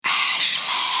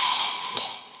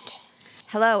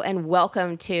Hello and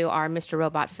welcome to our Mr.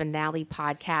 Robot finale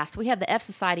podcast. We have the F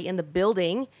Society in the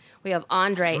building. We have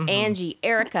Andre, Angie,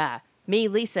 Erica, me,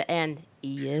 Lisa, and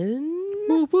Ian.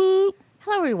 Whoop, whoop.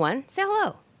 Hello, everyone. Say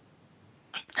hello.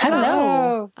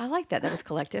 Hello. I like that. That was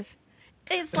collective.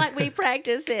 It's like we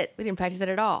practice it. We didn't practice it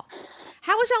at all.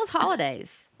 How was y'all's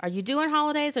holidays? Are you doing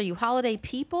holidays? Are you holiday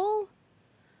people?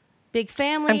 Big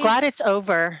families? I'm glad it's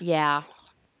over. Yeah.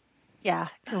 Yeah,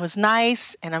 it was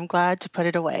nice, and I'm glad to put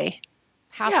it away.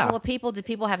 House full of people? Did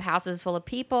people have houses full of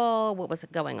people? What was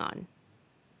going on?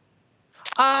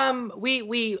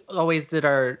 We always did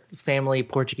our family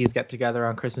Portuguese get together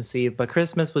on Christmas Eve, but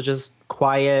Christmas was just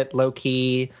quiet, low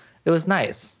key. It was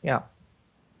nice. Yeah.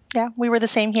 Yeah, we were the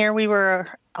same here. We were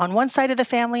on one side of the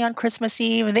family on Christmas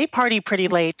Eve, and they party pretty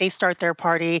late. They start their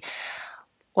party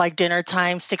like dinner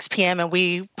time, 6 p.m., and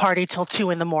we party till 2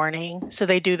 in the morning. So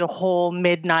they do the whole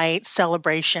midnight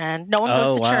celebration. No one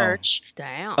goes to church.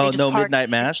 Damn. Oh, no midnight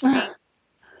mass?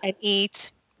 And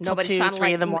eat. Nobody's 2, trying to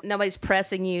 3 in the morning. nobody's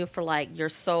pressing you for like your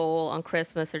soul on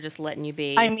Christmas or just letting you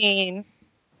be. I mean,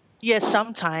 yes,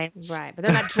 sometimes. Right. But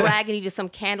they're not dragging you to some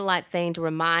candlelight thing to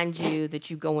remind you that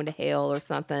you going to hell or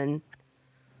something.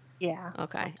 Yeah.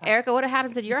 Okay. Erica, what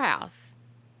happens at your house?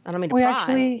 I don't mean to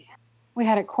pry. We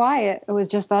had it quiet. It was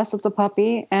just us with the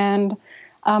puppy. And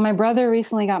my brother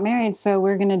recently got married, so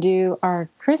we're going to do our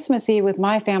Christmas Eve with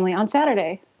my family on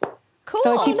Saturday. Cool.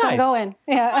 So it keeps on going.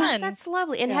 Yeah. Fun. That's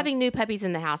lovely. And having new puppies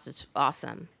in the house is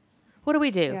awesome. What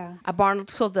do? Yeah. I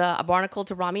barnacled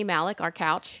to Rami Malek, our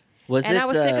couch. I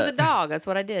was sick as a dog. That's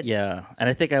what I did. Yeah, and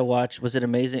I think I watched. Was it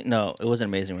Amazing? No, it wasn't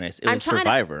Amazing Race. It was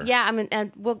Survivor.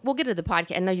 And we'll get to the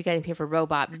podcast. I know you got him here for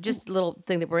Robot, but just a little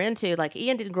thing that we're into. Like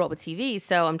Ian didn't grow up with TV,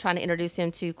 so I'm trying to introduce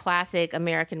him to classic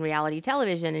American reality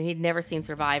television, and he'd never seen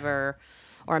Survivor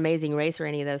or Amazing Race or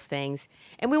any of those things.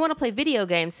 And we want to play video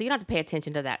games, so you don't have to pay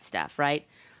attention to that stuff, right?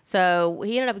 So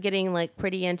he ended up getting like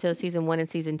pretty into season 1 and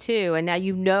season 2, and now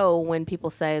you know when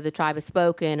people say the tribe has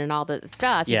spoken and all the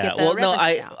stuff. You get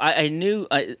the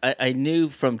I knew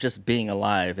from just being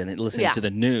alive and listening to the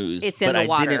news, It's in but the I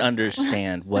water. didn't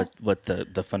understand what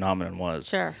the phenomenon was.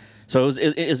 Sure. So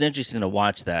it was interesting to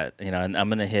watch that, and I'm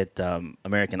gonna hit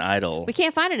American Idol. We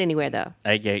can't find it anywhere though.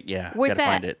 Gotta Where's that?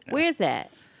 find it. Where is that?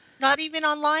 Not even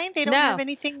online? They don't No. have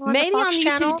anything on Maybe the Fox on YouTube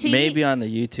channel? TV. Maybe on the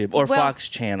YouTube or Fox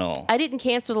channel. I didn't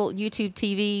cancel YouTube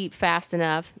TV fast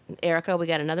enough, Erica. We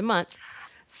got another month,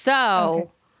 so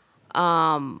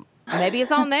maybe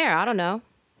it's on there. I don't know.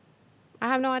 I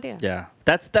have no idea. Yeah,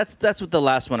 that's what the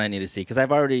last one I need to see because I've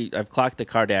clocked the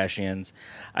Kardashians.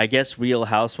 I guess Real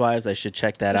Housewives. I should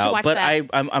check that You should out. watch But that.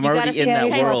 I'm You already gotta see in the that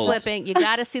table world. flipping. You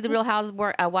got to see the Real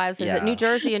Housewives. Is it New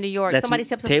Jersey or New York? Somebody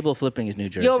tips table flipping is New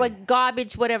Jersey. You're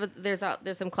garbage, whatever. There's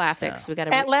some classics. We got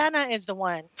to. Atlanta is the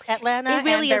one. Atlanta It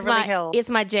really and is Beverly Hills. It's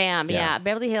my jam. Yeah. Yeah,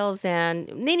 Beverly Hills and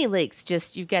Nene Leakes.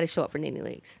 Just you got to show up for Nene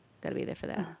Leakes. Got to be there for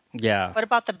that. Yeah. What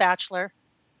about The Bachelor?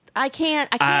 I can't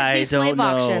I do slave don't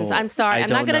know. auctions. I'm sorry. I I'm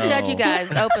not don't going to judge you know.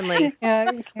 guys openly. Yeah,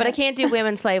 But I can't do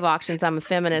women's slave auctions. I'm a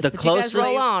feminist. The but you guys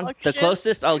roll on. The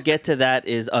closest I'll get to that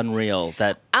is Unreal.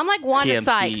 That I'm like Wanda TMC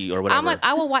Sykes. or whatever. I'm like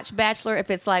I will watch Bachelor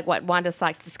if it's like what Wanda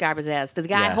Sykes describes as. The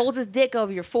guy holds his dick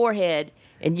over your forehead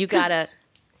and you gotta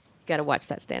watch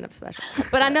that stand-up special.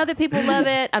 But I know that people love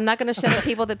it. I'm not going to shut up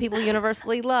people that people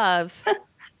universally love.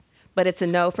 But it's a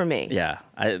no for me. Yeah,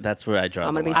 that's where I draw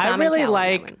I'm the going to be line. Simon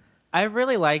Cowell. I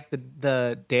really like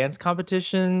the dance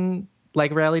competition,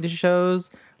 like reality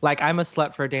shows. Like I'm a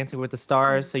slut for Dancing with the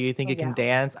Stars, so you think it can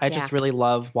dance. I just really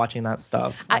love watching that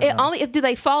stuff. Do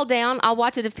they fall down? I'll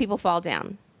watch it if people fall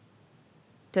down.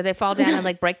 Do they fall down and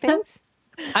like break things?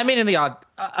 I mean,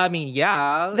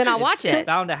 yeah. Then I'll watch it. It's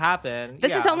bound to happen.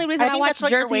 This is the only reason I think watch that's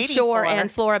what you're Jersey waiting Shore for. and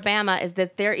Floribama is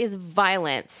that there is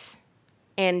violence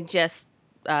and just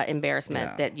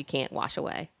embarrassment that you can't wash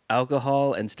away.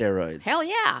 Alcohol and steroids. Hell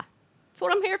yeah. That's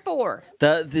what I'm here for.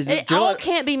 The It all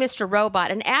can't be Mr.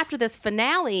 Robot. And after this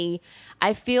finale,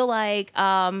 I feel like,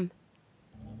 I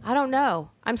don't know.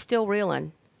 I'm still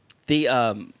reeling.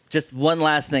 Just one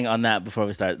last thing on that before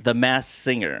we start. The Masked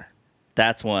Singer.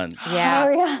 That's one. Yeah.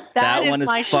 Oh, yeah. That is one is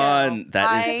my fun. show.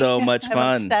 That is so much I'm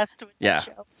fun. obsessed with Yeah. that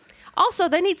show. Also,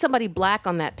 they need somebody black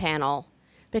on that panel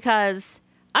because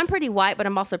I'm pretty white, but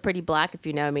I'm also pretty black if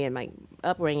you know me and my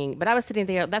upbringing. But I was sitting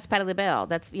there, that's Patti LaBelle.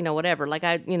 That's, whatever. Like,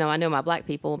 I know my black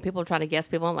people, and people are trying to guess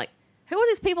people. I'm like, who are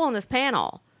these people on this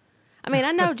panel? I mean,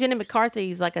 I know Jenny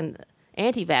McCarthy's like an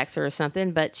anti-vaxxer or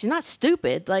something, but she's not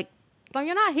stupid. Like, well,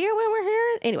 you're not here when we're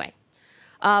here? Anyway.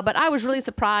 But I was really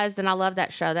surprised, and I loved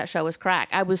that show. That show was crack.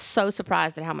 I was so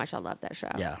surprised at how much I loved that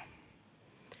show. Yeah.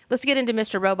 let's get into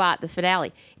Mr. Robot, the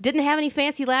finale. Didn't have any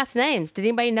fancy last names. Did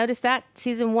anybody notice that?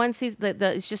 Season 1,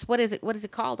 it's just, what is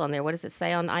it called on there? What does it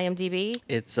say on IMDb?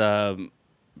 It's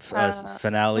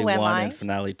finale 1 and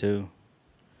finale 2.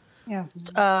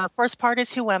 Yeah. First part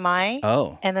is Who Am I?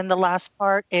 Oh. And then the last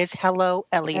part is Hello,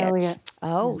 Elliot.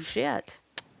 Oh, shit.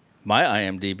 My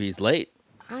IMDb's late.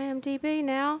 IMDb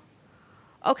now.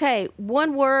 Okay,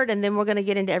 one word, and then we're going to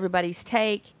get into everybody's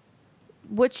take.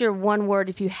 What's your one word,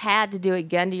 if you had to do it,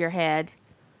 gun to your head,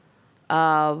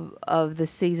 of the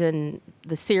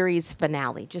series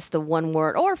finale? Just the one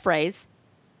word or phrase.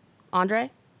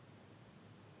 Andre?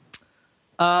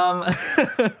 I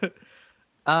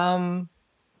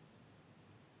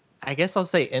guess I'll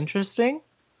say interesting.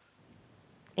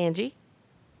 Angie?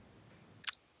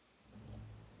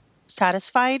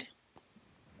 Satisfied.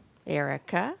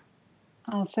 Erica?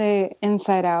 I'll say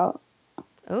Inside Out.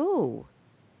 Oh.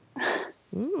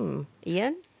 Ian?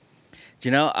 Do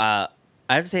you know, I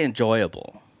have to say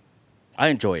enjoyable. I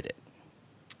enjoyed it.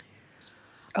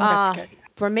 Oh, that's good.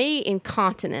 For me,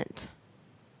 incontinent.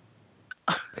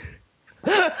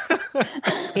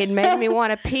 It made me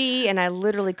want to pee, and I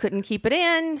literally couldn't keep it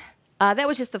in. That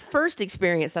was just the first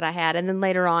experience that I had, and then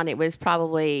later on, it was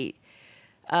probably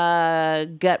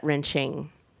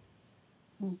gut-wrenching.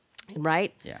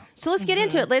 Right? Yeah. So let's get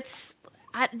into it.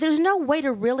 There's no way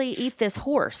to really eat this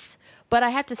horse, but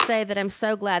I have to say that I'm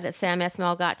so glad that Sam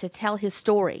Esmail got to tell his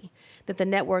story, that the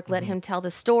network let him tell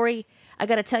the story. I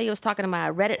got to tell you, I was talking to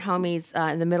my Reddit homies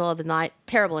in the middle of the night,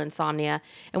 terrible insomnia,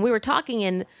 and we were talking,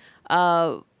 and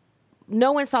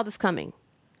no one saw this coming.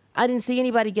 I didn't see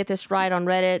anybody get this right on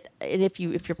Reddit. And if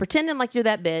you're pretending like you're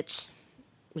that bitch,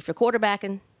 if you're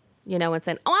quarterbacking, and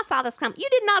saying, "Oh, I saw this coming," you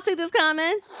did not see this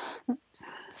coming.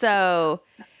 So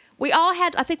we all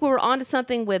I think we were onto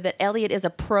something with that Elliot is a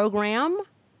program,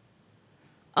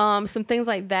 some things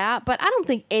like that. But I don't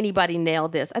think anybody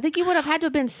nailed this. I think you would have had to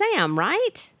have been Sam,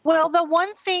 right? Well, the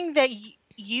one thing that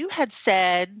you had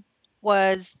said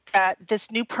was that this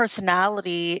new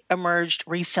personality emerged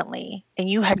recently, and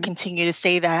you had continued to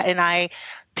say that. And I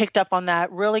picked up on that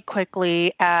really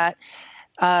quickly at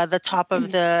the top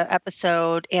of the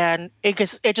episode, and it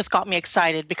just got me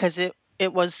excited because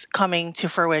it was coming to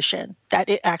fruition, that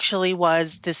it actually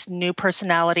was this new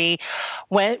personality.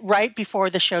 When right before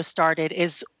the show started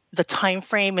is the time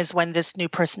frame is when this new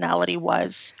personality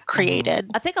was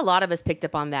created. I think a lot of us picked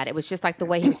up on that. It was just like the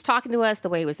way he was talking to us, the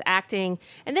way he was acting.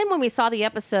 And then when we saw the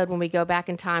episode, when we go back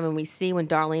in time and we see when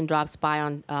Darlene drops by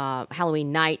on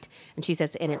Halloween night, and she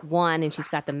says, and it won, and she's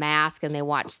got the mask, and they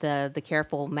watch the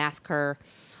careful massacre,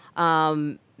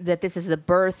 that this is the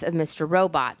birth of Mr.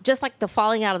 Robot. Just like the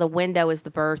falling out of the window is the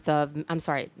birth of,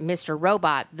 Mr.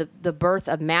 Robot, the birth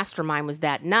of Mastermind was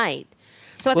that night.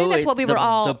 So I think that's what we were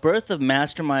all... The birth of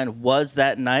Mastermind was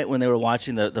that night when they were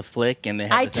watching the flick and they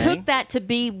had I the thing? took that to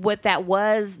be what that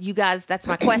was. You guys, that's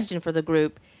my question for the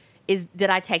group, is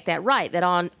did I take that right? That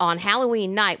on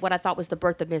Halloween night, what I thought was the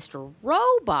birth of Mr.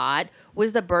 Robot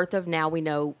was the birth of, now we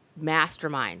know,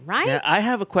 Mastermind, right? Yeah, I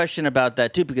have a question about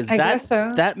that too, because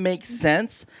that makes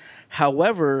sense.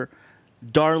 However,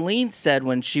 Darlene said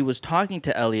when she was talking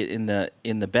to Elliot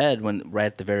in the bed, right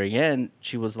at the very end,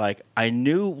 she was like, "I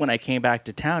knew when I came back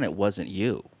to town it wasn't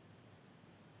you."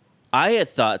 I had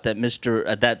thought that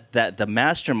that the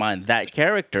Mastermind, that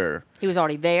character, he was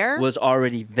already there. Was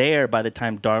already there by the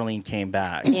time Darlene came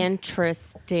back.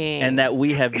 Interesting. And that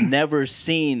we have never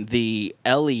seen the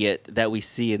Elliot that we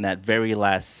see in that very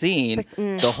last scene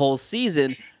the whole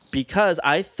season, because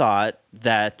I thought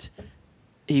that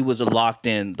he was locked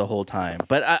in the whole time.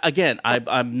 But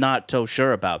I'm not so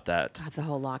sure about that. God, the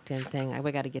whole locked in thing.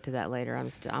 We got to get to that later.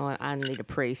 I need a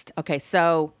priest. Okay,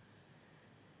 so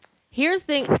here's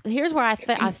where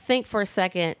I think for a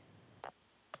second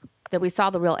that we saw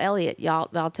the real Elliot.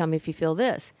 Y'all tell me if you feel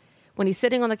this. When he's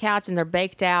sitting on the couch and they're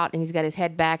baked out and he's got his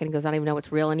head back and he goes, "I don't even know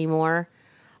what's real anymore."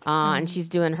 And she's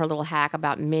doing her little hack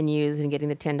about menus and getting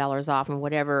the $10 off and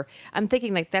whatever. I'm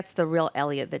thinking like that's the real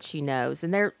Elliot that she knows.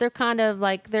 And they're kind of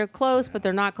like, they're close, but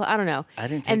they're not close. I don't know. I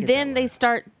didn't take And it then that they way.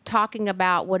 start talking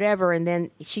about whatever. And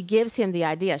then she gives him the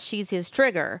idea. She's his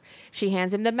trigger. She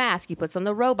hands him the mask. He puts on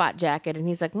the robot jacket and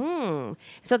he's like,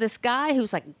 So this guy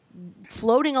who's like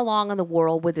floating along in the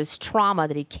world with this trauma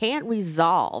that he can't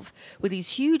resolve, with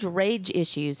these huge rage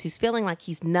issues, who's feeling like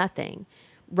he's nothing.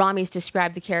 Rami's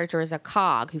described the character as a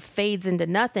cog who fades into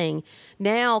nothing,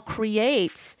 now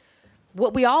creates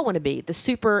what we all want to be, the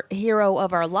superhero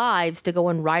of our lives, to go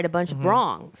and right a bunch of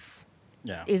wrongs.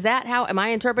 Yeah. Is that how? Am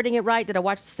I interpreting it right? Did I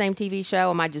watch the same TV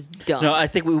show? Am I just dumb? No, I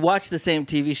think we watched the same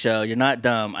TV show. You're not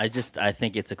dumb. I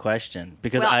think it's a question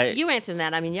because you answered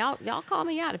that. I mean, y'all call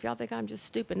me out if y'all think I'm just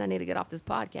stupid and I need to get off this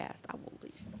podcast. I will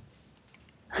leave.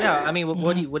 Yeah, I mean,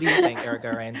 what do you think, Erica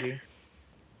or Angie?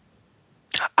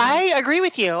 I agree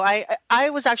with you. I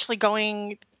was actually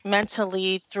going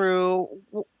mentally through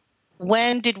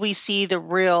when did we see the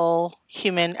real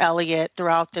human Elliot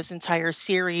throughout this entire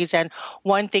series? And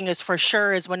one thing is for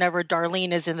sure is whenever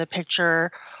Darlene is in the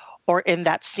picture or in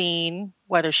that scene,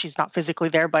 whether she's not physically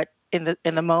there, but in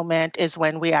the moment is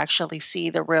when we actually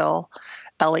see the real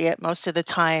Elliot most of the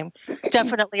time.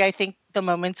 Definitely, I think the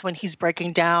moments when he's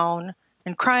breaking down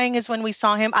and crying is when we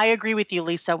saw him. I agree with you,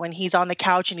 Lisa, when he's on the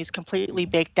couch and he's completely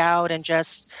baked out and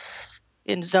just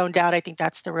zoned out. I think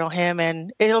that's the real him.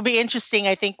 And it'll be interesting.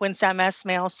 I think when Sam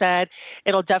Esmail said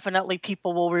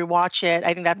people will rewatch it.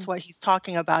 I think that's what he's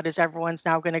talking about is everyone's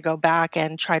now going to go back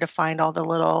and try to find all the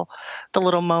little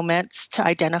moments to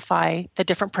identify the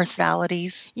different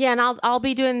personalities. Yeah. And I'll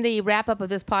be doing the wrap up of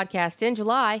this podcast in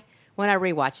July when I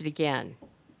rewatch it again.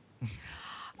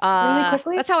 Really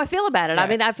quickly? That's how I feel about it. Yeah. I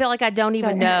mean, I feel like I don't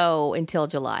even know until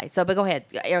July. So, but go ahead,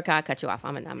 Erica. I cut you off.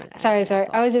 Sorry.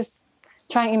 I was just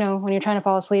trying, when you're trying to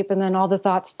fall asleep and then all the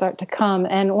thoughts start to come.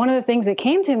 And one of the things that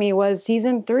came to me was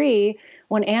season 3,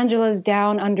 when Angela's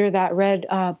down under that red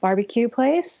barbecue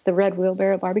place, the Red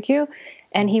Wheelbarrow Barbecue,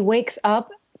 and he wakes up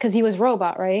because he was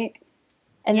robot, right?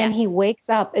 And then he wakes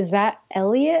up. Is that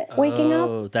Elliot waking up?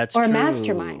 Oh, that's or true.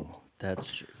 Mastermind?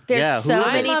 That's true. There's so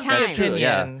many times. That's true.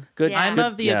 Yeah. Good. I'm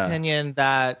of the opinion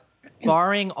that,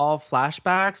 barring all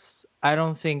flashbacks, I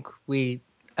don't think we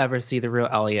ever see the real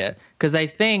Elliot. Because I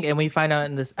think, and we find out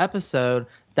in this episode,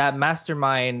 that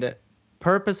Mastermind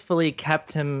purposefully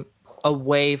kept him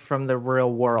away from the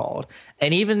real world.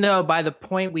 And even though by the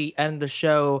point we end the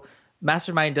show,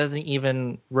 Mastermind doesn't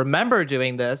even remember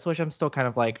doing this, which I'm still kind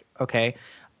of like, okay.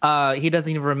 He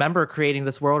doesn't even remember creating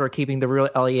this world or keeping the real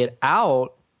Elliot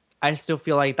out. I still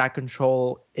feel like that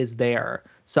control is there.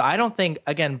 So I don't think,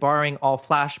 again, barring all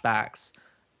flashbacks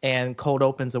and cold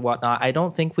opens and whatnot, I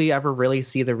don't think we ever really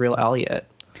see the real Elliot.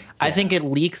 Yeah. I think it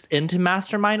leaks into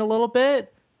Mastermind a little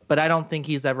bit, but I don't think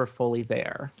he's ever fully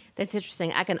there. That's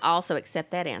interesting. I can also accept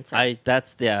that answer.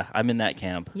 I'm in that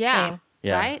camp. Yeah.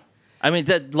 Right? I mean,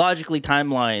 that logically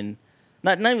timeline,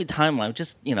 not even timeline,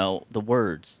 just, the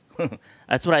words.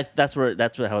 That's how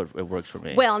it works for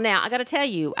me. Well, now I got to tell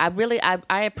you,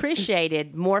 I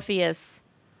appreciated Morpheus,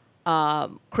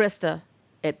 Krista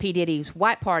at P. Diddy's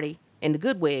white party in the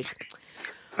good wig,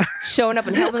 showing up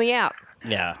and helping me out.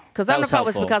 Yeah, because I don't know if it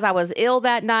was because I was ill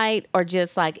that night or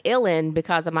just like illin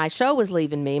because of my show was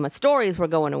leaving me, my stories were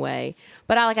going away.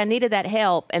 But I needed that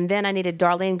help, and then I needed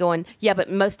Darlene going, yeah, but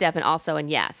most definitely also and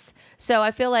yes. So I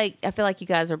feel like you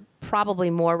guys are probably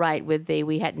more right with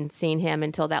we hadn't seen him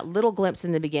until that little glimpse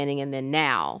in the beginning, and then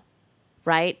now,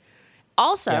 right?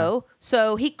 Also,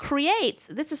 so he creates.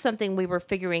 This is something we were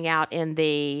figuring out in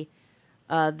the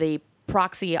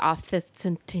proxy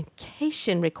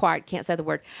authentication required, can't say the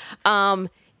word,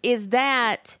 is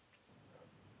that,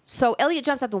 so Elliot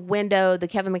jumps out the window the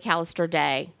Kevin McAllister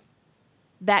day.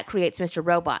 That creates Mr.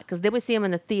 Robot. Because then we see him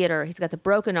in the theater. He's got the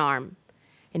broken arm.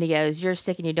 And he goes, you're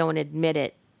sick and you don't want to admit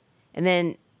it. And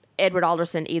then Edward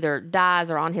Alderson either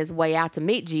dies or on his way out to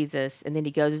meet Jesus. And then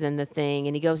he goes in the thing.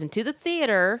 And he goes into the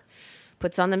theater,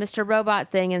 puts on the Mr.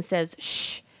 Robot thing and says,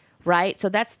 shh, right? So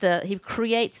he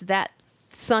creates that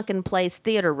sunken place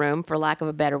theater room, for lack of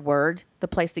a better word, the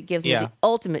place that gives me the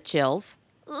ultimate chills.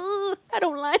 I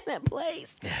don't like that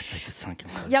place. Yeah, it's like the sunken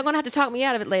place. Y'all gonna have to talk me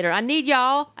out of it later. I need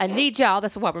y'all.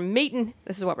 This is why we're meeting.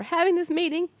 This is why we're having this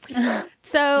meeting.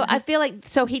 So I feel like,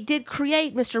 he did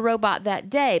create Mr. Robot that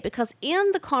day, because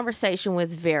in the conversation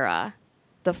with Vera,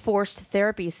 the forced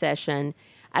therapy session,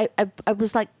 I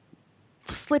was like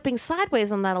slipping sideways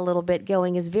on that a little bit,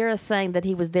 going, is Vera saying that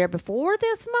he was there before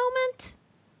this moment?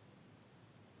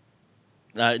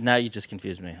 Now you just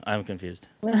confused me. I'm confused.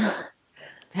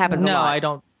 Happens a lot.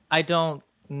 I don't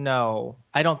know.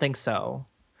 I don't think so.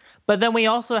 But then we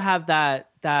also have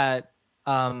that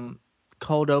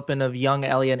cold open of young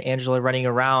Elliot and Angela running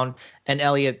around, and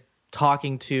Elliot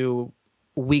talking to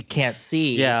we can't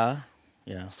see. Yeah.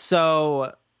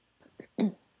 So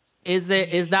is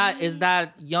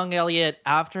that young Elliot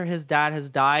after his dad has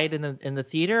died in the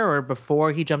theater, or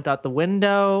before he jumped out the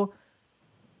window?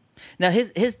 Now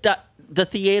the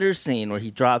theater scene where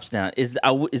he drops down, is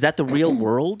that the real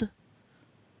world?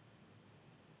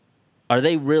 Are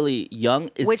they really young?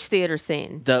 Which theater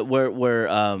scene? Where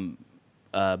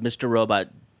Mr. Robot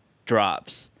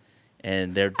drops,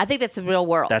 and they're. I think that's the real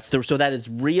world. So that is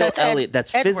real Elliot.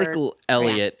 That's physical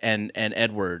Elliot and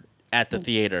Edward at the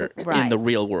theater in the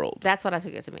real world. That's what I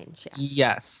took it to mean.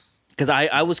 Yes. Because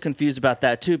I was confused about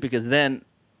that too, because then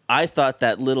I thought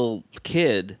that little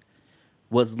kid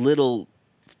was little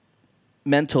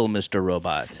mental Mr.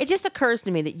 Robot. It just occurs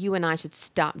to me that you and I should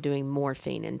stop doing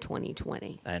morphine in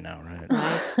 2020. I know,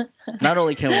 right? Not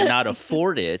only can we not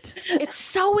afford it, it's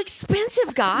so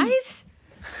expensive, guys.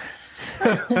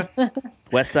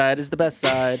 West Side is the best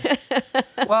side.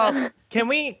 Well, can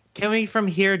we from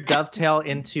here dovetail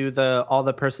into all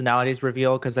the personalities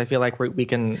reveal? Because I feel like we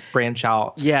can branch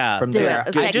out. Yeah, from there.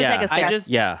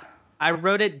 I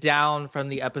wrote it down from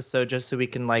the episode just so we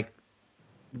can like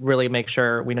really make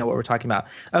sure we know what we're talking about.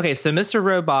 Okay, so Mr.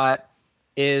 Robot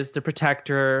is the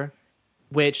protector,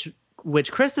 which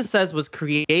Krista says was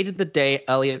created the day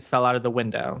Elliot fell out of the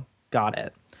window. Got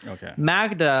it. Okay.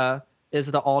 Magda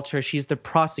is the alter. She's the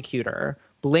prosecutor,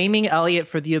 blaming Elliot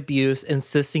for the abuse,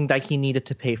 insisting that he needed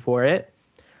to pay for it.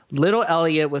 Little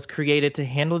Elliot was created to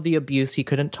handle the abuse he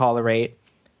couldn't tolerate.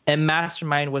 And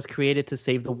Mastermind was created to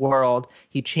save the world.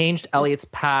 He changed Elliot's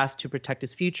past to protect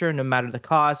his future, no matter the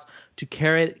cost, to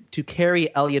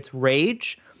carry Elliot's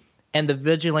rage and the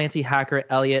vigilante hacker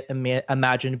Elliot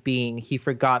imagined being. He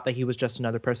forgot that he was just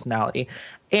another personality.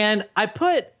 And I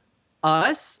put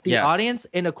us, the audience,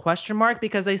 in a question mark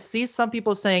because I see some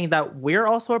people saying that we're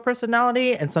also a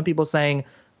personality and some people saying,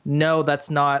 no,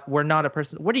 we're not a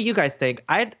person. What do you guys think?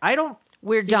 I don't.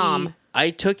 We're dumb. I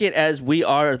took it as we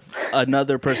are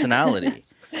another personality.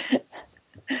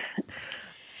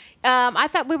 I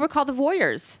thought we were called the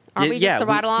voyeurs. Aren't we just the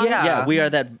ride-along? Yeah, we are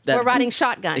that. We're riding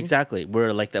shotgun. Exactly.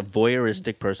 We're like the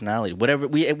voyeuristic personality. Whatever.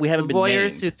 We haven't been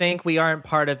voyeurs named. who think we aren't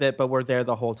part of it, but we're there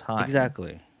the whole time.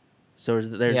 Exactly. So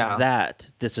there's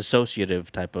that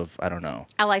disassociative type of, I don't know.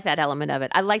 I like that element of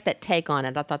it. I like that take on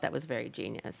it. I thought that was very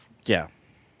genius. Yeah.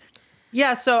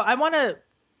 Yeah, so I want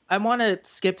to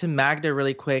skip to Magda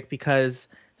really quick because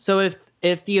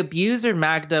if the abuser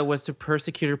Magda was the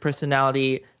persecutor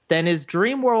personality, then is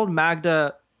Dreamworld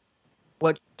Magda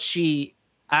what she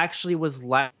actually was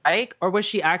like, or was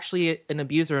she actually an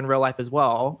abuser in real life as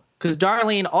well? Because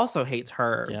Darlene also hates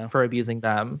her for abusing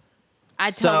them. I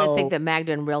totally think that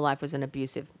Magda in real life was an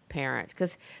abusive parent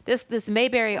because this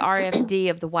Mayberry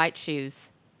RFD of the white shoes,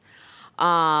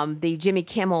 the Jimmy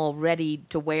Kimmel ready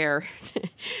to wear,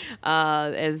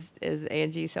 as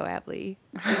Angie so aptly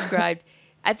described.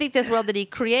 I think this world that he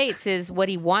creates is what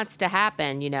he wants to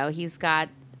happen. You know, he's got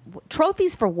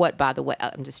trophies for what, by the way?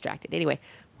 I'm distracted. Anyway,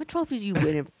 what trophies you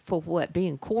winning for what?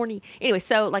 Being corny? Anyway,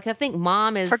 so like I think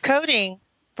mom is... For coding.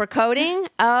 For coding?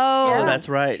 Oh. Oh, that's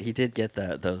right. He did get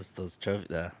those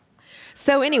trophies.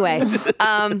 So anyway,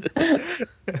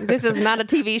 this is not a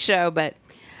TV show, but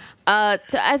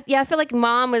I feel like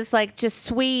mom was like just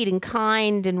sweet and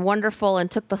kind and wonderful and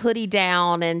took the hoodie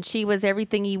down and she was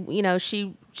everything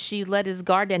she let his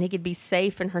guard down. He could be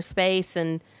safe in her space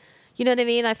and you know what I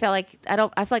mean? I feel like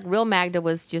real Magda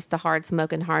was just a hard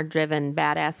smoking, hard driven,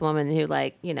 badass woman who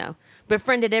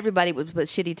befriended everybody but was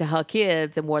shitty to her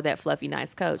kids and wore that fluffy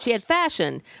nice coat. She had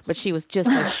fashion, but she was just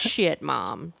a shit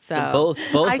mom. So both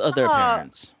of their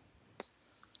parents.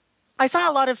 I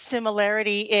saw a lot of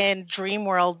similarity in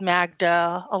Dreamworld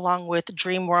Magda along with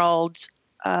Dreamworld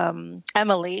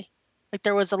Emily. Like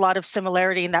there was a lot of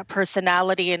similarity in that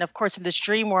personality. And of course, in this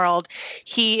dream world,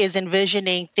 he is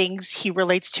envisioning things he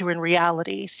relates to in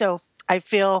reality. So I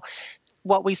feel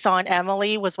what we saw in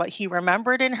Emily was what he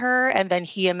remembered in her. And then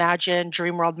he imagined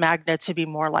Dreamworld Magda to be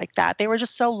more like that. They were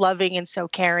just so loving and so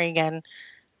caring and a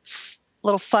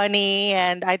little funny.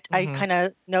 And I kind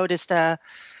of noticed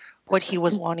what he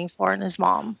was wanting for in his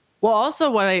mom. Well, also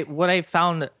what I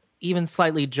found even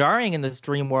slightly jarring in this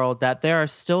dream world that there are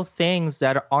still things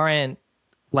that aren't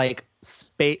like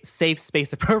safe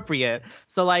space appropriate.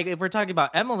 So like if we're talking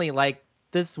about Emily, like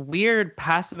this weird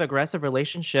passive aggressive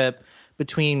relationship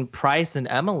between Price and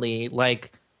Emily,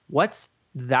 like what's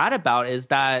that about? Is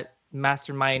that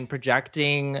Mastermind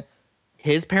projecting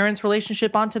his parents'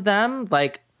 relationship onto them?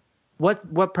 Like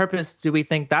what purpose do we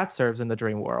think that serves in the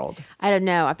dream world? I don't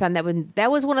know. I found that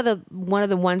was one of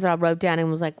the ones that I wrote down and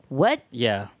was like, what?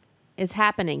 Yeah. Is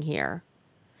happening here?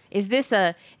 Is this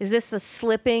a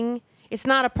slipping? It's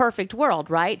not a perfect world,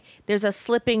 right? There's a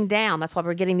slipping down. That's why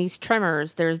we're getting these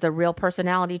tremors. There's the real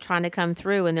personality trying to come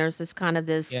through, and there's this kind of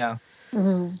this. Yeah.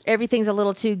 Mm-hmm. Everything's a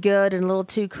little too good and a little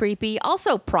too creepy.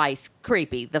 Also, Price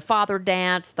creepy. The father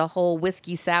dance, the whole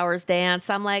whiskey sours dance.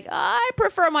 I'm like, I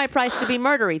prefer my Price to be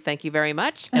murdery. Thank you very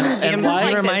much. And why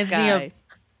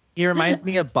he reminds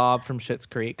me of Bob from Schitt's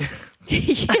Creek.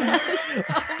 Yes.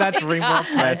 That's Ringworld.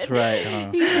 That's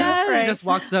right. He does. He just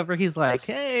walks over. He's like,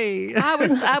 "Hey."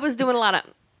 I was doing a lot of.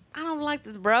 I don't like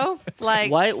this, bro.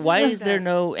 Like, why is there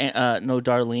no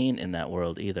Darlene in that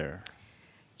world either?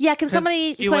 Yeah, can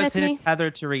somebody explain that to me?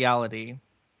 Tethered to reality.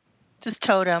 Just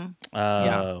totem.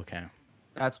 Okay.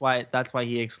 That's why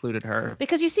he excluded her.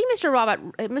 Because you see Mr.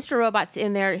 Robot's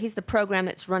in there. He's the program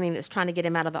that's running, that's trying to get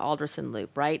him out of the Alderson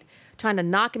loop, right? Trying to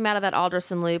knock him out of that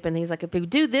Alderson loop. And he's like, if we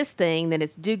do this thing, then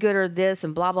it's do good or this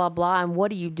and blah, blah, blah. And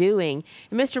what are you doing?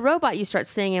 And Mr. Robot, you start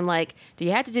seeing him like, do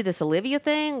you have to do this Olivia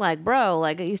thing? Like, bro,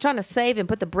 like he's trying to save and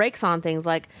put the brakes on things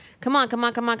like, come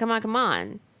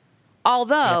on.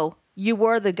 Although... You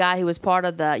were the guy who was you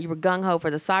were gung-ho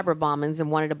for the cyber bombings and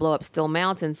wanted to blow up Still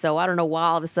Mountain. So I don't know why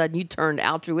all of a sudden you turned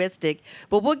altruistic.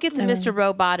 But we'll get to Mr.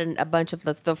 Robot and a bunch of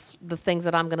the things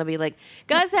that I'm going to be like,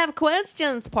 guys have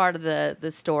questions part of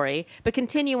the story. But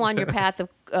continue on your path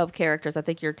of characters. I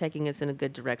think you're taking us in a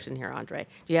good direction here, Andre.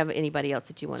 Do you have anybody else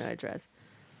that you want to address?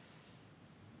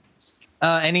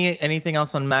 Anything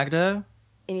else on Magda?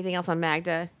 Anything else on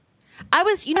Magda? I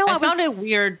found it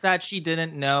weird that she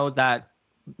didn't know that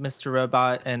Mr.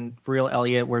 Robot and Real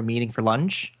Elliot were meeting for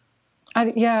lunch. I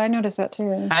noticed that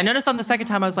too. I noticed on the second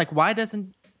time, I was like, why does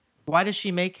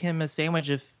she make him a sandwich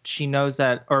if she knows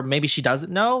that, or maybe she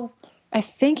doesn't know? I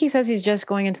think he says he's just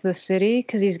going into the city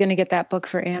because he's going to get that book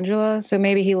for Angela. So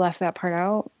maybe he left that part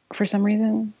out for some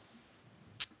reason.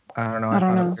 I don't know.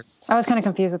 I was kind of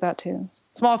confused with that too.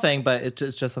 Small thing, but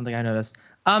it's just something I noticed.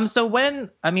 So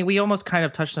we almost kind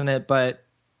of touched on it, but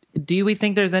do we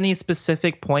think there's any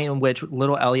specific point in which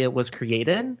Little Elliot was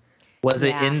created? Was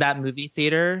it in that movie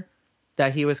theater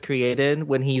that he was created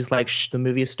when he's like, the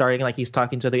movie is starting, like he's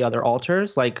talking to the other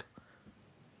alters? Like,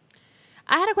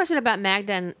 I had a question about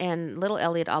Magda and Little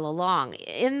Elliot all along.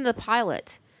 In the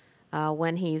pilot,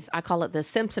 when I call it the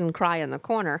Simpson cry in the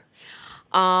corner,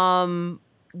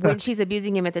 when she's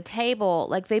abusing him at the table,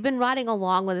 like they've been riding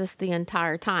along with us the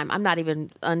entire time. I'm not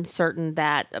even uncertain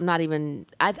that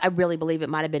I really believe it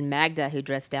might have been Magda who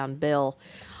dressed down Bill.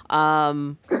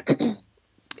 I feel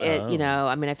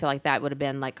like that would have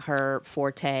been like her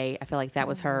forte. I feel like that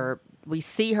was her. We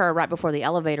see her right before the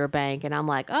elevator bank, and I'm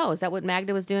like, oh, is that what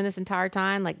Magda was doing this entire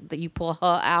time? Like that you pull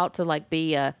her out to like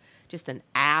be just an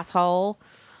asshole.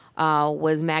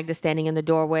 Was Magda standing in the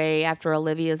doorway after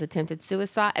Olivia's attempted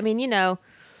suicide? I mean,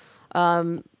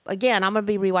 again, I'm going to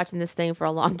be rewatching this thing for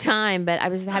a long time, but I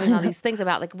was just having all these things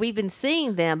about, like, we've been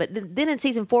seeing them, but then in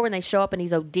season 4 when they show up and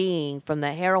he's ODing from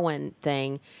the heroin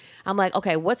thing, I'm like,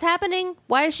 okay, what's happening?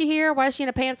 Why is she here? Why is she in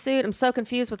a pantsuit? I'm so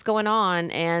confused what's going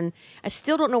on, and I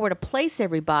still don't know where to place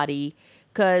everybody,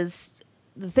 because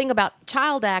the thing about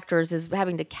child actors is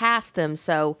having to cast them,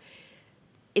 so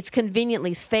it's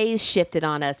conveniently phase shifted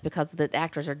on us because the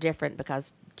actors are different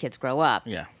because kids grow up.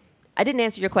 Yeah. I didn't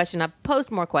answer your question. I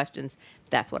posed more questions.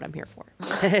 That's what I'm here for.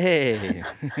 Hey.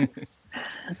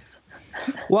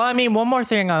 Well, I mean, one more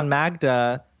thing on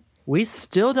Magda. We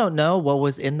still don't know what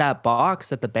was in that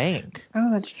box at the bank.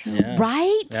 Oh, that's true. Yeah.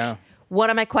 Right? Yeah. One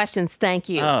of my questions. Thank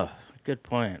you. Oh, good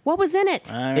point. What was in it?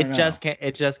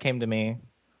 It just came to me.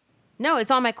 No,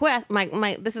 it's on my quest.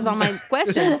 This is on my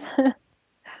questions.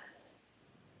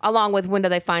 Along with when do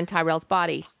they find Tyrell's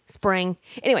body? Spring.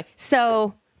 Anyway,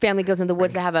 so family goes in the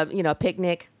woods to have a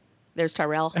picnic. There's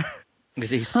Tyrell.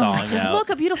 He's stalling out.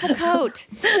 Look, a beautiful coat.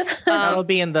 That'll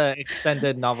be in the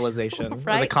extended novelization,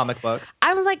 right? Or the comic book.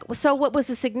 I was like, so what was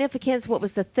the significance? What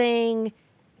was the thing?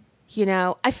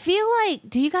 I feel like,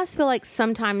 do you guys feel like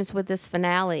sometimes with this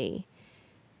finale,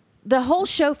 the whole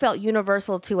show felt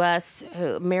universal to us,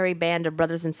 a merry band of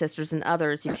brothers and sisters and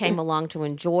others who came along to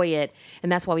enjoy it,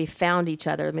 and that's why we found each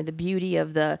other. I mean, the beauty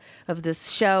of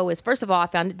this show is, first of all, I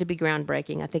found it to be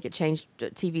groundbreaking. I think it changed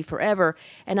TV forever,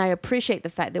 and I appreciate the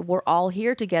fact that we're all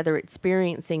here together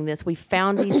experiencing this. We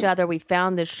found each other, we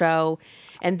found this show,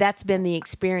 and that's been the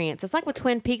experience. It's like with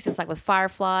Twin Peaks, it's like with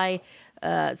Firefly,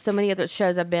 so many other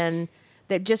shows I've been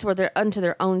that just were unto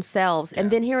their own selves. Yeah.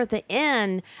 And then here at the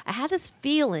end, I had this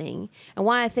feeling, and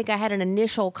why I think I had an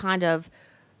initial kind of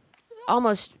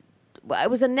almost, it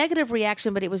was a negative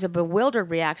reaction, but it was a bewildered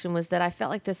reaction, was that I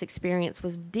felt like this experience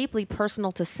was deeply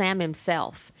personal to Sam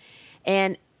himself.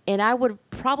 And I would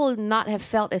probably not have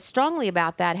felt as strongly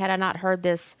about that had I not heard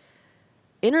this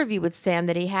interview with Sam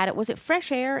that he had. Was it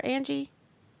Fresh Air, Angie?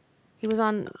 He was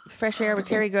on Fresh Air with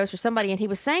Terry Gross or somebody, and he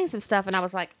was saying some stuff, and I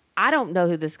was like, I don't know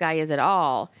who this guy is at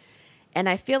all. And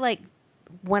I feel like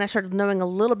when I started knowing a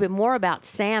little bit more about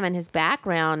Sam and his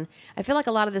background, I feel like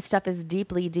a lot of this stuff is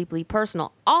deeply, deeply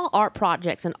personal. All art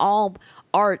projects and all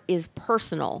art is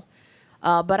personal.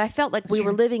 But I felt like we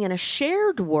were living in a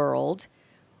shared world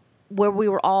where we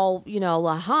were all,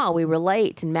 we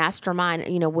relate and mastermind,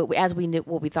 as we knew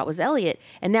what we thought was Elliot.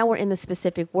 And now we're in the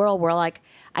specific world where, like,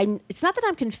 it's not that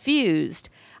I'm confused.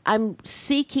 I'm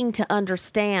seeking to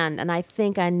understand, and I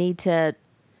think I need to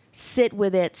sit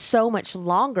with it so much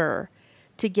longer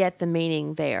to get the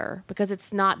meaning there, because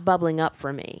it's not bubbling up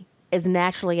for me as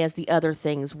naturally as the other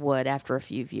things would after a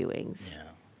few viewings. Yeah.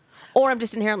 Or I'm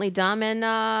just inherently dumb and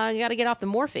you got to get off the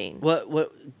morphine. What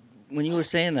when you were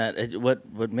saying that,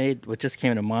 what just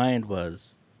came to mind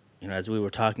was, as we were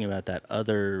talking about that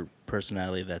other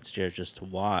personality that's there just to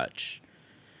watch.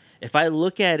 If I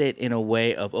look at it in a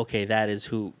way of, okay, that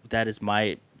is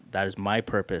my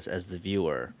purpose as the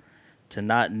viewer, to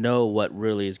not know what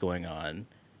really is going on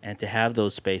and to have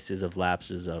those spaces of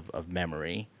lapses of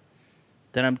memory,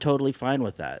 then I'm totally fine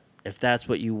with that, if that's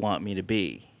what you want me to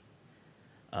be.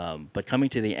 But coming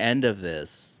to the end of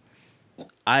this,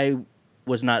 I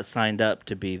was not signed up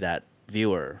to be that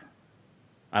viewer.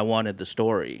 I wanted the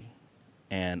story.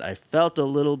 And I felt a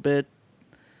little bit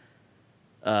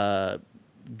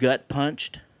gut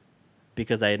punched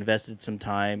because I invested some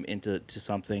time into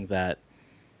something that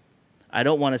I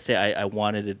don't want to say I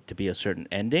wanted it to be a certain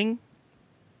ending,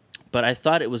 but I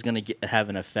thought it was going to have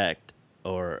an effect,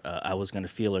 or I was going to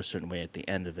feel a certain way at the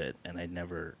end of it, and it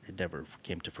never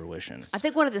came to fruition. I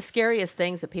think one of the scariest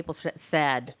things that people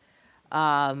said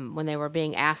when they were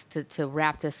being asked to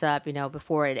wrap this up,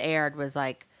 before it aired, was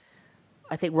like,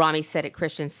 I think Rami said it,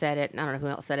 Christian said it, and I don't know who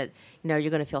else said it, you're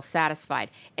going to feel satisfied.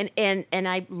 And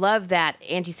I love that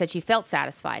Angie said she felt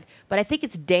satisfied. But I think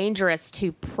it's dangerous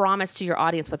to promise to your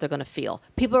audience what they're going to feel.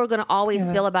 People are going to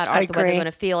always feel about art the way they're going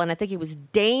to feel. And I think it was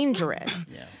dangerous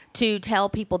to tell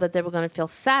people that they were going to feel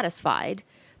satisfied,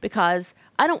 because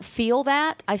I don't feel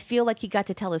that. I feel like he got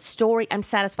to tell his story. I'm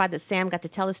satisfied that Sam got to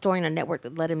tell his story in a network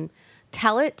that let him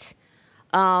tell it.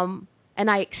 And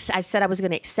I said I was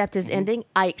going to accept his ending.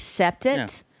 I accept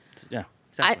it. Yeah,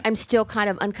 exactly. I'm still kind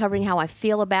of uncovering how I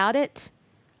feel about it.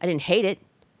 I didn't hate it.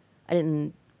 I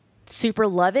didn't super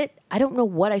love it. I don't know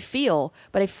what I feel,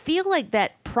 but I feel like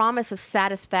that promise of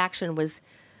satisfaction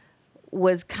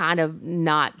was kind of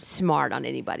not smart on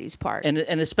anybody's part. And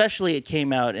especially it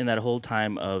came out in that whole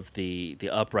time of the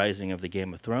uprising of the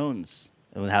Game of Thrones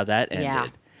and how that ended. Yeah.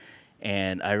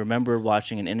 And I remember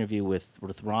watching an interview with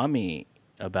I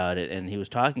about it, and he was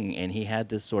talking, and he had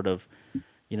this sort of,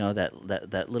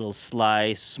 that little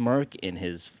sly smirk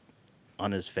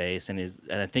on his face, and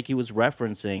I think he was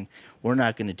referencing, we're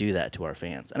not going to do that to our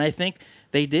fans, and I think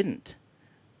they didn't.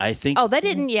 I think. Oh, they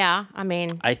didn't. Yeah, I mean.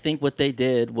 I think what they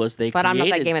did was they. But created, I'm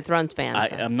not that Game of Thrones fan.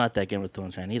 So. I'm not that Game of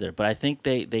Thrones fan either. But I think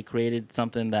they created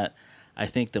something that I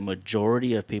think the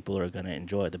majority of people are going to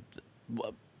enjoy.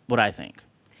 What I think.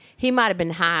 He might have been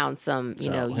high on some,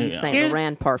 Yves Saint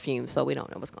Laurent perfume, so we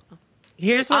don't know what's going on.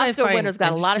 Here's what Oscar I find Winter's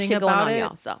got a lot of shit going on,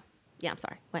 y'all. So, yeah, I'm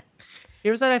sorry. What?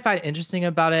 Here's what I find interesting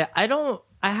about it. I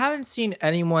haven't seen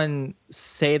anyone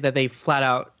say that they flat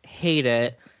out hate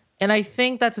it, and I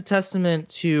think that's a testament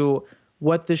to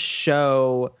what the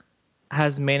show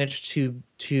has managed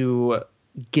to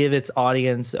give its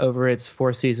audience over its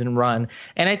 4-season run.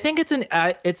 And I think it's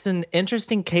an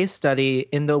interesting case study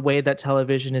in the way that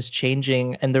television is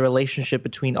changing and the relationship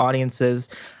between audiences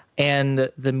and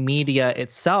the media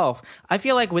itself. I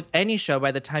feel like with any show,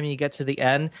 by the time you get to the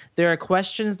end, there are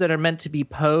questions that are meant to be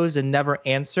posed and never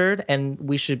answered, and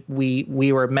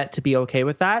we were meant to be okay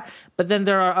with that. But then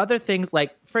there are other things,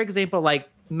 like, for example, like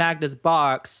Magda's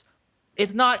box.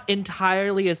 It's not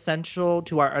entirely essential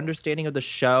to our understanding of the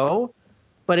show,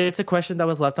 but it's a question that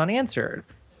was left unanswered,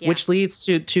 which leads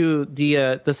to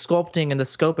the sculpting and the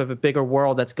scope of a bigger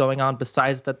world that's going on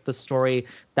besides the story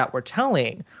that we're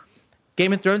telling.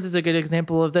 Game of Thrones is a good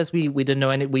example of this. We didn't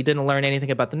know we didn't learn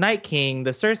anything about the Night King,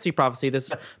 the Cersei prophecy,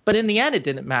 but in the end, it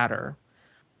didn't matter.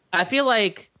 I feel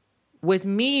like with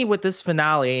this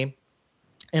finale,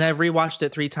 and I've rewatched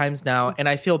it 3 times now, and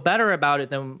I feel better about it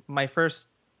than my first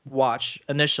watch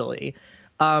initially,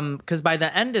 because by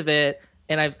the end of it.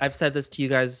 And I've said this to you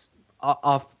guys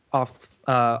off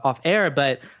air,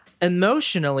 but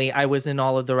emotionally, I was in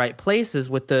all of the right places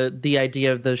with the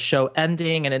idea of the show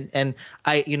ending and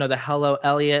I the hello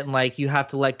Elliot and like you have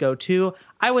to let go too.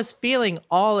 I was feeling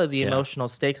all of the emotional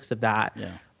stakes of that.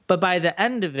 Yeah. But by the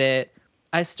end of it,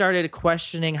 I started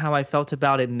questioning how I felt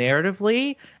about it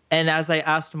narratively, and as I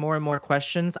asked more and more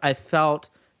questions, I felt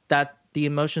that the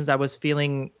emotions I was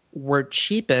feeling were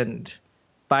cheapened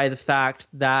by the fact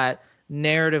that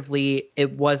narratively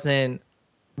it wasn't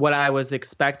what I was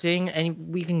expecting. And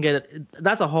we can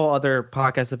that's a whole other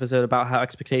podcast episode about how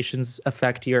expectations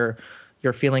affect your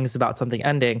feelings about something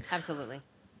ending. Absolutely.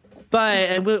 But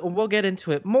and we'll get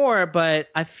into it more, but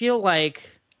I feel like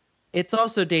it's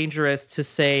also dangerous to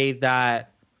say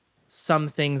that some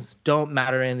things don't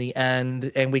matter in the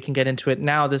end, and we can get into it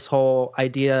now, this whole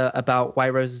idea about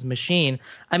White Rose's machine.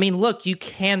 I mean, look, you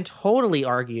can totally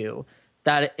argue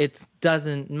that it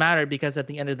doesn't matter because at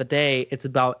the end of the day, it's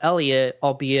about Elliot,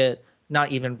 albeit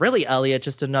not even really Elliot,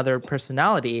 just another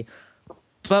personality.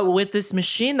 But with this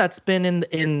machine that's been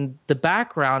in the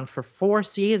background for 4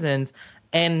 seasons,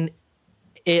 and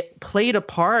it played a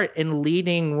part in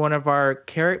leading one of our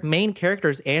main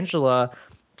characters, Angela,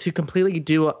 to completely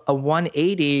do a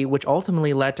 180, which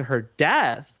ultimately led to her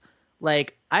death.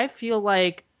 Like, I feel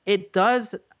like it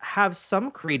does have some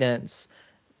credence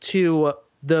to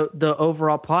the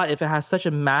overall plot if it has such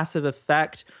a massive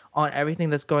effect on everything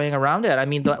that's going around it. I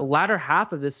mean, the latter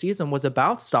half of this season was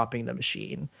about stopping the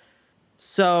machine.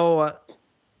 So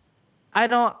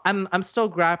I'm still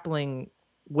grappling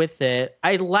with it.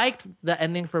 I liked the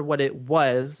ending for what it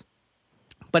was,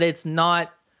 but it's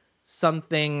not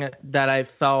something that I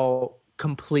felt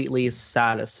completely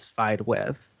satisfied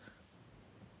with.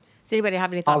 Does anybody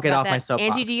have any thoughts I'll get about off that? my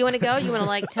soapbox. Angie, do you want to go? You want to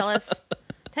like tell us,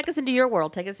 take us into your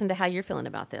world, take us into how you're feeling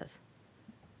about this.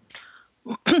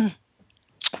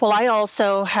 Well, I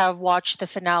also have watched the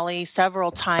finale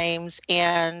several times,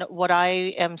 and what I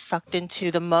am sucked into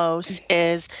the most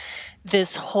is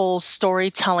this whole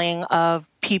storytelling of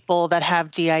people that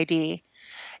have DID,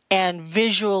 and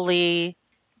visually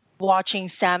watching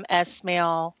Sam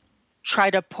Esmail try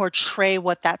to portray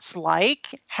what that's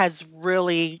like has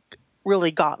really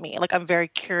got me. Like, I'm very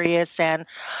curious, and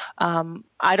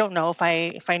I don't know if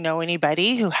I know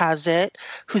anybody who has it,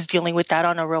 who's dealing with that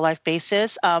on a real life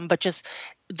basis, but just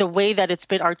the way that it's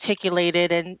been articulated,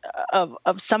 and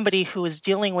of somebody who is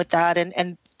dealing with that,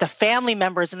 and the family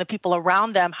members and the people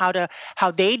around them,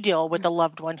 how they deal with a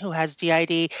loved one who has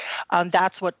DID.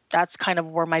 That's kind of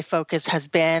where my focus has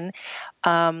been.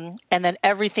 And then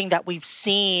everything that we've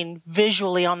seen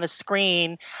visually on the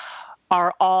screen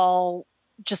are all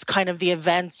just kind of the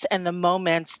events and the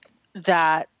moments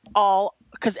that all,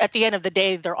 because at the end of the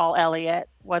day, they're all Elliot,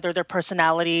 whether they're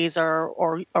personalities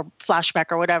or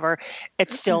flashback or whatever,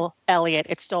 it's still Elliot.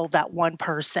 It's still that one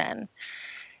person.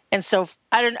 And so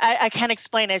I can't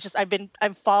explain it. It's just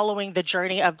I'm following the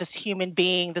journey of this human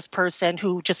being, this person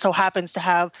who just so happens to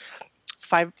have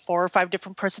 4 or 5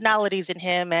 different personalities in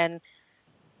him, and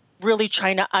really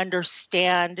trying to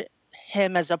understand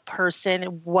him as a person,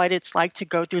 what it's like to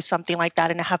go through something like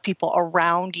that, and to have people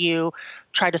around you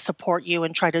try to support you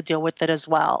and try to deal with it as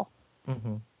well.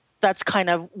 Mm-hmm. That's kind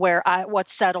of where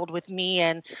what's settled with me.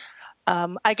 And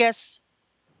I guess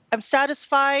I'm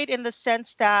satisfied in the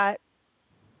sense that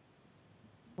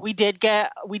we did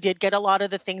get a lot of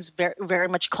the things very, very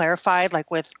much clarified, like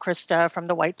with Krista from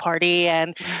the White Party,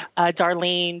 and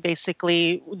Darlene,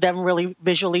 basically them really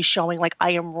visually showing like,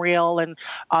 I am real. And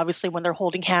obviously when they're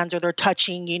holding hands or they're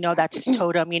touching, that's his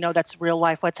totem, that's real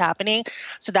life, what's happening.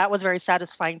 So that was very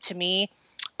satisfying to me.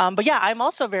 But yeah, I'm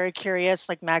also very curious,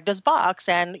 like Magda's box,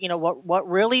 and what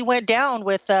really went down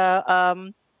with the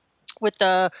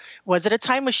was it a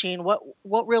time machine?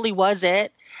 What really was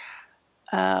it?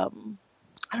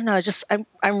 I don't know.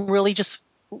 I'm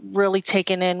really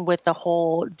taken in with the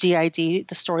whole DID,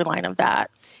 the storyline of that.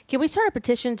 Can we start a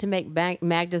petition to make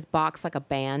Magda's box like a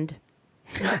band?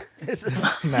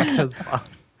 Magda's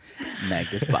box.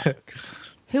 Magda's box.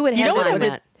 Who would headline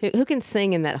that? Who can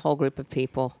sing in that whole group of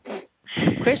people?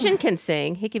 Christian can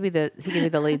sing. He could be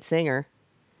the lead singer.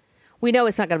 We know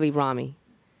it's not going to be Rami,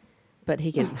 but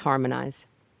he can harmonize.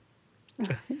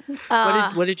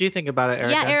 What did you think about it, Erica?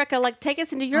 Yeah, Erica, like take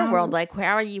us into your world. Like, where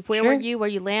are you? Where were you? Where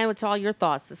you land? What's all your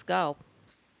thoughts? Let's go.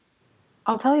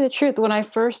 I'll tell you the truth. When I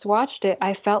first watched it,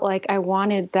 I felt like I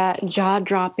wanted that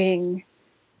jaw-dropping,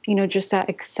 just that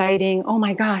exciting, oh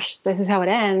my gosh, this is how it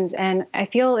ends. And I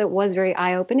feel it was very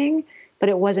eye-opening, but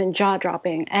it wasn't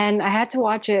jaw-dropping. And I had to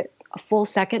watch it a full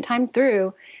second time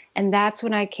through. And that's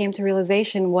when I came to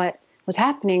realization what was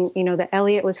happening, that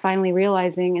Elliot was finally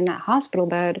realizing in that hospital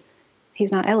bed,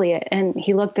 he's not Elliot. And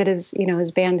he looked at his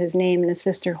band, his name, and his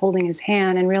sister holding his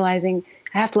hand and realizing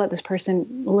I have to let this person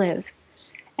live.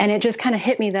 And it just kind of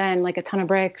hit me then like a ton of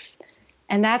bricks.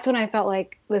 And that's when I felt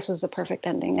like this was the perfect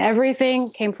ending. Everything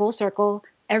came full circle.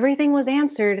 Everything was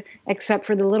answered except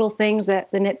for the little things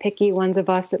that the nitpicky ones of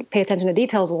us that pay attention to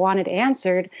details wanted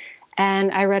answered.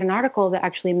 And I read an article that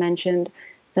actually mentioned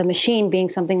the machine being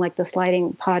something like the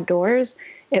sliding pod doors.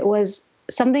 It was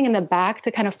something in the back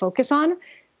to kind of focus on,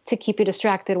 to keep you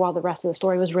distracted while the rest of the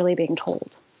story was really being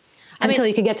told until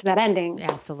you could get to that ending.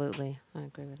 Absolutely. I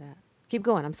agree with that. Keep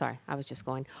going. I'm sorry. I was just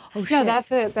going, oh, shit. No,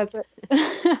 that's it.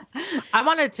 I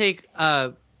want to take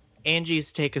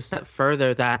Angie's take a step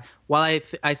further, that while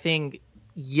I think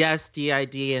yes,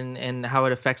 DID and how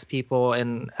it affects people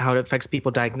and how it affects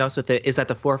people diagnosed with it is at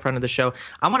the forefront of the show.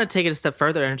 I want to take it a step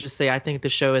further and just say I think the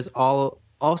show is also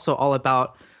all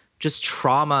about just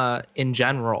trauma in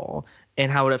general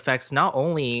and how it affects not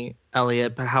only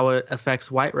Elliot, but how it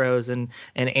affects White Rose and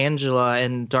Angela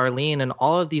and Darlene and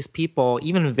all of these people,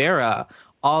 even Vera,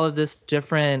 all of this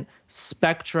different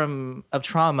spectrum of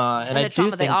trauma. And the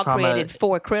trauma they all created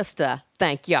for Krista.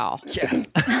 Thank y'all. Yeah.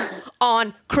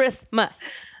 On Christmas.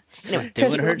 Just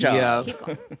doing her job. Yeah. Keep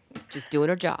going. Just doing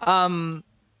her job.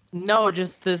 No,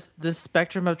 just this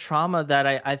spectrum of trauma that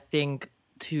I think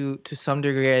to some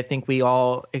degree I think we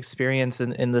all experience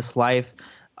in this life.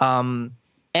 And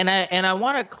I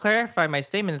want to clarify my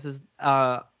statements is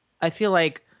I feel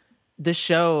like the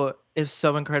show is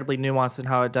so incredibly nuanced in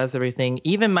how it does everything.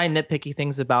 Even my nitpicky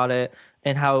things about it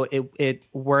and how it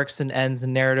works and ends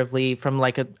narratively from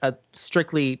like a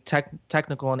strictly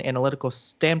technical and analytical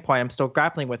standpoint, I'm still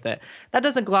grappling with it. That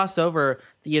doesn't gloss over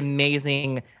the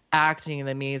amazing acting and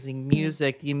amazing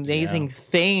music, the amazing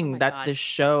thing that this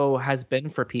show has been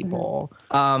for people.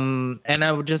 And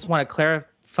I would just want to clarify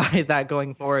that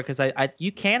going forward, because I you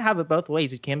can have it both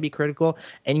ways. You can be critical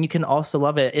and you can also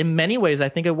love it. In many ways, I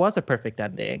think it was a perfect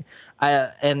ending.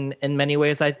 And in many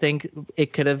ways, I think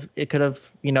it could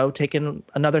have taken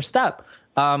another step.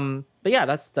 But yeah,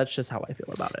 that's just how I feel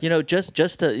about it.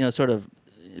 Just to sort of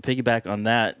piggyback on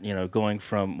that, going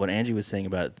from what Angie was saying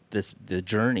about the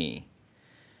journey.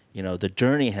 The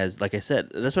journey has, like I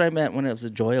said, that's what I meant when it was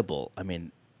enjoyable. I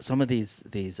mean, some of these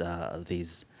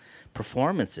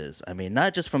performances, I mean,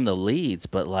 not just from the leads,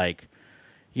 but like,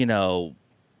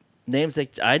 names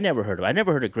like I never heard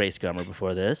of Grace Gummer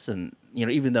before this, and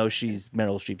even though she's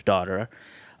Meryl Streep's daughter,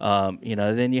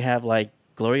 then you have like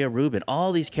Gloria Rubin,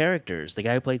 all these characters, the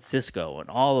guy who played Cisco, and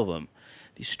all of them,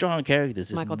 these strong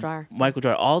characters. Michael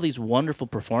Dyer, all these wonderful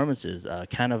performances.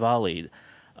 Cannavale,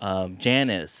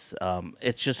 Janice,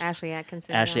 it's just Ashley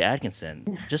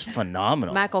Atkinson, just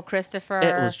phenomenal. Michael Christopher.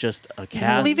 It was just a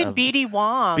cast. Well, even B.D.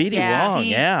 Wong.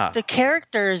 The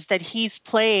characters that he's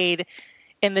played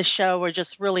in the show were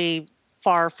just really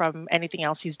far from anything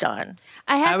else he's done.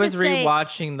 I was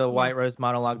rewatching the White Rose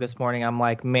monologue this morning. I'm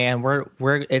like, man, we're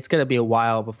it's gonna be a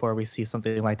while before we see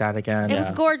something like that again. It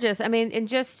was gorgeous. I mean, and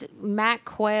just Matt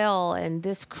Quayle and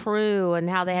this crew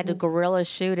and how they had to guerrilla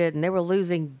shoot it, and they were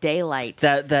losing daylight.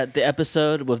 That the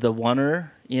episode with the oneer.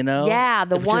 Yeah,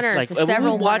 the oneers, like,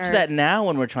 several we watch oneers. that now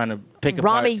when we're trying to pick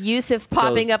apart Rami Youssef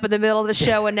popping up in the middle of the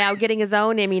show and now getting his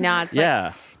own Emmy nods.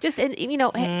 Yeah. Just,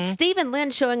 Stephen Lynn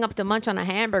showing up to munch on a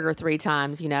hamburger 3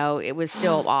 times, it was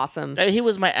still awesome. He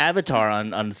was my avatar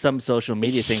on some social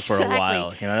media thing for a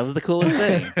while. That was the coolest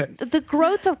thing. The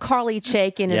growth of Carly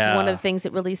Chaikin is one of the things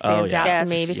that really stands out to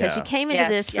me, because she came into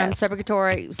this from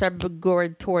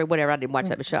suburgatory, whatever. I didn't watch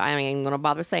that show. I ain't even going to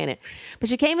bother saying it. But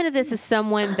she came into this as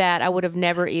someone that I would have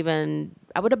never even...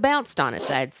 I would have bounced on it if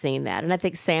I had seen that. And I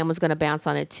think Sam was going to bounce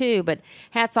on it too. But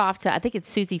hats off to, I think it's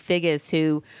Susie Figgis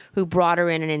who brought her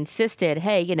in and insisted,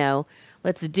 hey,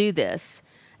 let's do this.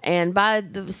 And by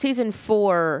the season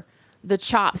 4, the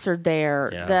chops are there.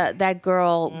 Yeah. That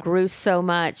girl grew so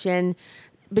much. And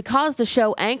because the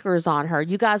show anchors on her,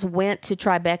 you guys went to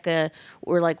Tribeca.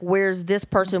 We're like, where's this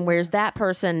person? Where's that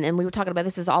person? And we were talking about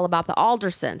this is all about the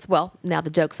Aldersons. Well, now the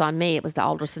joke's on me. It was the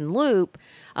Alderson loop.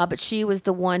 But she was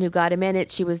the one who got him in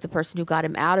it. She was the person who got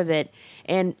him out of it.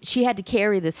 And she had to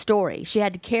carry the story. She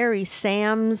had to carry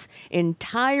Sam's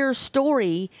entire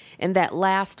story in that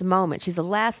last moment. She's the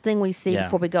last thing we see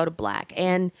before we go to black.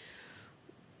 And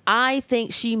I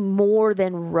think she more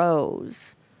than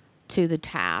rose to the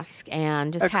task,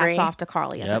 and just hats off to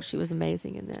Carly. I think she was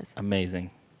amazing in this.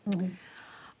 Amazing.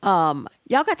 Y'all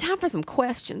got time for some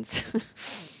questions?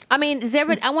 I mean,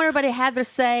 I want everybody to have their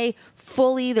say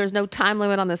fully. There's no time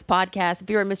limit on this podcast. If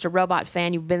you're a Mr. Robot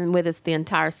fan, you've been with us the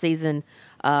entire season.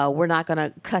 We're not going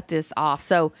to cut this off.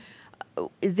 So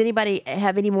does anybody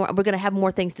have any more? We're going to have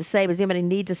more things to say, but does anybody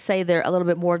need to say a little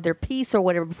bit more of their piece or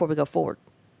whatever before we go forward?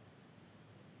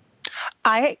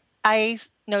 I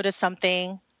noticed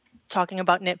something. Talking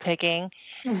about nitpicking,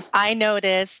 I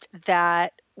noticed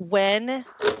that when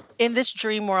in this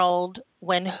dream world,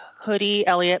 when Hoodie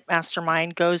Elliot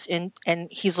Mastermind goes in and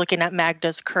he's looking at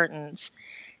Magda's curtains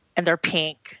and they're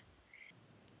pink,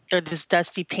 they're this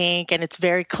dusty pink, and it's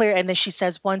very clear. And then she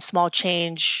says, one small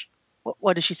change.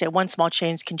 What does she say? One small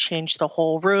change can change the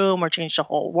whole room or change the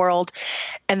whole world.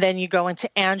 And then you go into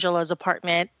Angela's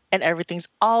apartment and everything's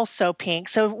also pink.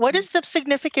 So what is the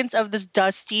significance of this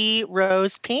dusty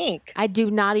rose pink? I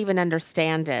do not even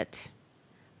understand it.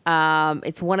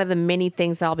 It's one of the many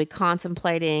things I'll be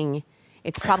contemplating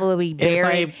It's probably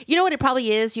buried. You know what it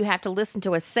probably is? You have to listen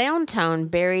to a sound tone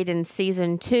buried in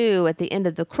season 2 at the end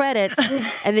of the credits,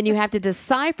 and then you have to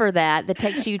decipher that. That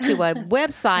takes you to a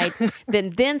website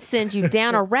that then sends you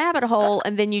down a rabbit hole,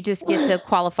 and then you just get to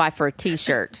qualify for a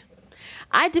T-shirt.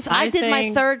 I did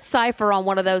my third cipher on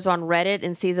one of those on Reddit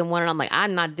in season 1, and I'm like,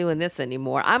 I'm not doing this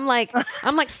anymore. I'm like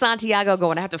Santiago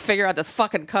going, I have to figure out this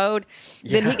fucking code.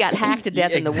 Yeah. Then he got hacked to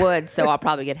death in the woods, so I'll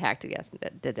probably get hacked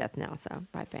to death now. So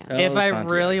bye, fans. If I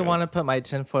really want to put my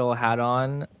tinfoil hat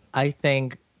on, I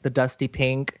think the dusty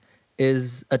pink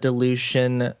is a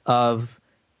dilution of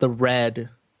the red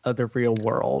of the real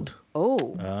world.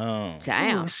 Oh,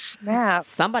 damn! Ooh, snap!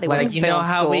 Somebody went to film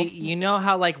school. You know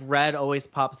how like red always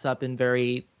pops up in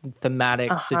very thematic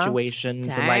situations,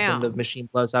 and like when the machine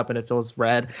blows up and it feels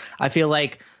red. I feel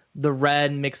like the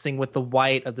red mixing with the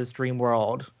white of this dream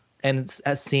world, and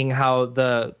seeing how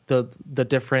the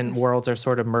different worlds are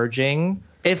sort of merging.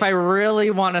 If I really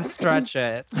want to stretch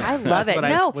it, I love it.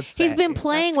 No, he's been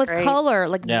playing with color,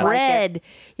 like red.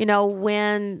 You know,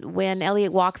 when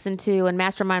Elliot walks into and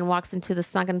Mastermind walks into the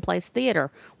Sunken Place Theater,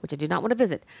 which I do not want to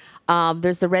visit.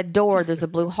 There's the red door. There's the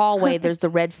blue hallway. There's the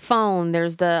red phone.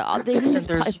 There's he's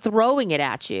just throwing it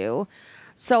at you.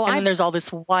 So then there's all this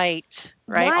white,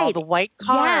 right? All the white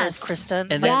cars, Kristen.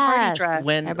 And then party dress.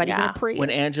 Everybody's in a Prius.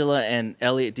 When Angela and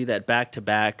Elliot do that back to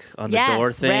back on the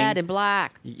door thing, red and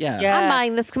black. Yeah. I'm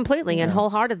buying this completely and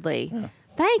wholeheartedly. Yeah.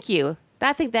 Thank you.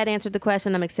 I think that answered the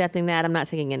question. I'm accepting that. I'm not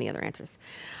taking any other answers.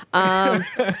 I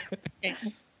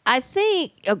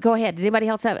think. Oh, go ahead. Does anybody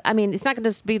else have? I mean, it's not going to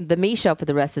just be the me show for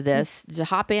the rest of this.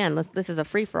 Just hop in. This is a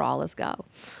free for all. Let's go.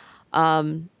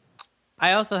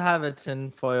 I also have a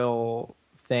tinfoil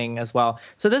thing as well.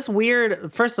 So this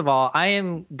weird, first of all, I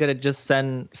am gonna just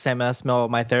send Sam Esmail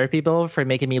my therapy bill for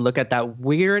making me look at that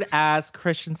weird ass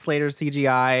Christian Slater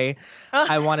CGI.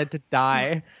 I wanted to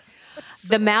die.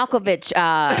 The Malkovich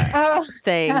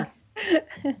thing.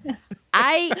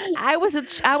 I was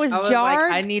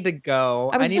jarred. Like, I need to go.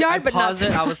 I was jarred, but not.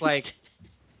 I was like.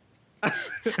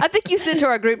 I think you sent to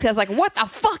our group text like, "What the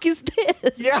fuck is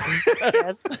this?" Yeah.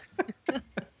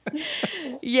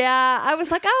 Yeah, I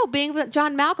was like, oh, being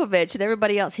John Malkovich, and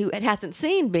everybody else who hasn't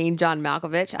seen Being John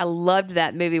Malkovich. I loved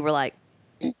that movie. We're like,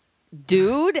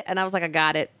 dude, and I was like, I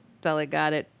got it, totally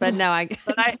got it. But no,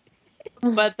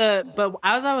 But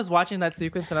as I was watching that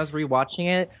sequence and I was rewatching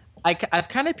it, I've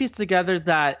kind of pieced together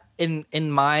that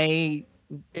in my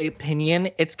opinion,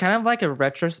 it's kind of like a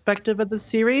retrospective of the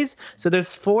series. So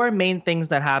there's 4 main things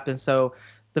that happen. So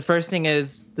the first thing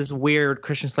is this weird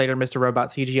Christian Slater, Mr. Robot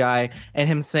CGI, and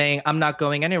him saying, I'm not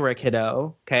going anywhere,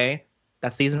 kiddo. Okay.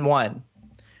 That's season 1.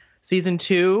 Season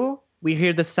 2, we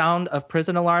hear the sound of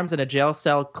prison alarms and a jail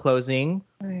cell closing.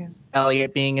 Oh, yeah.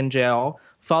 Elliot being in jail,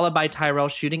 followed by Tyrell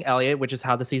shooting Elliot, which is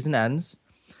how the season ends.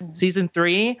 Mm-hmm. Season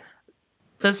 3,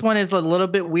 this one is a little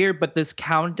bit weird, but this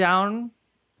countdown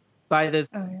by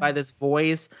this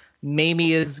voice,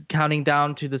 Mamie is counting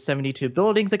down to the 72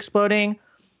 buildings exploding.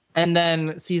 And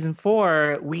then season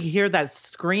 4, we hear that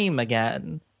scream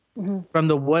again from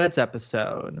the Woods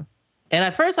episode. And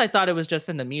at first I thought it was just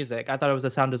in the music. I thought it was a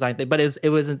sound design thing, but it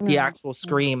wasn't the actual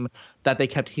scream that they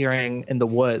kept hearing in the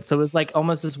woods. So it was like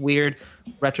almost this weird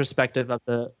retrospective of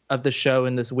the show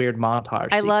in this weird montage.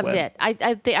 I loved it.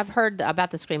 I've heard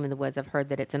about the scream in the woods. I've heard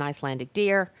that it's an Icelandic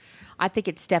deer. I think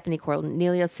it's Stephanie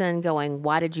Corneliuson going,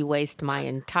 why did you waste my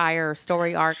entire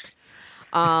story arc?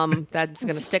 I'm just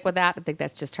going to stick with that. I think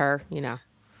that's just her,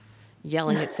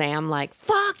 yelling at Sam like,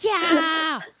 fuck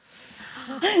yeah.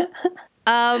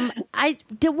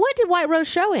 What did White Rose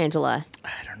show, Angela?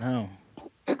 I don't know.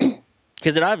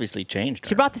 Because it obviously changed her.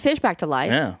 She brought the fish back to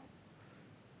life. Yeah.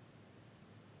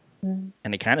 And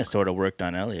it kind of sort of worked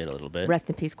on Elliot a little bit. Rest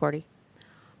in peace, Cordy.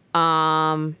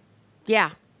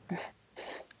 Yeah.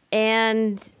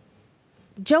 And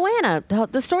Joanna,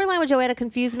 the storyline with Joanna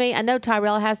confused me. I know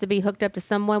Tyrell has to be hooked up to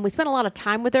someone. We spent a lot of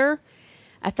time with her.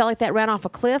 I felt like that ran off a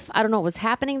cliff. I don't know what was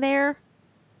happening there.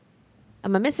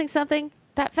 Am I missing something?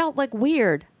 That felt like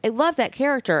weird. I loved that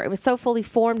character. It was so fully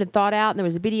formed and thought out, and there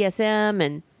was a BDSM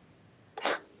and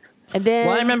then.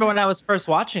 Well, I remember when I was first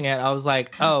watching it, I was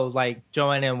like, oh, like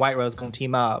Joanna and White Rose gonna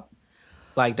team up,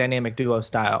 like dynamic duo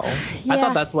style. Yeah.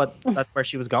 I thought that's where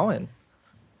she was going.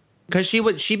 Because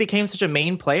she became such a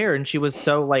main player, and she was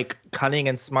so like cunning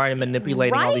and smart and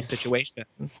manipulating all these situations.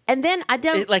 And then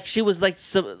she was like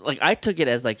I took it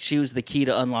as like she was the key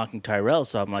to unlocking Tyrell.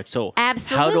 So I'm like, so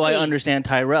absolutely. How do I understand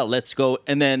Tyrell? Let's go.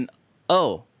 And then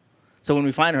so when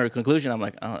we find her conclusion, I'm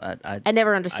like, oh, I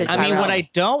never understood Tyrell. I mean, what I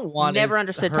don't want never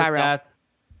understood Tyrell.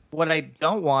 what I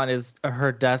don't want is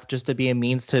her death just to be a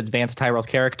means to advance Tyrell's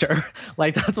character.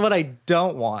 Like, that's what I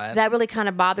don't want. That really kind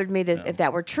of bothered me that if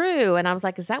that were true. And I was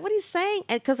like, is that what he's saying?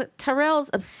 And because Tyrell's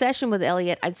obsession with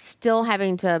Elliot, I'm still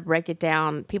having to break it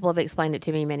down. People have explained it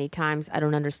to me many times. I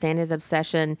don't understand his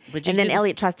obsession. And then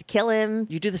Elliot tries to kill him.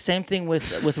 You do the same thing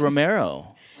with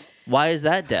Romero. Why is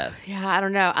that death? Yeah, I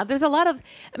don't know. There's a lot of,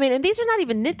 and these are not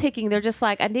even nitpicking. They're just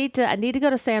like, I need to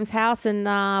go to Sam's house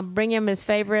and bring him his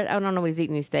favorite, I don't know what he's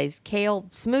eating these days, kale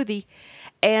smoothie,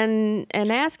 and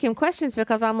ask him questions,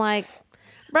 because I'm like,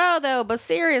 bro, though, but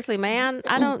seriously, man,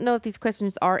 I don't know if these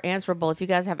questions are answerable. If you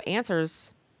guys have answers,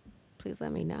 please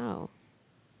let me know.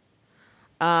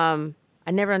 I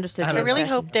never understood. I really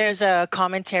hope there's a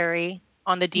commentary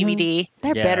on the DVD.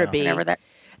 There better be. Whenever that.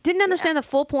 Didn't understand the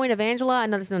full point of Angela. I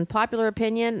know this is an unpopular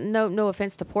opinion. No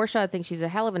offense to Portia. I think she's a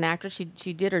hell of an actress.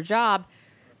 She did her job.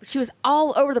 But she was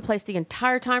all over the place the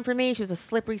entire time for me. She was a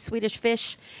slippery Swedish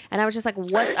fish. And I was just like,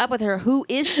 what's up with her? Who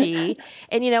is she?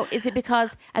 And, is it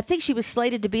because I think she was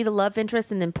slated to be the love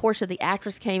interest, and then Portia, the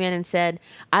actress, came in and said,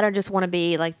 I don't just want to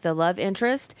be like the love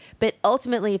interest. But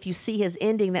ultimately, if you see his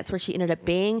ending, that's where she ended up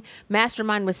being.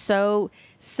 Mastermind was so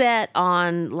set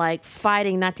on like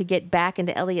fighting not to get back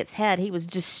into Elliot's head. He was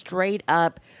just straight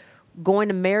up going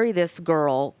to marry this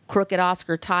girl, crooked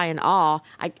Oscar tie and all.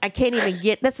 I can't even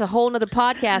get, that's a whole nother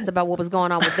podcast about what was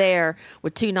going on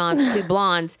with two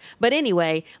blondes. But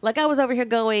anyway, like I was over here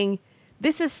going,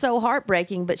 this is so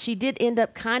heartbreaking, but she did end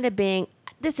up kind of being,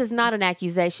 this is not an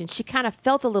accusation. She kind of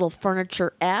felt a little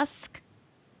furniture-esque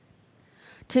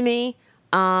to me.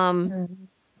 I'm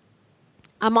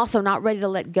also not ready to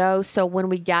let go. So when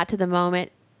we got to the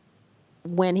moment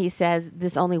when he says,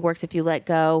 this only works if you let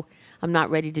go, I'm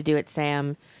not ready to do it,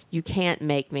 Sam. You can't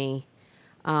make me.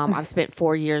 I've spent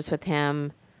 4 years with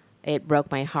him. It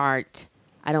broke my heart.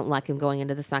 I don't like him going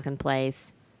into the sunken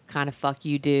place. Kind of fuck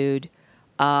you, dude.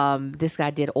 This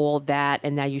guy did all that,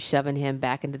 and now you're shoving him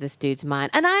back into this dude's mind.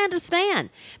 And I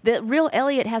understand that real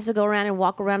Elliot has to go around and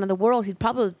walk around in the world. He'd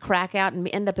probably crack out and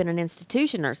end up in an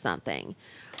institution or something.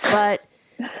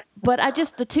 But I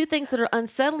just, the two things that are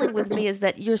unsettling with me is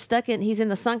that he's in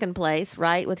the sunken place,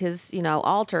 right? With his,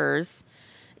 altars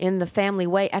in the family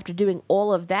way after doing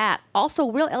all of that.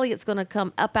 Also, real Elliot's going to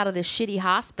come up out of this shitty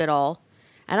hospital,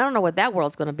 and I don't know what that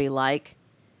world's going to be like.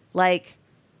 Like,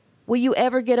 will you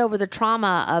ever get over the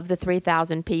trauma of the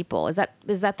 3,000 people? Is that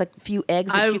the few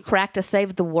eggs that you cracked to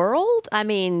save the world? I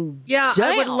mean, yeah,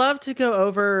 damn. I would love to go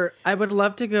over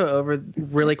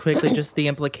really quickly just the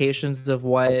implications of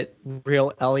what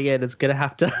real Elliot is gonna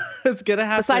have to.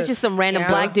 Besides just some random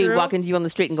black dude walking to you on the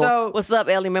street and go, "What's up,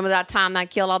 Ellie? Remember that time I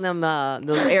killed all them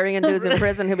those Aryan dudes in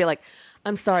prison?" He'll be like,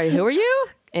 "I'm sorry, who are you?"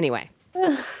 Anyway,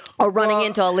 or running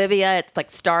into Olivia at like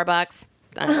Starbucks.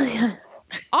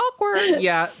 Awkward.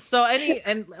 Yeah. So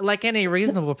any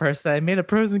reasonable person, I made a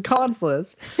pros and cons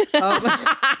list.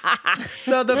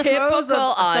 So the typical pros of,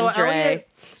 Andre.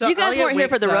 You guys Elliot weren't here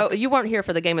for you weren't here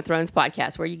for the Game of Thrones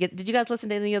podcast. Did you guys listen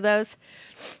to any of those?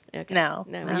 Okay. No.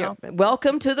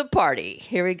 Welcome to the party.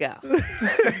 Here we go.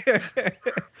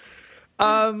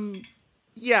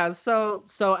 Yeah, so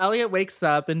Elliot wakes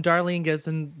up and Darlene gives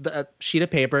him a sheet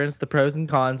of paper, and it's the pros and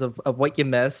cons of what you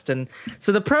missed. And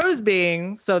so the pros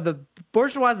being, so the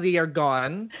bourgeoisie are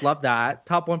gone. Love that.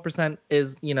 Top 1%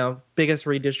 is, biggest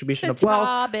redistribution of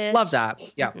wealth. Bitch. Love that.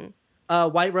 Yeah.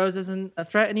 Mm-hmm. White Rose isn't a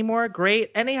threat anymore.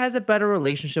 Great. And he has a better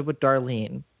relationship with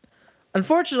Darlene.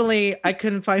 Unfortunately, I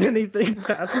couldn't find anything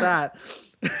past that.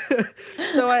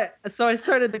 So I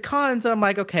started the cons, and I'm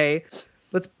like, okay,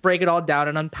 let's break it all down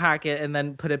and unpack it and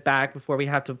then put it back before we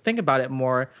have to think about it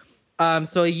more.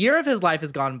 So a year of his life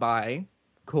has gone by.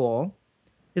 Cool.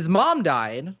 His mom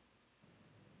died.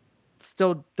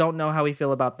 Still don't know how we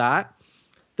feel about that.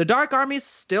 The Dark Army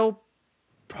still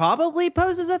probably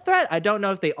poses a threat. I don't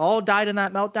know if they all died in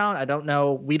that meltdown. I don't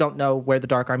know. We don't know where the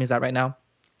Dark Army is at right now.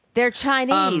 They're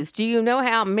Chinese. Do you know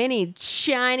how many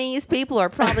Chinese people are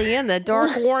probably in the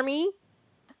Dark Army?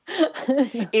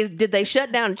 Did they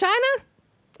shut down China?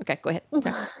 Okay, go ahead.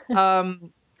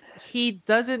 He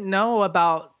doesn't know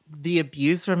about the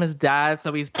abuse from his dad,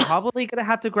 so he's probably going to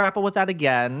have to grapple with that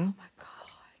again.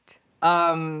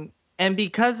 Oh my God. And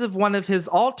because of one of his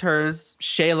alters,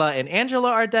 Shayla and Angela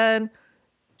are dead.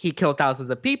 He killed thousands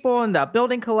of people in that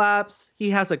building collapse. He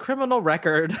has a criminal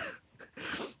record.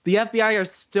 The FBI are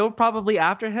still probably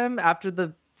after him after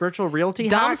the virtual reality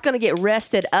hack. Dom's going to get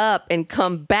rested up and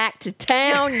come back to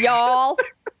town, y'all.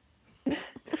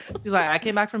 He's like, I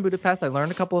came back from Budapest. I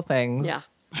learned a couple of things. Yeah.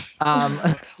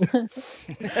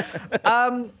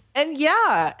 And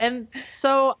yeah, and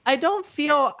so I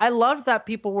love that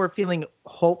people were feeling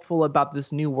hopeful about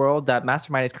this new world that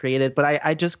Mastermind has created, but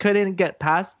I just couldn't get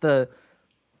past the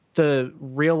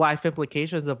real life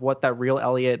implications of what that real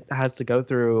Elliot has to go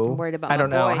through. I'm worried about I don't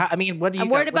my know. boy. I mean, what do you? I'm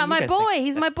worried about my boy. Think?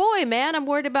 He's my boy, man. I'm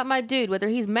worried about my dude, whether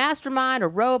he's Mastermind or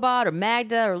Robot or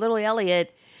Magda or Little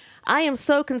Elliot. I am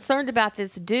so concerned about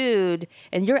this dude,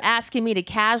 and you're asking me to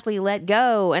casually let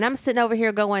go, and I'm sitting over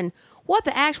here going, what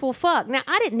the actual fuck? Now,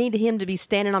 I didn't need him to be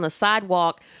standing on the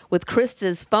sidewalk with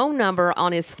Krista's phone number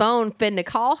on his phone, finna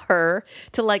call her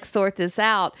to like sort this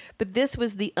out. But this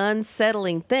was the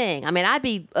unsettling thing. I mean, I'd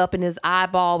be up in his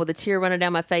eyeball with a tear running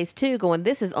down my face too, going,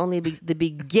 this is only the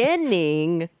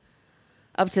beginning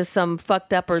of just some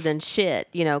fucked upper than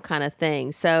shit, kind of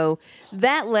thing. So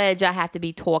that ledge I have to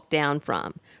be talked down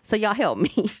from. So y'all help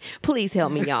me. Please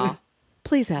help me, y'all.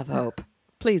 Please have hope.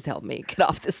 Please help me get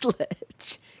off this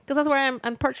ledge. Because that's where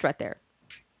I'm perched right there.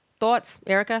 Thoughts,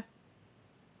 Erica?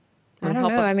 I don't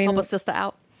know. I mean, help a sister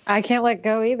out. I can't let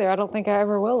go either. I don't think I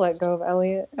ever will let go of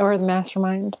Elliot or the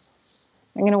Mastermind.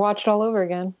 I'm going to watch it all over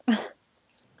again.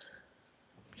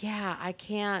 Yeah, I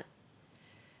can't.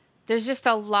 There's just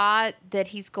a lot that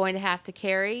he's going to have to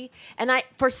carry. And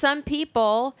for some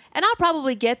people, and I'll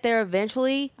probably get there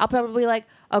eventually, I'll probably be like,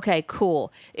 okay,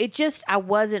 cool. I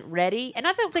wasn't ready. And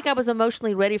I don't think I was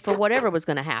emotionally ready for whatever was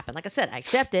going to happen. Like I said, I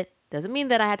accept it. Doesn't mean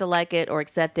that I had to like it or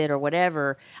accept it or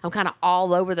whatever. I'm kind of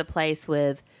all over the place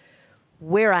with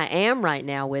where I am right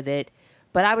now with it.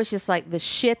 But I was just like, the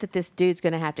shit that this dude's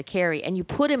going to have to carry. And you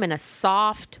put him in a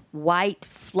soft, white,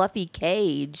 fluffy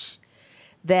cage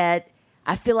that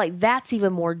I feel like that's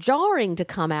even more jarring to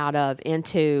come out of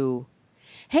into,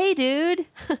 hey, dude,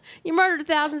 you murdered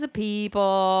thousands of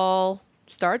people.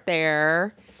 Start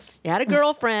there. You had a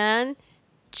girlfriend.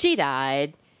 She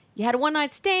died. You had a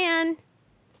one-night stand.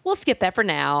 We'll skip that for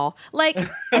now. Like,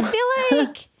 I feel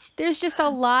like there's just a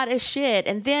lot of shit.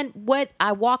 And then what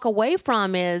I walk away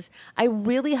from is I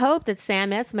really hope that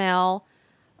Sam Esmail,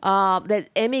 that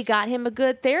Emmy got him a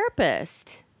good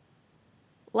therapist.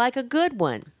 Like a good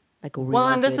one. Like a really well,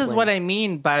 and this good is one. what I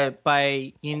mean by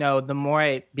the more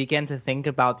I begin to think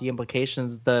about the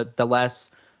implications, the less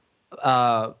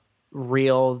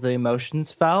real the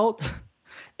emotions felt.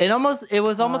 It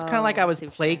was almost kind of like I was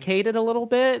placated a little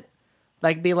bit,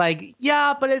 like be like,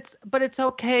 yeah, but it's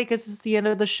okay because it's the end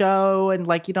of the show and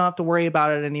like you don't have to worry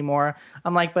about it anymore.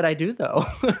 I'm like, but I do though.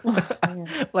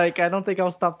 Like I don't think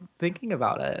I'll stop thinking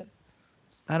about it.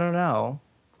 I don't know.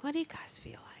 What do you guys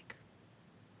feel like?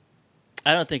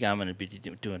 I don't think I'm going to be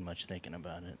doing much thinking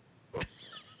about it.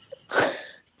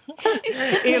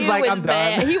 Ian's like, I'm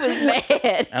done. He was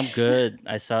mad. I'm good.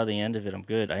 I saw the end of it. I'm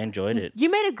good. I enjoyed it. You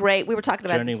made it great. We were talking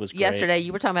about this yesterday.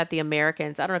 You were talking about The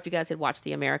Americans. I don't know if you guys had watched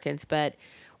The Americans, but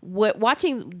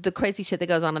watching the crazy shit that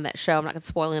goes on in that show, I'm not going to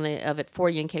spoil any of it for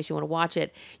you in case you want to watch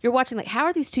it. You're watching, like, how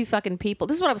are these two fucking people?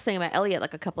 This is what I was saying about Elliot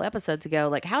like a couple episodes ago.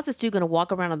 Like, how's this dude going to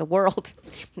walk around in the world?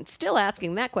 I'm still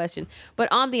asking that question. But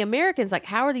on The Americans, like,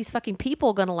 how are these fucking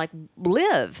people going to, like,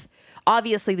 live?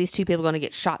 Obviously, these two people are going to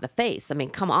get shot in the face. I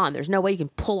mean, come on. There's no way you can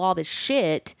pull all this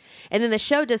shit. And then the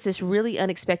show does this really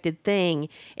unexpected thing,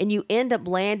 and you end up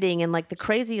landing in, like, the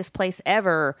craziest place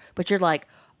ever, but you're like,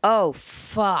 oh,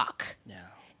 fuck. Yeah.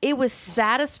 It was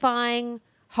satisfying,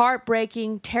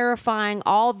 heartbreaking, terrifying,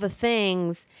 all the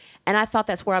things. And I thought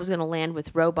that's where I was going to land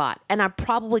with Robot. And I'm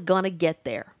probably going to get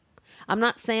there. I'm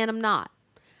not saying I'm not.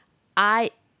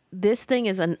 This thing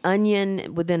is an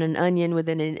onion within an onion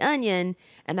within an onion.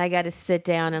 And I got to sit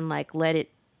down and like let it.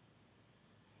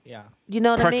 Yeah. You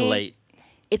know what Percolate. I mean?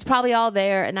 It's probably all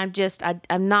there. And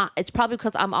I'm not. It's probably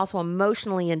because I'm also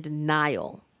emotionally in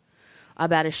denial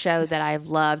about a show that I've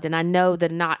loved, and I know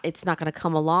that it's not going to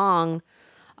come along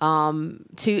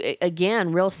to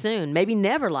again real soon, maybe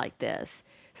never like this.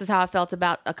 This is how I felt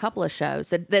about a couple of shows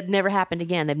that never happened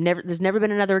again. There's never been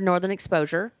another Northern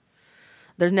Exposure.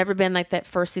 There's never been like that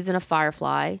first season of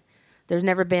Firefly. There's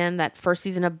never been that first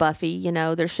season of Buffy. You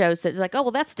know, there's shows that's like, oh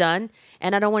well, that's done,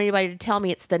 and I don't want anybody to tell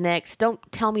me it's the next. Don't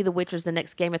tell me The Witcher's the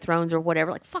next Game of Thrones or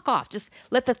whatever. Like, fuck off. Just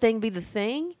let the thing be the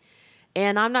thing.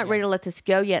 And I'm not ready to let this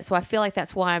go yet. So I feel like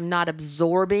that's why I'm not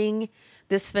absorbing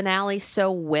this finale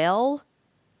so well.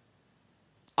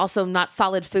 Also, not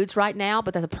solid foods right now,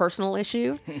 but that's a personal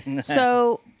issue.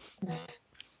 So,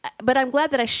 but I'm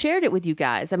glad that I shared it with you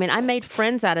guys. I mean, I made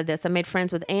friends out of this. I made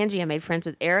friends with Angie. I made friends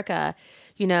with Erica.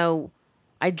 You know,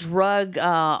 I drug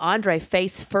Andre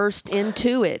face first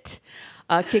into it.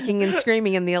 Kicking and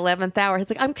screaming in the 11th hour.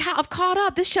 It's like, I've caught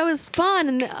up. This show is fun.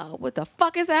 And what the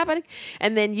fuck is happening?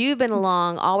 And then you've been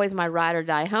along, always my ride or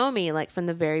die homie, like from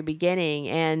the very beginning.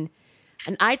 And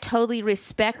And I totally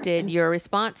respected your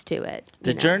response to it.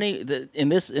 The journey, in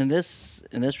this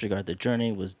regard, the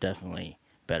journey was definitely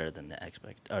better than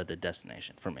the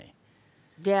destination for me.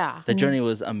 Yeah. The journey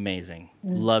was amazing.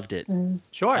 Loved it.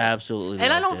 Sure. Absolutely.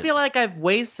 And I don't feel like I've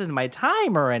wasted my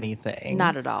time or anything.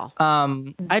 Not at all.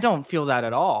 I don't feel that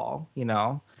at all, you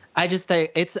know. I just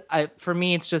think for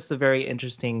me it's just a very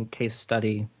interesting case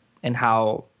study in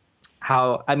how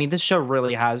I mean this show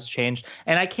really has changed.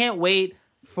 And I can't wait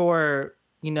for,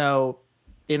 you know,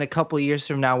 in a couple of years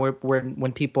from now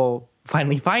when people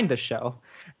finally find the show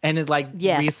and it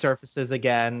resurfaces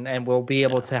again and we'll be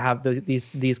able to have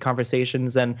these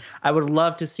conversations. And I would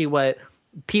love to see what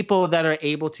people that are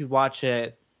able to watch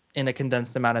it in a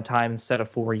condensed amount of time instead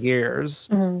of 4 years,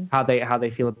 how they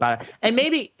feel about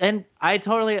it. And I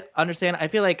totally understand. I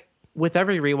feel like with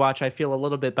every rewatch, I feel a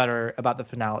little bit better about the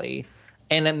finale.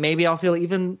 And then maybe I'll feel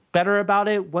even better about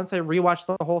it once I rewatch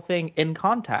the whole thing in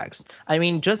context. I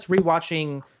mean, just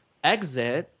rewatching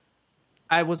Exit,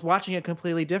 I was watching it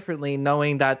completely differently,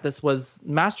 knowing that this was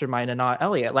Mastermind and not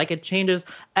Elliot. Like, it changes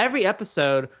every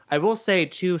episode. I will say,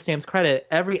 to Sam's credit,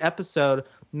 every episode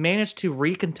managed to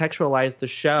recontextualize the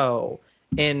show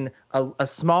in a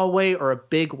small way or a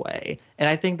big way. And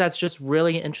I think that's just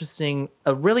really interesting,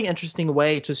 a really interesting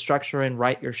way to structure and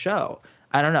write your show.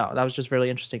 I don't know. That was just really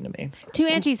interesting to me. To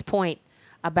Angie's point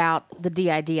about the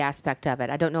DID aspect of it,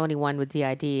 I don't know anyone with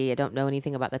DID. I don't know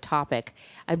anything about the topic.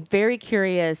 I'm very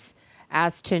curious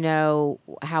as to know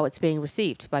how it's being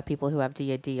received by people who have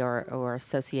DID or are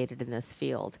associated in this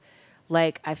field.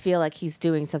 Like, I feel like he's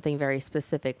doing something very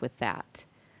specific with that.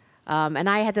 And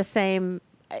I had the same,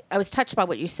 I was touched by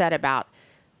what you said about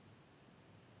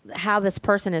how this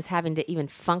person is having to even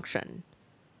function.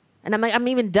 And I'm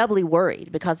even doubly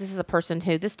worried because this is a person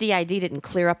who, this DID didn't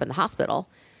clear up in the hospital,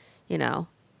 you know.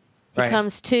 He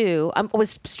comes to, I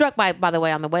was struck by the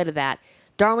way, on the way to that,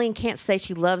 Darlene can't say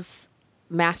she loves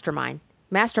Mastermind.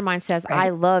 Mastermind says, I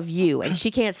love you. And she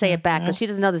can't say it back because she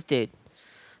doesn't know this dude.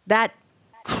 That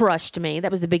crushed me.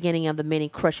 That was the beginning of the many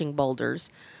crushing boulders.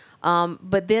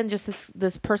 But then just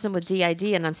this person with DID,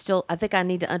 and I think I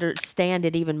need to understand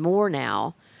it even more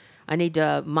now. I need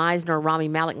to Meisner, Rami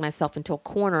Malek myself into a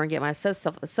corner and get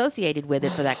myself associated with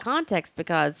it for that context,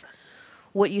 because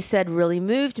what you said really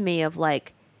moved me of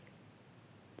like,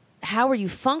 how are you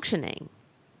functioning?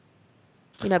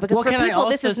 You know, because for people,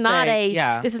 this is not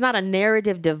a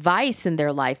narrative device in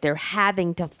their life. They're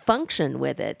having to function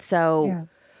with it. So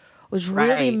was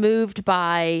really moved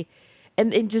by,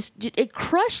 and just, it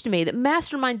crushed me that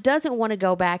Mastermind doesn't want to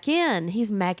go back in.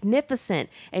 He's magnificent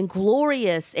and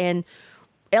glorious, and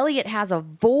Elliot has a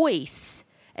voice,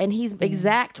 and he's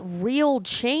exact real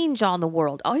change on the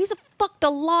world. Oh, he's fucked a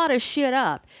lot of shit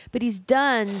up, but he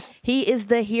is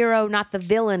the hero, not the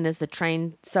villain, as the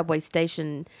train subway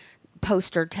station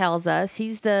poster tells us.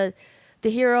 He's the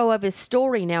hero of his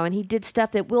story now, and he did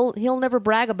stuff that he'll never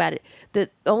brag about it,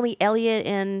 that only Elliot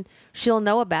and she'll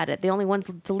know about it. The only ones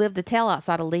to live to tell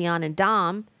outside of Leon and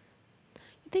Dom.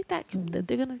 You think that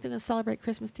they're gonna celebrate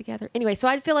Christmas together? Anyway, so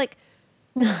I feel like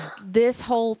this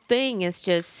whole thing is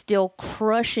just still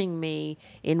crushing me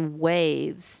in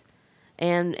waves.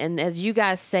 And as you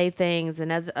guys say things,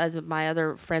 and as my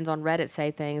other friends on Reddit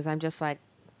say things, I'm just like,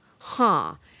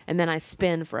 huh. And then I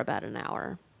spin for about an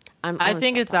hour. I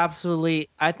think it's absolutely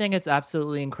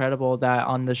incredible that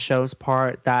on the show's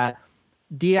part that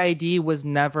DID was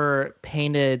never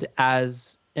painted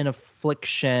as an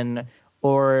affliction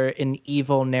or an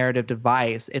evil narrative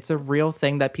device. It's a real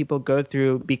thing that people go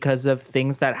through because of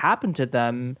things that happen to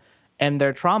them and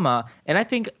their trauma. And I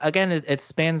think, again, it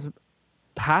spans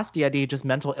past DID, just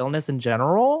mental illness in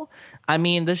general. I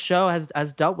mean, this show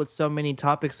has dealt with so many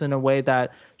topics in a way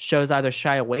that shows either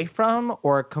shy away from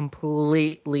or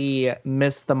completely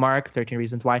miss the mark. 13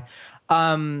 Reasons Why.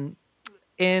 And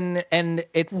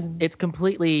it's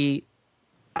completely,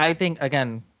 I think,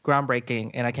 again,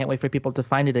 groundbreaking, and I can't wait for people to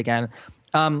find it again.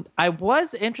 I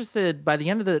was interested by the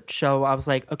end of the show. I was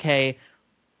like, okay,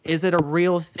 is it a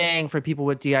real thing for people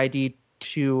with DID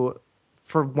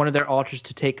for one of their alters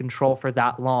to take control for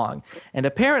that long? And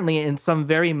apparently, in some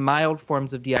very mild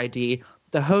forms of DID,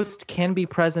 the host can be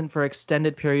present for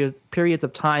extended periods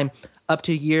of time, up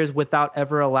to years, without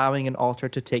ever allowing an alter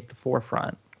to take the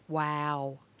forefront.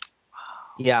 Wow.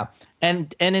 Yeah.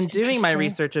 And in doing my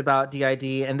research about DID,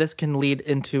 and this can lead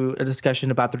into a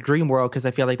discussion about the dream world, because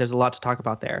I feel like there's a lot to talk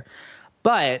about there.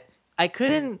 But I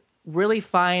couldn't really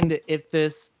find if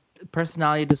this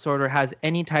personality disorder has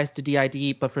any ties to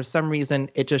DID, but for some reason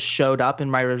it just showed up in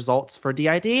my results for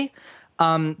DID.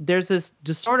 There's this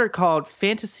disorder called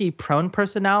fantasy prone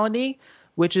personality,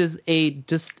 which is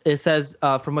it says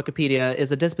from Wikipedia,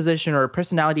 is a disposition or a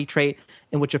personality trait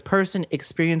in which a person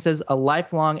experiences a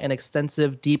lifelong and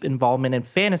extensive deep involvement in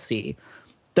fantasy.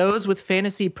 Those with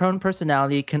fantasy-prone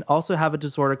personality can also have a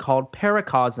disorder called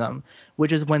paracosm,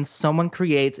 which is when someone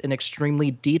creates an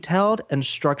extremely detailed and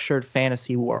structured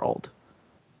fantasy world.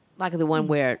 Like the one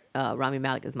where Rami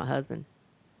Malek is my husband.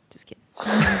 Just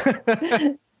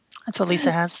kidding. That's what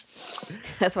Lisa has.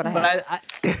 That's what I have.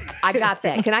 I got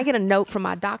that. Can I get a note from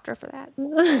my doctor for that?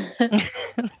 No,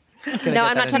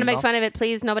 I'm not trying to make fun of it.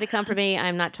 Please, nobody come for me.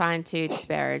 I'm not trying to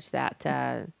disparage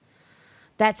that.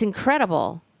 That's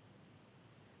incredible.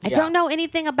 I don't know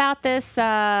anything about this.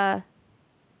 I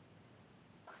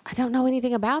don't know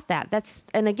anything about that.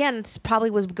 And again, this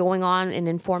probably was going on and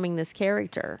informing this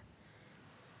character.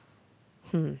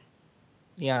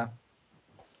 Yeah.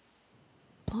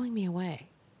 Blowing me away.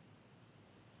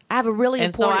 I have a really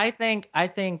important... So I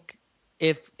think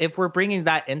if we're bringing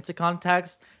that into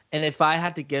context, and if I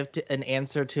had to give an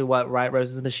answer to what White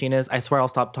Rose's machine is, I swear I'll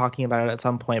stop talking about it at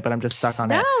some point, but I'm just stuck on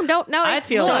it. No. I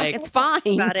feel like it's fine.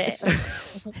 About it.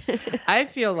 I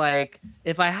feel like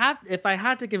if I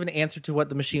had to give an answer to what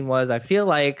the machine was, I feel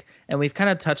like, and we've kind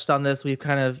of touched on this, we've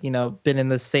kind of, been in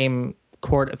the same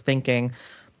court of thinking.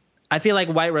 I feel like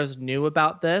White Rose knew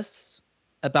about this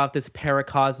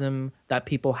paracosm that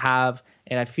people have,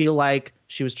 and I feel like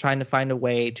she was trying to find a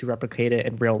way to replicate it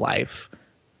in real life.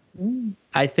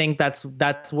 I think that's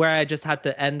where I just had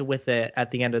to end with it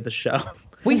at the end of the show.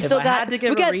 We got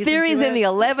theories in the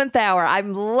 11th hour.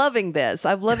 I'm loving this.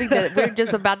 I'm loving that we're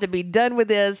just about to be done with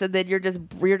this, and then you're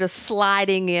just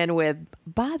sliding in with,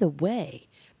 by the way,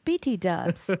 BT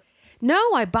Dubs.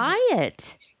 No, I buy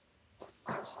it.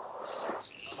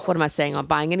 What am I saying? I'm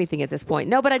buying anything at this point.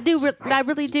 No, but I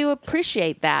really do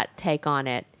appreciate that take on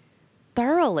it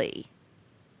thoroughly.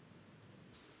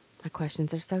 My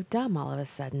questions are so dumb all of a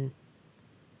sudden.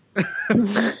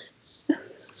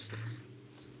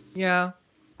 Yeah,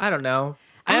 I don't know.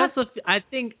 I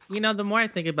think, the more I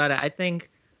think about it, I think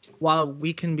while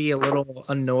we can be a little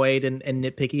annoyed and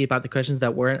nitpicky about the questions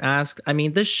that weren't asked, I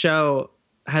mean, this show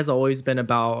has always been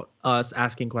about us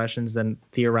asking questions and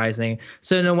theorizing.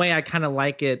 So in a way, I kind of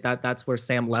like it that's where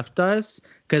Sam left us,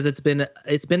 because it's been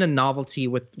a novelty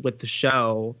with the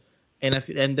show. And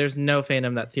there's no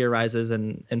fandom that theorizes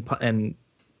and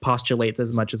postulates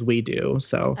as much as we do.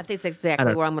 So I think that's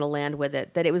exactly where I'm going to land with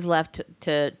it. That it was left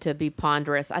to be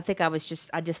ponderous. I think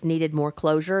I just needed more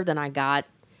closure than I got,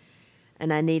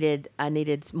 and I needed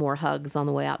more hugs on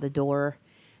the way out the door.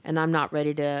 And I'm not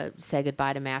ready to say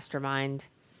goodbye to Mastermind.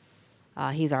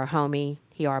 He's our homie.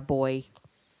 He our boy.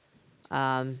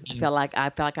 I felt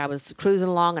like I was cruising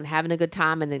along and having a good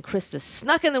time, and then Krista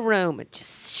snuck in the room and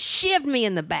just shivved me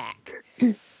in the back.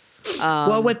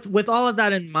 Well, with all of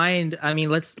that in mind, I mean,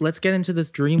 let's get into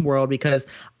this dream world, because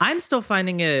I'm still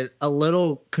finding it a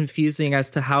little confusing as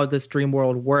to how this dream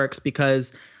world works,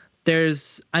 because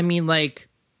I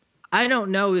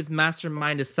don't know if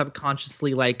Mastermind is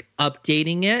subconsciously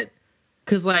updating it,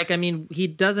 because he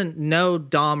doesn't know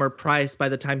Dom or Price by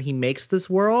the time he makes this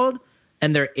world,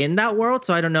 and they're in that world.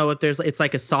 So I don't know if it's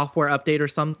like a software update or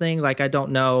something. I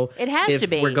don't know. It has to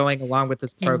be. We're going along with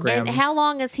this program. And how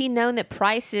long has he known that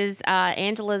Price is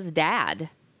Angela's dad?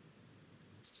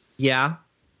 Yeah.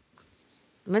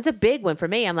 It's a big one for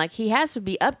me. I'm like, he has to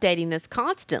be updating this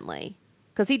constantly,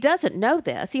 because he doesn't know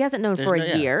this. He hasn't known for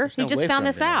a year. He just found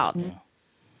this out.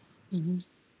 Mm-hmm.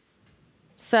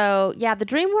 So, yeah, the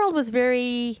dream world was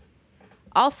very...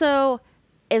 Also,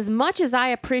 as much as I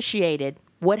appreciated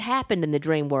what happened in the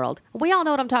dream world, we all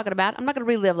know what I'm talking about. I'm not going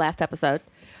to relive last episode.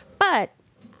 But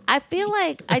I feel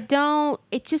like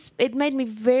it made me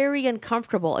very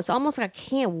uncomfortable. It's almost like I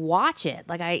can't watch it.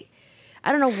 I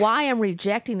don't know why I'm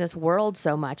rejecting this world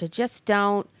so much. I just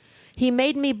don't... He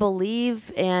made me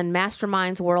believe in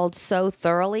Mastermind's world so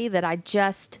thoroughly that I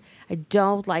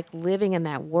don't like living in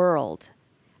that world.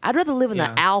 I'd rather live in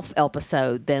the Alf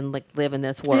episode than live in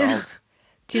this world. Yeah.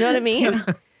 Do you know what I mean?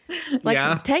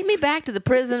 Take me back to the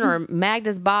prison or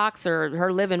Magda's box or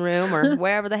her living room or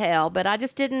wherever the hell. But I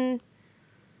just didn't.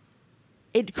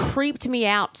 It creeped me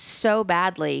out so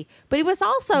badly. But it was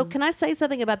also, can I say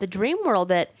something about the dream world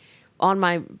that on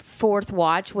my fourth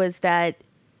watch was that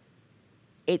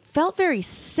it felt very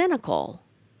cynical.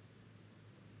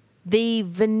 The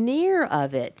veneer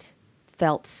of it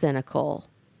felt cynical.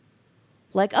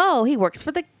 Oh, he works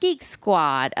for the Geek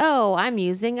Squad. Oh, I'm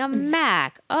using a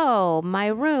Mac. Oh, my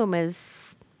room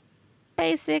is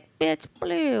basic bitch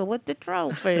blue with the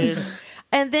trophies.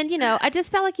 And then, I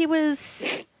just felt like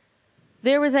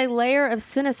there was a layer of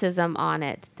cynicism on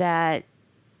it that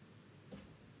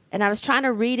And I was trying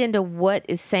to read into what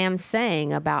is Sam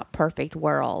saying about perfect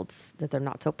worlds, that they're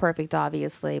not so perfect,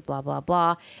 obviously, blah, blah,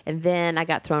 blah. And then I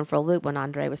got thrown for a loop when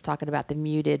Andre was talking about the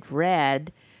muted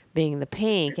red being the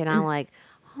pink. And I'm like,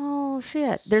 oh,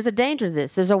 shit. There's a danger to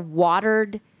this. There's a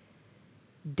watered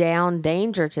down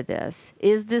danger to this.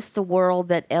 Is this the world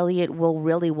that Elliot will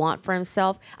really want for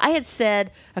himself? I had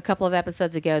said a couple of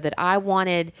episodes ago that I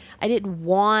didn't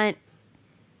want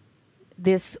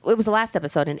this. It was the last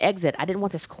episode in Exit. I didn't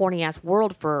want this corny ass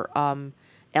world for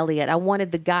Elliot. I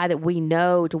wanted the guy that we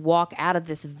know to walk out of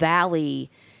this valley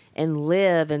and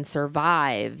live and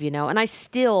survive, and I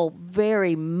still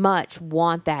very much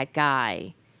want that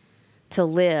guy to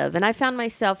live. And I found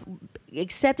myself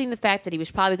accepting the fact that he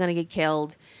was probably going to get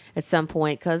killed at some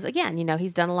point because, again,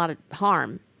 he's done a lot of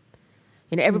harm.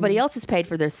 Everybody else has paid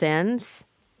for their sins.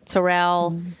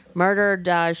 Terrell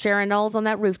murdered Sharon Knowles on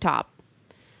that rooftop.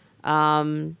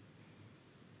 Vera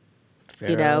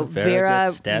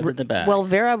gets stabbed in the back. Well,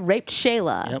 Vera raped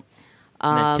Shayla. Yep.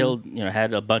 And killed,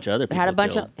 had a bunch of other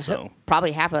people.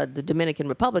 Probably half of the Dominican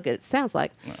Republic, it sounds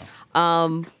like.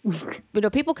 Wow.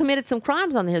 People committed some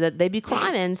crimes on here that they'd be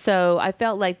climbing. So I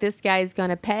felt like this guy's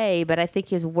going to pay. But I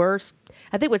think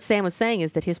I think what Sam was saying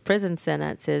is that his prison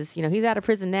sentence is, he's out of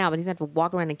prison now, but he's going to have to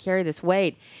walk around and carry this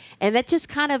weight. And that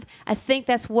just I think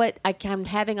that's what I'm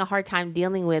having a hard time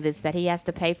dealing with, is that he has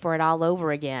to pay for it all over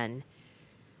again.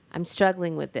 I'm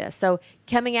struggling with this. So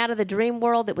coming out of the dream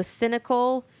world that was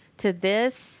cynical to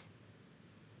this,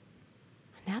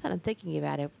 now that I'm thinking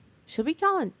about it, should we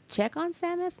call and check on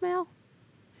Sam Esmail?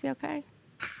 Is he okay?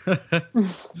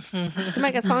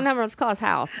 Somebody gets phone number. Let's call his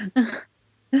house.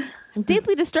 I'm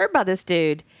deeply disturbed by this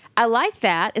dude. I like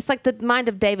that. It's like the mind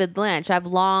of David Lynch. I've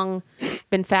long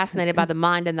been fascinated by the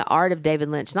mind and the art of David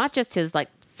Lynch, not just his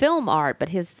film art, but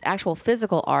his actual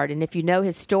physical art. And if you know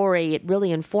his story, it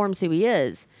really informs who he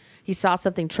is. He saw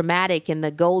something traumatic in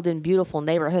the golden, beautiful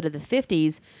neighborhood of the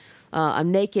 50s. A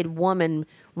naked woman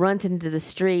runs into the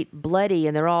street bloody,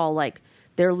 and they're all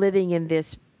they're living in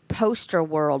this poster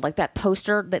world, like that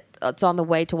poster that's on the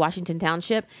way to Washington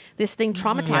Township. This thing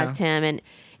traumatized him,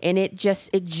 and it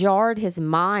jarred his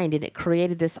mind, and it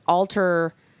created this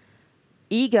alter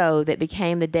ego that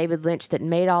became the David Lynch that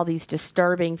made all these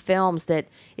disturbing films that,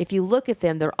 if you look at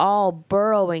them, they're all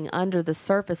burrowing under the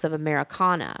surface of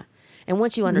Americana. And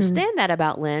once you understand that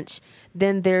about Lynch,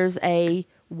 then there's a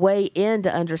way in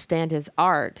to understand his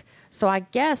art. So I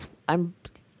guess I'm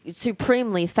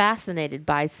supremely fascinated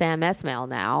by Sam Esmail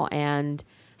now and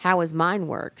how his mind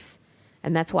works.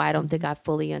 And that's why I don't think I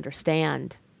fully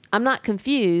understand. I'm not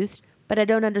confused, but I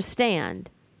don't understand.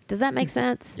 Does that make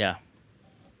sense? Yeah.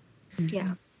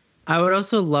 Yeah. I would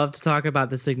also love to talk about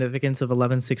the significance of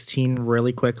 1116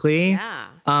 really quickly. Yeah.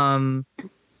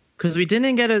 Because we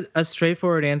didn't get a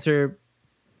straightforward answer,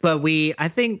 but I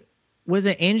think, was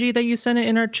it Angie that you sent it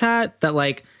in our chat that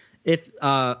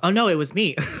oh no, it was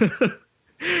me.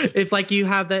 If you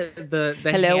have the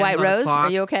Hello, White Rose, clock,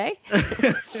 are you okay?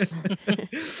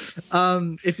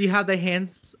 If you have the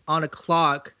hands on a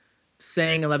clock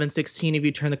saying 11:16, if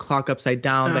you turn the clock upside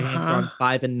down, the hands are on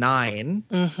 5 and 9.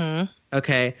 Mm-hmm.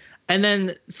 Okay. And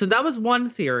then, so that was one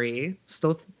theory,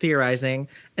 still theorizing.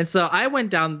 And so I went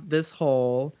down this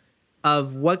hole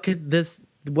of what can this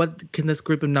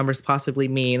group of numbers possibly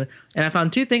mean? And I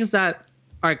found two things that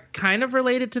are kind of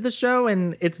related to the show,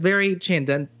 and it's very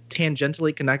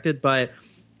tangentially connected. But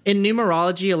in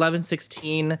numerology,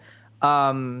 1116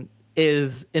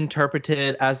 is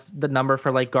interpreted as the number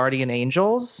for guardian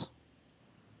angels.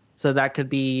 So that could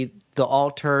be the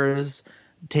altars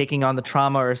taking on the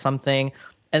trauma or something.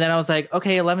 And then I was like,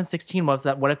 okay, 1116.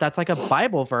 What if that's a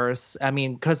Bible verse? I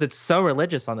mean, because it's so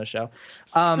religious on the show.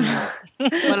 But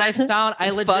I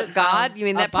legit fuck God. You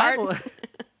mean that Bible, part?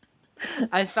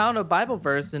 I found a Bible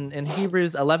verse in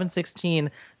Hebrews 11:16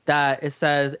 that it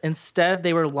says, "Instead,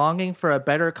 they were longing for a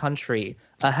better country,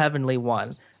 a heavenly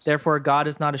one. Therefore, God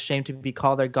is not ashamed to be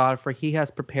called their God, for He has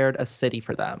prepared a city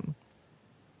for them."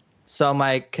 So I'm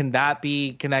like, can that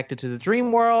be connected to the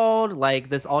dream world,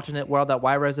 this alternate world that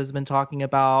Y Rose has been talking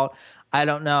about? I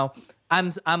don't know.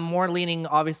 I'm more leaning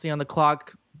obviously on the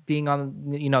clock being on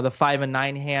the 5 and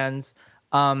 9 hands.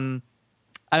 I'm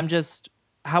just,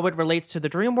 how it relates to the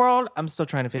dream world, I'm still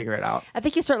trying to figure it out. I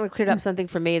think you certainly cleared up something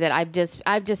for me that I've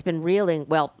just been reeling.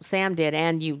 Well, Sam did,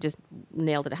 and you just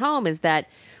nailed it home. Is that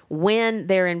when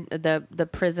they're in the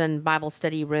prison Bible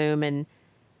study room and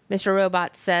Mr.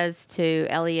 Robot says to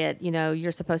Elliot,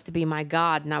 you're supposed to be my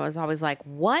God. And I was always like,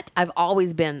 what? I've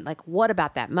always been like, what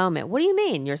about that moment? What do you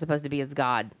mean you're supposed to be his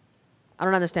God? I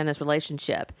don't understand this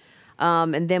relationship.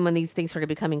 And then when these things started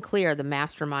becoming clear, the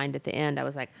mastermind at the end, I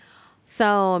was like,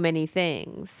 so many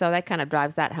things. So that kind of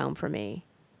drives that home for me.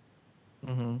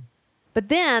 Mm-hmm. But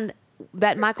then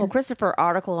that Michael Christopher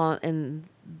article in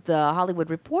the Hollywood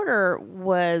Reporter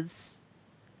was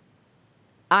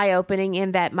eye-opening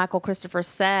in that Michael Christopher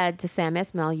said to Sam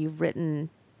Esmail, "You've written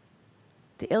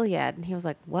the Iliad." And he was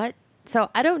like, "What?" So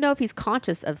I don't know if he's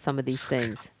conscious of some of these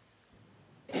things.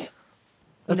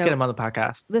 Let's get him on the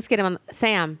podcast. Let's get him on.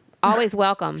 Sam, always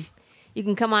welcome. You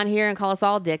can come on here and call us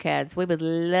all dickheads. We would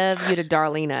love you to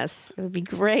Darlene us. It would be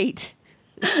great.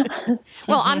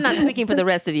 Well, I'm not speaking for the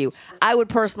rest of you. I would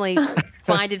personally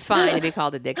find it fine to be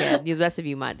called a dickhead. The rest of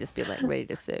you might just be like ready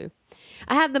to sue.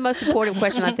 I have the most important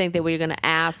question I think that we're going to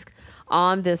ask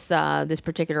on this this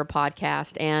particular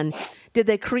podcast. And did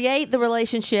they create the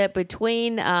relationship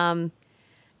between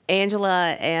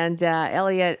Angela and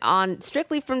Elliot on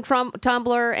strictly from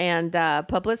Tumblr and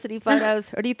publicity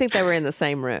photos, or do you think they were in the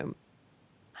same room?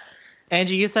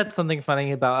 Angie, you said something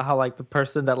funny about how like the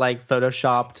person that like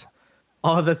photoshopped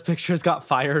all of those pictures got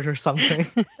fired or something.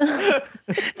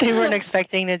 They weren't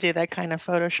expecting to do that kind of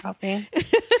photoshopping.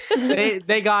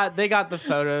 they got the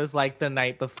photos like the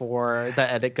night before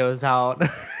the edit goes out.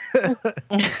 I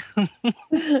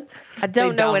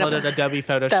don't know what Adobe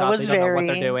Photoshop. That was they don't know what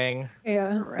they're doing.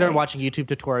 Yeah, right. They're watching YouTube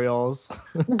tutorials.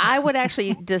 I would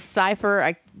actually decipher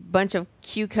a bunch of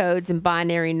Q codes and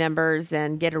binary numbers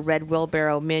and get a red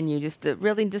wheelbarrow menu just to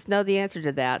really just know the answer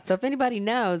to that. So if anybody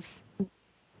knows,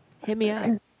 hit me up.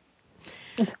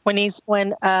 When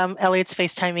Elliot's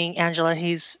FaceTiming Angela,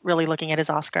 he's really looking at his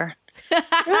Oscar. Had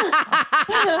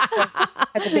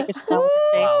the biggest smile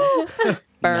on his face.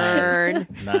 Burn.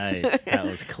 Nice. That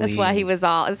was clean.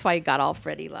 That's why he got all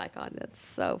Freddy like on. That's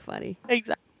so funny.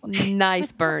 Exactly.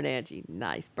 Nice burn, Angie.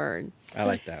 Nice burn. I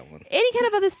like that one. Any kind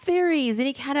of other theories?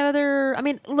 Any kind of other? I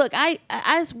mean, look, I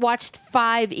watched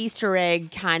 5 Easter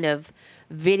egg kind of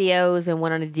videos and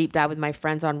went on a deep dive with my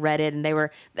friends on Reddit, and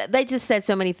they just said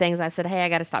so many things. I said, hey, I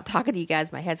got to stop talking to you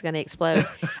guys. My head's going to explode.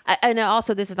 And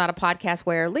also, this is not a podcast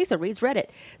where Lisa reads Reddit.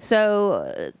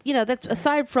 So, that's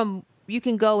aside from, you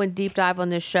can go and deep dive on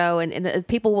this show, and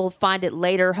people will find it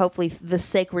later. Hopefully, the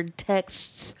sacred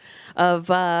texts of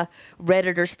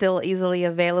Reddit are still easily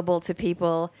available to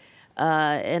people.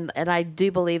 And I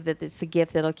do believe that it's the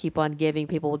gift that'll keep on giving.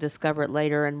 People will discover it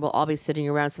later, and we'll all be sitting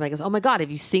around. Somebody goes, "Oh my God,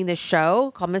 have you seen this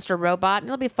show called Mr. Robot?" And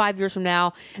it'll be 5 years from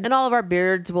now, and all of our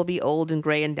beards will be old and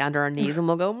gray and down to our knees, and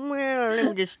we'll go, "Well, let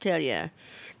me just tell you,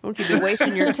 don't you be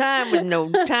wasting your time with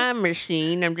no time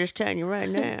machine. I'm just telling you right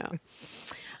now."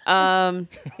 We'll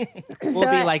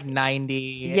be like 90.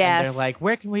 Yes. And they're like,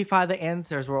 where can we find the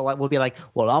answers? We'll be like,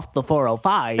 well, off the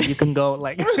 405, you can go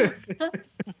like. We'll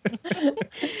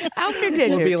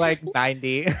be like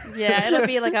 90. Yeah, it'll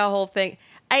be like a whole thing.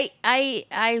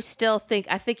 I still think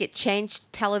it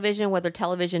changed television, whether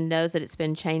television knows that it's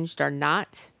been changed or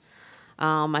not.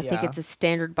 I think it's a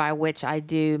standard by which I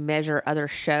do measure other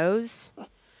shows.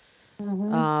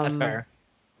 Mm-hmm. That's fair.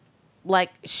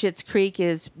 Like Schitt's Creek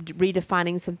is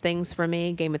redefining some things for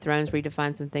me. Game of Thrones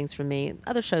redefined some things for me.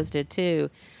 Other shows did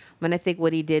too. I mean, I think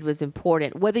what he did was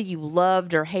important. Whether you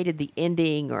loved or hated the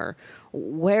ending or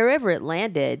wherever it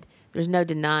landed, there's no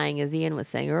denying, as Ian was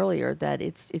saying earlier, that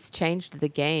it's changed the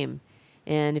game.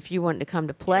 And if you want to come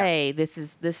to play, this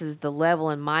is the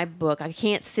level in my book. I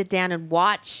can't sit down and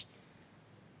watch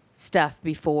stuff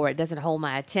before it doesn't hold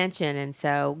my attention. And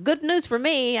so good news for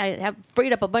me, I have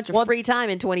freed up a bunch of free time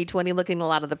in 2020 looking at a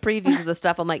lot of the previews of the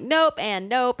stuff. I'm like, nope and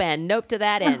nope and nope to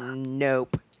that and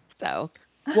nope. So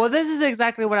well, this is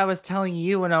exactly what I was telling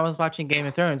you when I was watching Game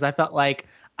of Thrones. I felt like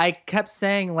I kept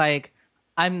saying like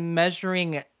I'm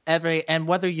measuring and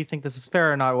whether you think this is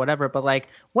fair or not or whatever, but like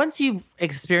once you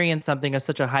experience something of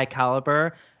such a high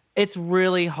caliber, it's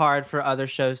really hard for other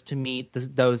shows to meet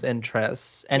those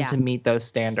interests and to meet those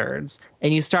standards.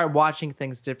 And you start watching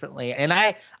things differently. And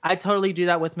I totally do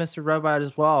that with Mr. Robot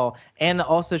as well. And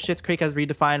also Schitt's Creek has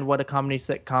redefined what a comedy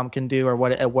sitcom can do or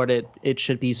what it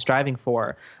should be striving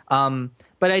for.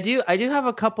 But I do have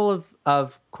a couple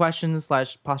of questions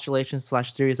 / postulations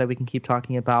 / theories that we can keep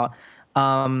talking about.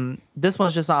 This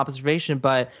one's just an observation,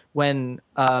 but when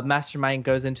Mastermind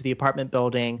goes into the apartment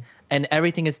building and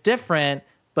everything is different,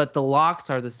 but the locks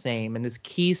are the same and his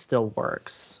key still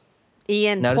works.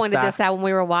 Ian pointed this out when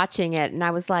we were watching it, and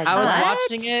I was like, I was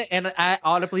watching it and I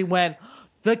audibly went,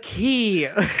 the key.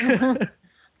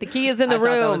 The key is in the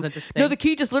room. No, the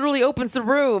key just literally opens the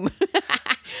room.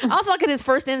 Also, look at his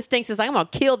first instincts is like, I'm gonna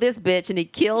kill this bitch, and he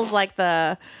kills like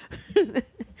the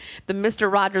the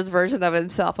Mr. Rogers version of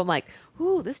himself. I'm like,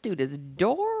 ooh, this dude is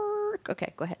dork.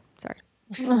 Okay, go ahead. Sorry.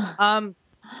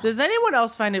 Does anyone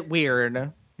else find it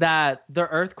weird that the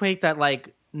earthquake that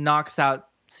like knocks out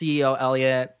CEO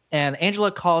Elliot and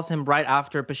Angela calls him right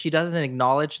after, but she doesn't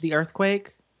acknowledge the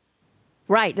earthquake.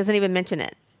 Right, doesn't even mention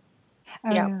it.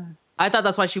 Yeah. I thought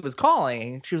that's why she was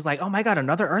calling. She was like, oh my God,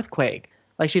 another earthquake.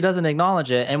 Like, she doesn't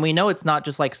acknowledge it. And we know it's not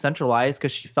just like centralized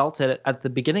because she felt it at the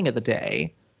beginning of the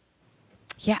day.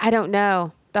 Yeah, I don't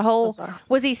know.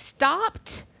 Was he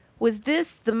stopped? Was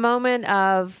this the moment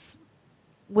of,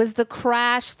 was the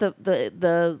crash,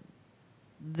 the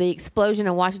explosion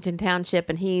in Washington Township,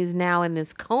 and he's now in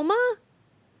this coma?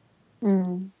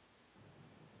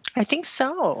 I think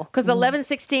so. Because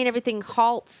 11/16, everything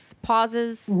halts,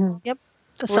 pauses. Yep.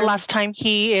 That's the last time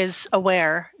he is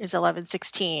aware, is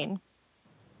 11/16.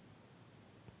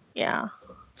 Yeah.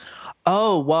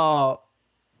 Oh, well,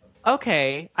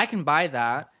 okay. I can buy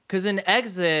that. Because in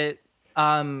Exit,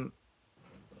 White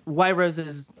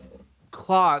Rose's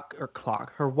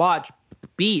her watch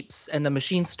beeps and the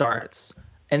machine starts.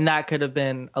 And that could have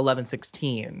been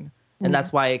 11/16. And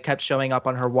that's why it kept showing up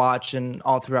on her watch and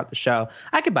all throughout the show.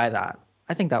 I could buy that.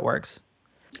 I think that works.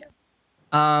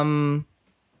 I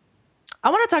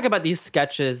want to talk about these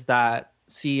sketches that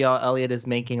C.L. Elliott is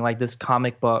making, like this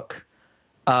comic book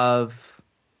of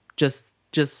just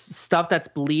stuff that's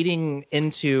bleeding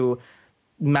into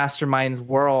Mastermind's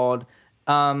world.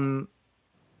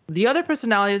 The other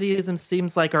personalities, it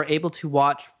seems like, are able to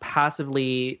watch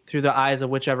passively through the eyes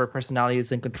of whichever personality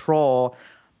is in control.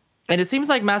 And it seems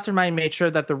like Mastermind made sure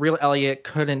that the real Elliot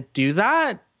couldn't do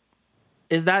that.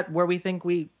 Is that where we think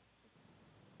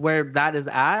where that is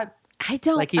at? I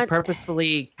don't. Like, he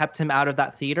purposefully kept him out of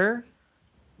that theater?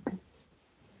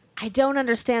 I don't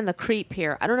understand the creep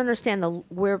here. I don't understand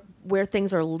where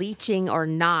things are leaching or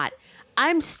not.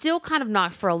 I'm still kind of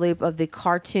knocked for a loop of the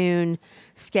cartoon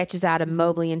sketches out of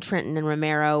Mobley and Trenton and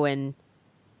Romero and...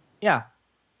 Yeah.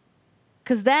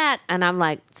 Because and I'm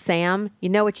like, Sam, you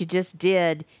know what you just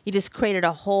did? You just created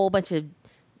a whole bunch of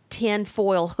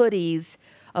tinfoil hoodies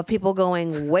of people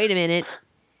going, wait a minute.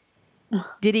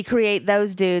 Did he create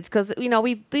those dudes? Because,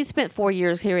 we spent 4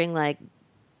 years hearing, like,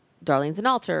 Darlene's an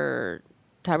alter,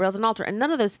 Tyrell's an alter, and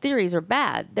none of those theories are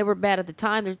bad. They were bad at the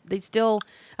time. They still,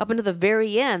 up until the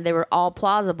very end, they were all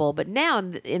plausible. But now,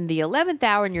 in the 11th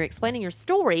hour, and you're explaining your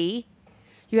story,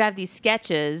 you have these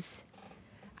sketches.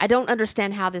 I don't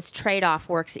understand how this trade-off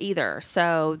works either.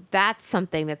 So that's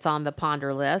something that's on the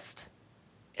ponder list.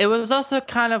 It was also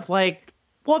kind of like,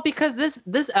 well, because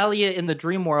this Elliot in the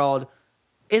dream world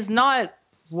is not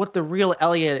what the real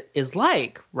Elliot is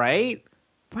like, right?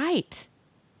 Right.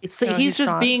 He's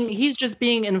just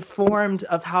being informed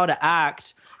of how to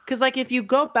act. Because, like, if you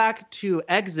go back to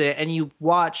Exit and you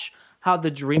watch how the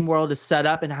dream world is set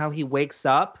up and how he wakes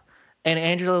up, and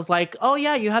Angela's like, oh,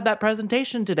 yeah, you had that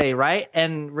presentation today, right?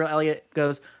 And real Elliot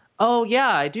goes, oh, yeah,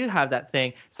 I do have that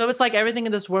thing. So it's like everything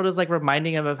in this world is like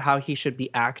reminding him of how he should be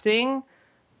acting.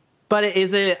 But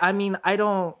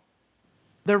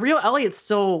the real Elliot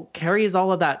still carries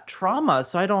all of that trauma.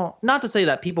 So not to say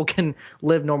that people can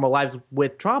live normal lives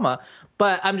with trauma,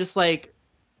 but I'm just like,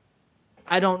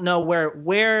 I don't know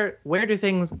where do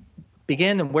things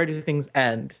begin and where do things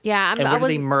end? Yeah,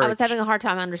 I was having a hard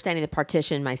time understanding the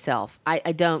partition myself.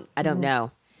 I don't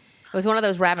know. It was one of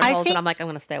those rabbit holes, and I'm like, I'm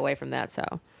going to stay away from that. So,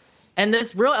 and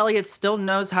this real Elliot still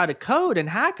knows how to code and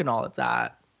hack and all of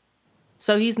that.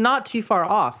 So he's not too far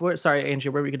off. Sorry, Angie,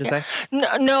 what were you going to say?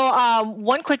 No.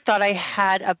 One quick thought I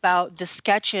had about the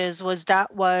sketches was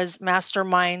that was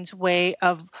Mastermind's way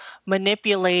of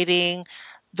manipulating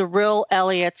the real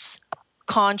Elliot's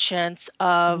conscience,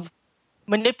 of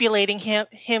manipulating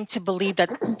him to believe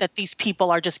that these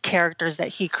people are just characters that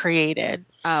he created.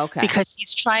 Oh, okay. Because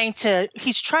he's trying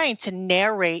to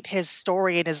narrate his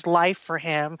story and his life for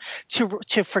him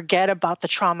to forget about the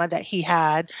trauma that he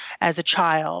had as a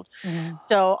child. Mm-hmm.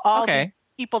 So all these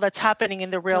people that's happening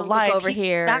in the real life,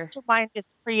 Mastermind is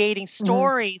creating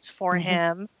stories for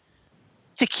him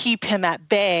to keep him at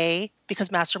bay,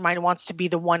 because Mastermind wants to be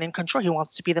the one in control. He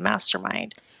wants to be the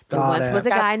mastermind. There once was a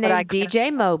guy named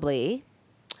DJ Mobley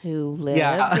who lived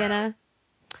in a...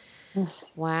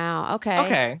 Wow. Okay.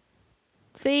 Okay.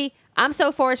 See, I'm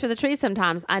so forest for the trees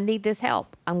sometimes. I need this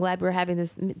help. I'm glad we're having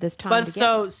this time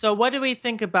together. So what do we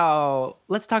think about...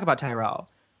 Let's talk about Tyrell.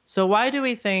 So why do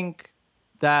we think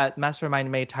that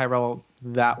Mastermind made Tyrell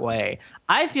that way?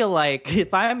 I feel like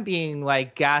if I'm being,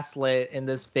 like, gaslit in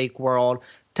this fake world,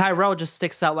 Tyrell just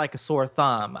sticks out like a sore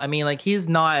thumb. I mean, like, he's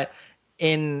not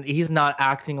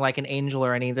acting like an angel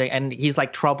or anything, and he's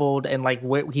like troubled and like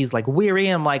he's like weary.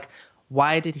 I'm like,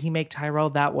 why did he make Tyrell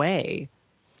that way?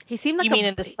 He seemed like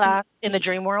in the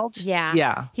dream world? Yeah.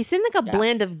 Yeah. He seemed like a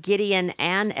blend of Gideon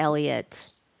and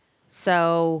Elliot.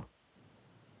 So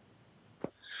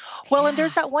Well, and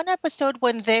there's that one episode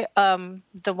when the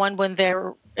one when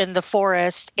they're in the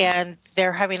forest and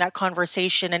they're having that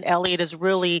conversation, and Elliot is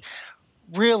really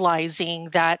realizing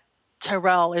that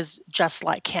Tyrell is just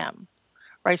like him,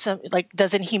 right? So, like,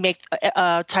 doesn't he make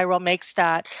Tyrell makes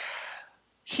that?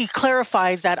 He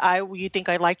clarifies that you think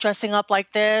I like dressing up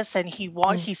like this, and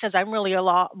he says I'm really a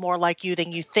lot more like you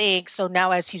than you think. So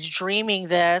now, as he's dreaming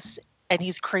this and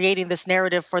he's creating this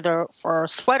narrative for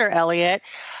Sweater Elliot.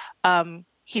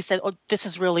 He said, "Oh, this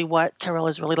is really what Tyrell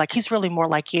is really like. He's really more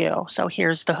like you. So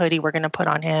here's the hoodie we're going to put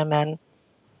on him and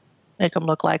make him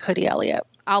look like Hoodie Elliot."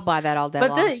 I'll buy that all day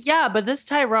long. But this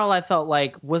Tyrell, I felt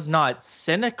like, was not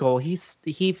cynical.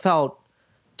 He felt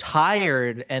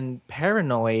tired and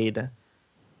paranoid.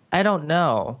 I don't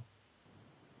know.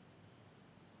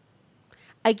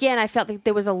 Again, I felt like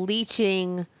there was a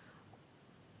leeching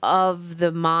of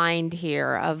the mind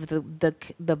here, of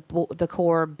the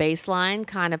core baseline,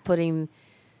 kind of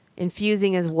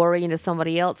infusing his worry into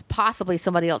somebody else, possibly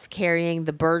somebody else carrying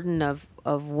the burden of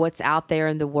what's out there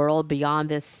in the world beyond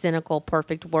this cynical,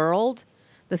 perfect world,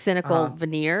 the cynical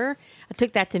veneer. I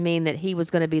took that to mean that he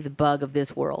was going to be the bug of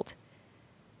this world.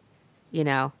 You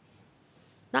know,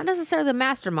 not necessarily the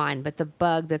mastermind, but the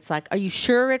bug that's like, are you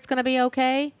sure it's going to be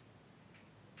okay?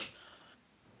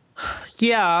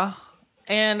 Yeah.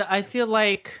 And I feel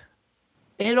like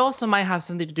it also might have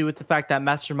something to do with the fact that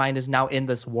Mastermind is now in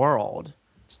this world.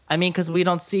 I mean, because we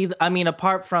don't see,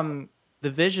 apart from the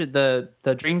vision,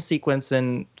 the dream sequence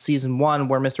in season 1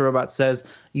 where Mr. Robot says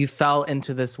you fell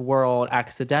into this world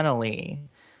accidentally.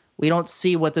 We don't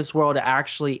see what this world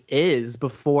actually is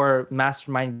before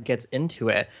Mastermind gets into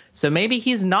it. So maybe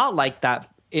he's not like that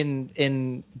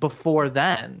in before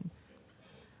then.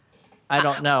 I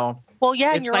don't know. Well, yeah,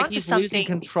 and it's you're like onto he's something. losing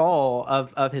control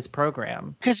of his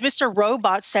program. Because Mr.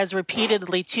 Robot says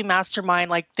repeatedly to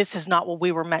Mastermind, like, this is not what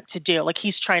we were meant to do. Like,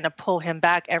 he's trying to pull him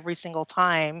back every single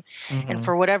time. Mm-hmm. And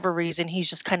for whatever reason, he's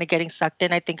just kind of getting sucked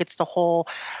in. I think it's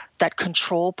that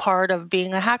control part of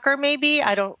being a hacker, maybe.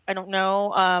 I don't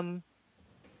know.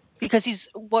 Because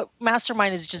what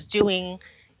Mastermind is just doing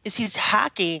is he's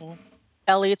hacking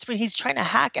Elliot's, but he's trying to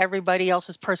hack everybody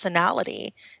else's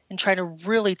personality and trying to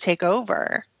really take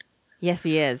over. Yes,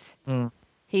 he is.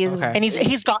 He is, and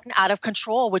he's gotten out of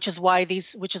control, which is why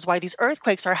these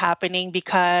earthquakes are happening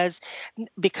because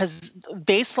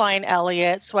baseline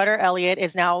Elliot, Sweater Elliot,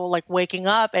 is now like waking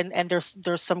up, and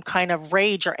there's some kind of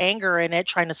rage or anger in it,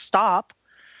 trying to stop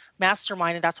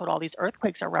Mastermind, and that's what all these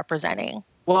earthquakes are representing.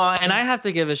 Well, and I have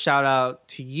to give a shout out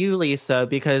to you, Lisa,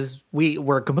 because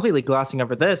we're completely glossing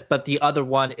over this, but the other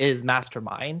one is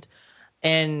Mastermind,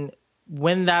 and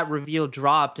when that reveal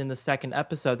dropped in the second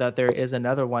episode that there is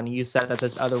another one, you said that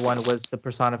this other one was the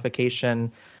personification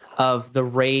of the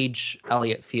rage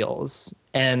Elliot feels.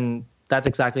 And that's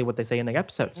exactly what they say in the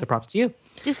episode. So props to you.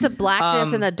 Just the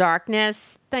blackness and the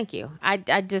darkness. Thank you. I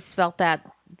just felt that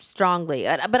strongly.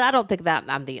 But I don't think that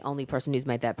I'm the only person who's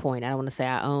made that point. I don't want to say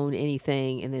I own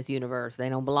anything in this universe. They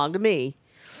don't belong to me.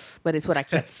 But it's what I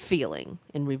kept feeling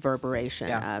in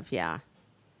reverberation of.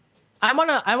 I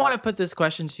wanna put this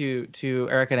question to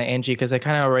Erica and Angie, because I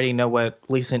kind of already know what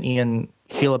Lisa and Ian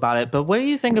feel about it. But what do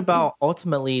you think about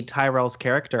ultimately Tyrell's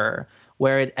character,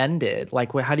 where it ended?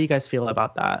 Like, how do you guys feel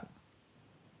about that?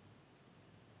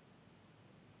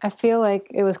 I feel like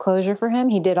it was closure for him.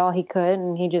 He did all he could,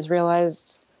 and he just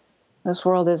realized this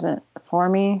world isn't for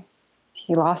me.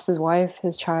 He lost his wife,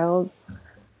 his child.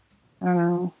 I don't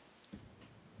know.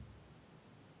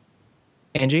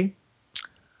 Angie?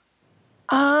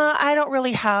 I don't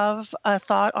really have a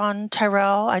thought on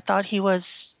Tyrell. I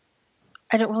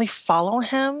didn't really follow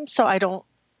him, so I don't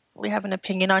really have an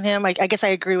opinion on him. I guess I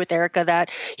agree with Erica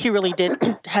that he really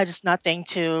had just nothing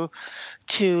to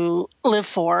live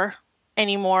for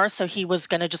anymore, so he was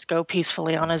going to just go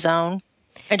peacefully on his own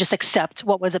and just accept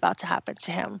what was about to happen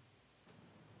to him.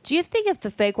 Do you think if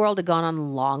the fake world had gone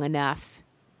on long enough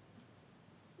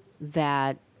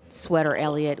that Sweater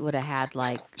Elliot would have had,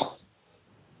 like,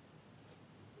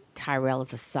 Tyrell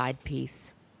as a side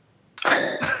piece?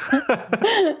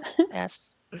 Yes.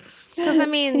 Because, I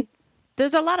mean,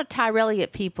 there's a lot of Tyrell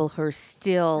Elliot people who are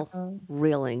still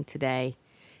reeling today,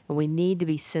 and we need to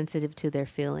be sensitive to their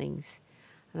feelings.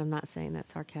 And I'm not saying that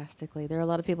sarcastically. There are a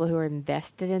lot of people who are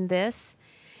invested in this.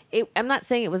 I'm not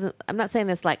saying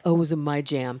this like, oh, it wasn't my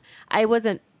jam.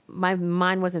 My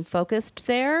mind wasn't focused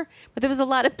there, but there was a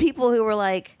lot of people who were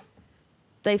like,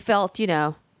 they felt,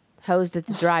 hosed at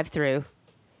the drive-through.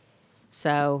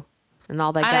 So, and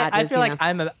all they got I feel like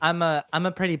I'm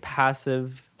a pretty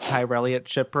passive Tyrell Elliot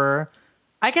shipper.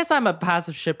 I guess I'm a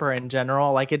passive shipper in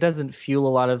general. Like, it doesn't fuel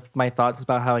a lot of my thoughts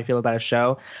about how I feel about a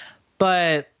show.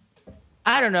 But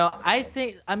I don't know.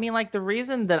 I mean, like, the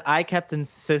reason that I kept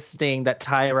insisting that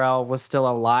Tyrell was still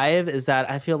alive is that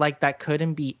I feel like that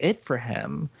couldn't be it for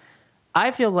him.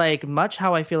 I feel like, much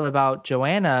how I feel about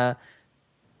Joanna,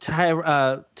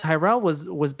 Tyrell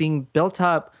was being built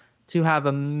up to have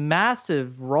a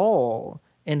massive role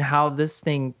in how this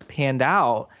thing panned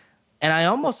out. And I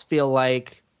almost feel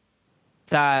like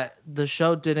that the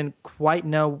show didn't quite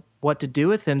know what to do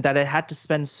with him, that it had to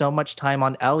spend so much time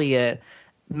on Elliot,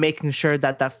 making sure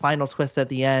that that final twist at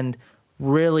the end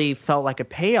really felt like a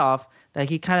payoff, that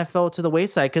he kind of fell to the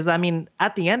wayside. Because, I mean,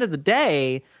 at the end of the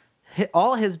day,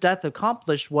 all his death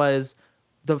accomplished was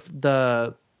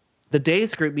the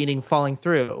Days Group meeting falling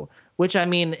through, which, I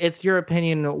mean, it's your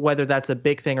opinion whether that's a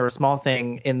big thing or a small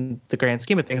thing in the grand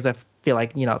scheme of things. I feel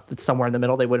like, you know, it's somewhere in the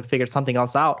middle. They would have figured something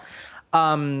else out.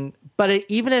 But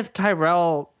even if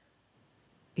Tyrell,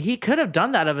 he could have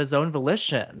done that of his own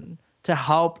volition to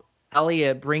help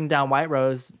Elliot bring down White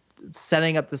Rose,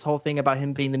 setting up this whole thing about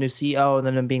him being the new CEO, and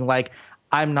then him being like,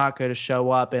 I'm not going to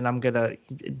show up and I'm going to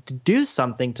do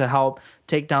something to help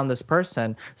take down this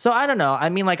person. So I don't know. I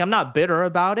mean, like, I'm not bitter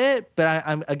about it, but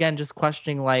I'm again just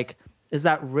questioning, like, is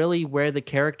that really where the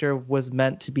character was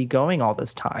meant to be going all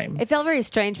this time? It felt very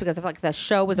strange because I felt like the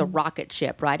show was a rocket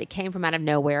ship, right? It came from out of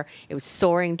nowhere. It was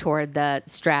soaring toward the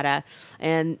strata,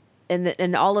 and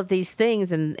all of these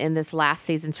things in this last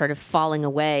season started falling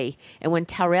away. And when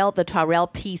the Tyrell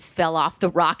piece fell off the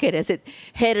rocket as it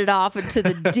headed off into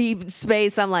the deep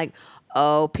space, I'm like,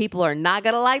 oh, people are not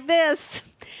going to like this,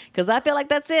 because I feel like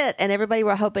that's it. And everybody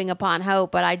were hoping upon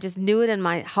hope, but I just knew it in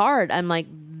my heart. I'm like,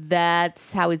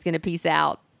 that's how he's going to peace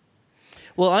out.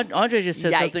 Well, Andre just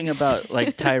said something about,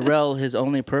 like, Tyrell, his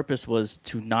only purpose was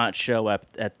to not show up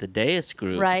at the Deus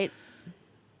Group. Right.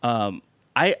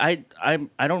 I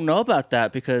don't know about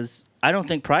that, because I don't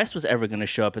think Price was ever going to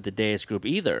show up at the Deus Group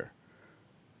either.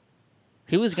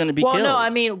 He was going to be killed. Well, no, I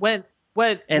mean, what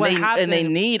happened? And they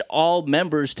need all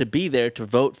members to be there to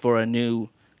vote for a new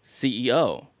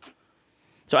CEO.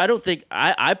 So I don't think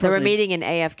I personally, they were meeting in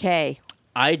AFK.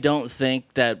 I don't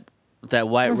think that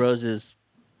White Rose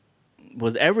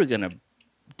was ever going to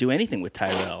do anything with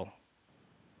Tyrell.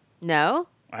 No?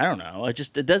 I don't know.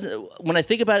 It doesn't, when I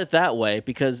think about it that way,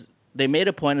 because they made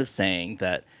a point of saying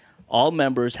that all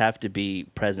members have to be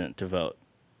present to vote,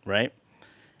 right?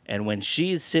 And when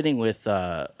she's sitting with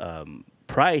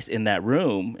Price in that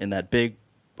room, in that big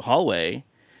hallway,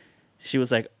 she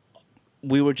was like,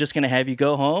 we were just going to have you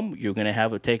go home. You're going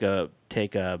to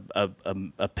take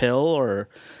a pill or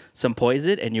some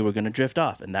poison, and you were going to drift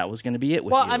off, and that was going to be it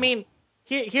with you. Well, I mean,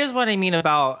 here's what I mean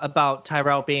about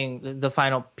Tyrell being the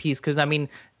final piece, because, I mean,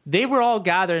 they were all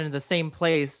gathered in the same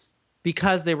place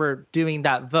because they were doing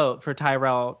that vote for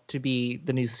Tyrell to be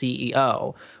the new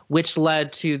CEO, which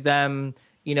led to them,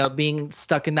 you know, being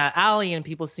stuck in that alley and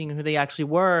people seeing who they actually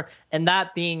were, and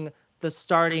that being the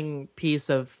starting piece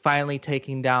of finally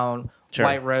taking down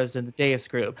White Rose and the Deus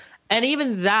Group. And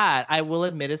even that, I will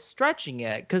admit, is stretching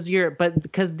it,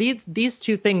 because these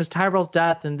two things, Tyrell's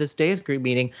death and this Deus Group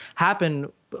meeting,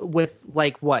 happened with,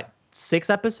 like, what, 6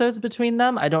 episodes between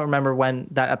them? I don't remember when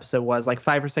that episode was, like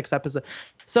 5 or 6 episodes.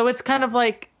 So it's kind of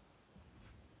like,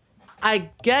 I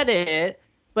get it,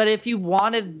 but if you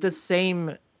wanted the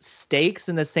same stakes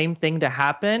and the same thing to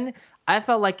happen, I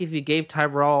felt like if you gave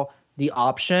Tyrell the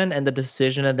option and the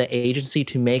decision and the agency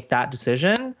to make that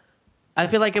decision, I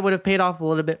feel like it would have paid off a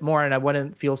little bit more, and I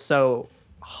wouldn't feel so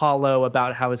hollow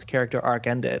about how his character arc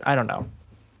ended. I don't know.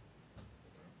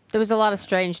 There was a lot of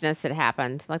strangeness that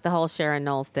happened, like the whole Sharon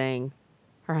Knowles thing,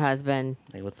 her husband.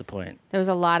 Hey, what's the point? There was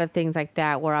a lot of things like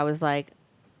that where I was like,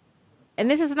 and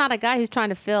this is not a guy who's trying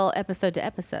to fill episode to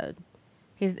episode.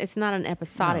 It's not an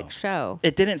episodic show.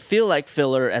 It didn't feel like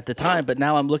filler at the time, but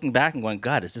now I'm looking back and going,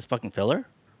 God, is this fucking filler?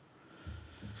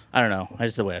 I don't know. That's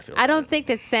just the way I feel. I don't think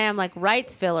that Sam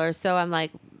writes filler, so I'm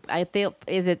like, I feel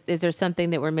is there something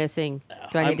that we're missing?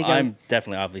 Do I need to go? I'm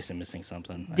definitely obviously missing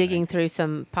something. Digging through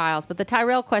some piles, but the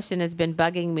Tyrell question has been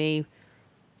bugging me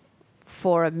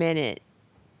for a minute,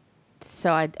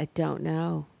 so I don't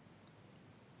know.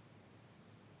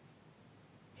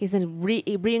 He's a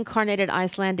reincarnated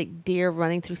Icelandic deer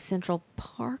running through Central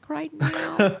Park right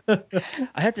now.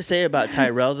 I have to say about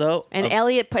Tyrell, though. And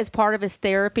Elliot is part of his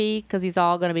therapy because he's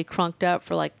all going to be crunked up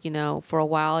for for a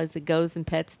while as he goes and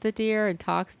pets the deer and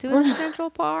talks to it in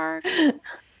Central Park.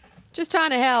 Just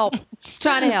trying to help.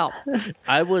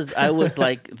 I was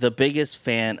like the biggest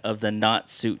fan of the not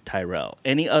suit Tyrell.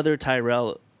 Any other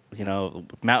Tyrell,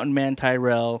 Mountain Man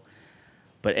Tyrell,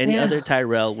 but any other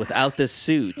Tyrell without the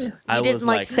suit, I was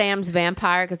like Sam's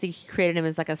vampire because he created him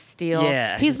as like a steel.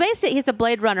 Yeah, he's a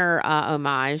Blade Runner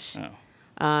homage.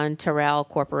 on Terrell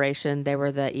Corporation. They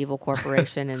were the evil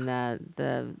corporation in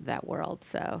that world.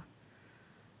 So,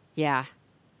 yeah,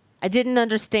 I didn't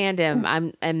understand him.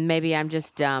 And maybe I'm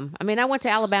just dumb. I mean, I went to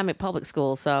Alabama public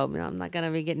school, so I'm not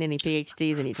gonna be getting any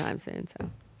PhDs anytime soon. So.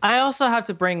 I also have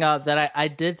to bring up that I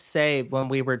did say when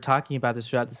we were talking about this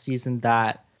throughout the season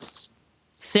that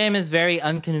Sam is very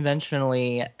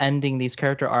unconventionally ending these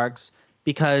character arcs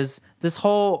because this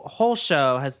whole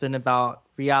show has been about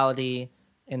reality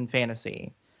and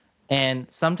fantasy. And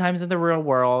sometimes in the real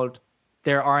world,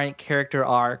 there aren't character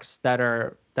arcs that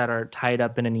are tied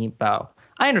up in a neat bow.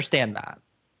 I understand that.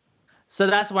 So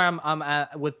that's where I'm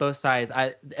at with both sides.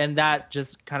 And that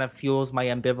just kind of fuels my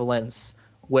ambivalence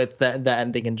with the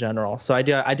ending in general. So I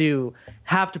do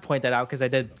have to point that out because I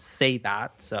did say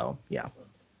that. So yeah.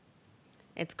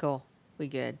 It's cool. We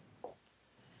good.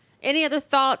 Any other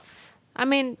thoughts? I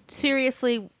mean,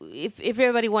 seriously, if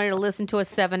everybody wanted to listen to a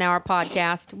 7-hour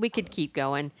podcast, we could keep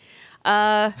going.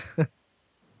 But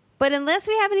unless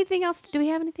we have anything else, do we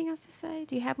have anything else to say?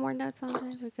 Do you have more notes on that?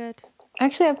 We're good. I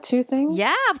actually have 2 things.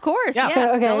 Yeah, of course. Yeah. Yes.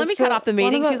 So, okay, Don't let me cut off the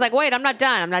meeting. She's like, wait, I'm not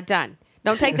done.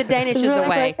 Don't take the Danishes really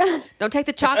away. Don't take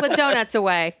the chocolate donuts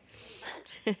away.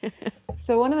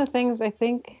 So one of the things, I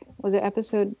think, was it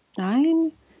episode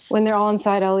 9? When they're all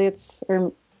inside Elliot's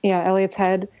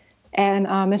head. And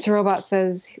Mr. Robot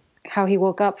says how he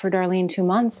woke up for Darlene 2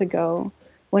 months ago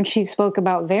when she spoke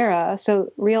about Vera.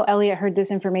 So real Elliot heard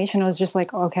this information and was just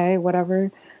like, okay,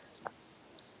 whatever.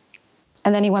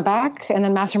 And then he went back and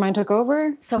then Mastermind took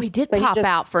over. So he did pop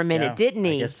out for a minute, didn't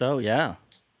he? I guess so, yeah.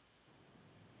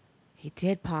 He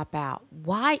did pop out.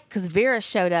 Why? Because Vera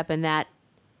showed up in that.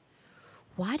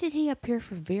 Why did he appear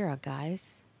for Vera,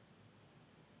 guys?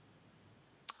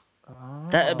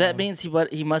 That means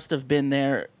he must have been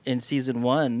there in season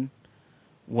 1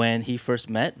 when he first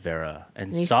met Vera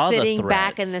and saw the threat. Sitting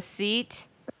back in the seat.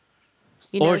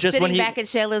 Or just sitting back in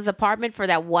Shayla's apartment for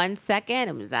that 1 second.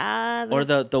 It was or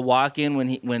the walk-in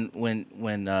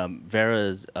when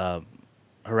Vera's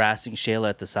harassing Shayla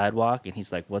at the sidewalk and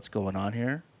he's like, "What's going on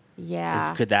here?"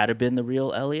 Yeah. Could that have been the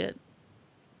real Elliot?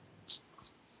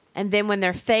 And then when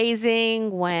they're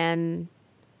phasing, when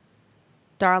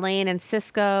Darlene and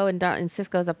Cisco and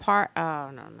Cisco's apart. Oh,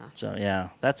 no. So, yeah,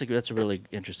 that's a really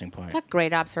interesting point. That's a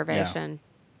great observation.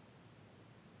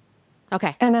 Yeah.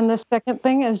 Okay. And then the second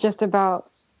thing is just about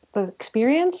the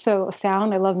experience. So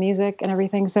sound, I love music and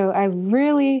everything. So I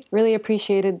really, really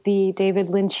appreciated the David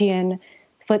Lynchian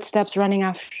footsteps running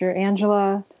after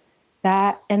Angela.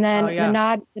 That and then the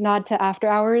nod to After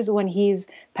Hours when he's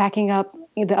packing up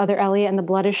the other Elliot and the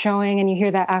blood is showing and you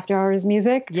hear that After Hours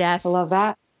music. Yes. I love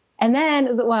that. And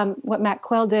then what Matt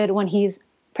Quayle did when he's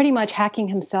pretty much hacking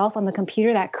himself on the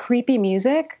computer, that creepy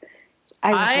music.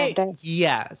 I just loved it.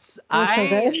 Yes.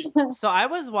 So I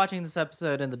was watching this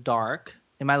episode in the dark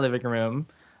in my living room.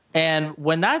 And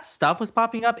when that stuff was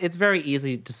popping up, it's very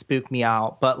easy to spook me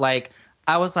out. But like,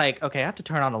 I was like, okay, I have to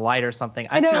turn on a light or something.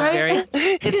 I know, right?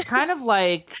 It's kind of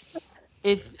like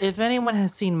if anyone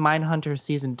has seen Mindhunter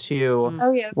season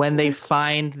 2, when they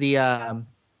find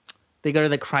they go to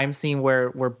the crime scene where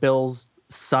Bill's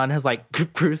son has like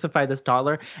crucified this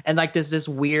toddler, and like there's this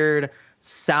weird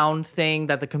sound thing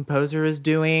that the composer is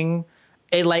doing.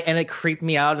 It creeped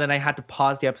me out, and I had to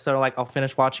pause the episode. Like, I'll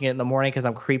finish watching it in the morning because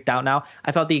I'm creeped out now.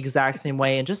 I felt the exact same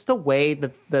way, and just the way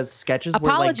the sketches were like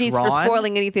drawn. Apologies for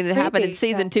spoiling anything that happened in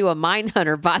season 2 of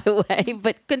Mindhunter, by the way.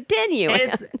 But continue.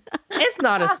 It's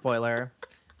not a spoiler.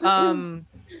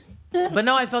 But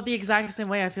no, I felt the exact same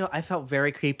way. I felt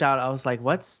very creeped out. I was like,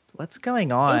 what's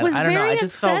going on? It was I don't very know. I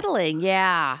just unsettling.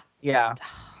 Yeah. Yeah.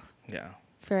 Yeah.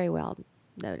 Very well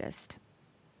noticed.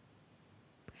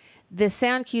 The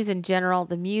sound cues in general,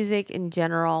 the music in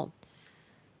general,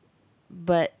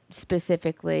 but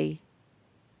specifically,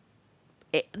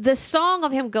 the song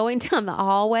of him going down the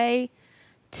hallway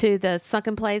to the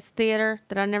Sunken Place Theater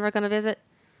that I'm never going to visit.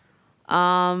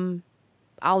 I'll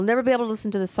never be able to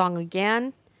listen to the song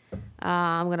again.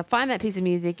 I'm going to find that piece of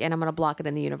music and I'm going to block it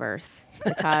in the universe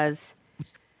because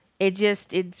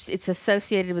it's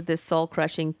associated with this soul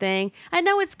crushing thing. I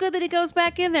know it's good that he goes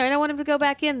back in there. I don't want him to go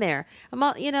back in there. And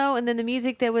then the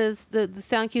music that was the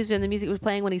sound cues and the music was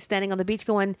playing when he's standing on the beach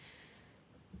going,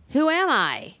 "Who am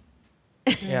I?"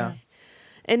 Yeah.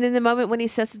 And then the moment when he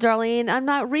says to Darlene, "I'm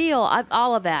not real,"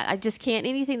 all of that. I just can't,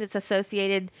 anything that's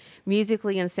associated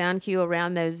musically and sound cue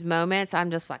around those moments, I'm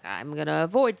just like, I'm going to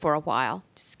avoid for a while.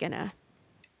 I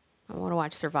want to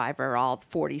watch Survivor all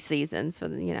 40 seasons for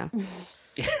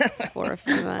for a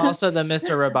few months. Also the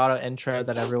Mr. Roboto intro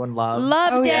that everyone loved.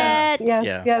 Loved it.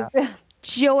 Yes.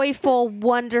 Joyful,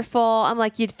 wonderful. I'm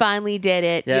like, you finally did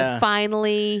it. Yeah. You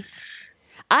finally...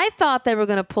 I thought they were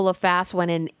going to pull a fast one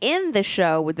and end the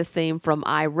show with the theme from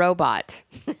iRobot.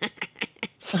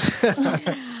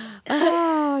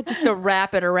 Oh, just to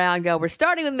wrap it around, we're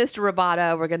starting with Mr.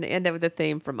 Roboto. We're going to end it with the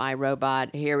theme from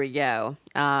iRobot. Here we go.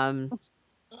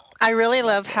 I really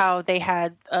love how they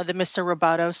had the Mr.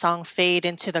 Roboto song fade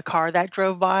into the car that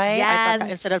drove by. Yes. I thought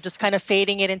that instead of just kind of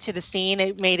fading it into the scene,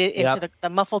 it made it into the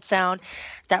muffled sound.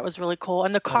 That was really cool.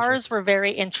 And the cars were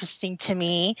very interesting to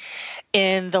me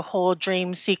in the whole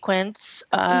dream sequence.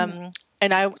 And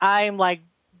I'm like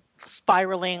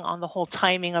spiraling on the whole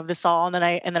timing of this all. And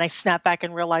then I snap back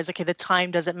and realize, okay, the time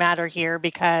doesn't matter here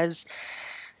because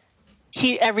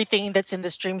everything that's in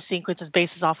this dream sequence is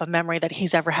based off a memory that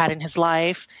he's ever had in his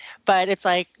life. But it's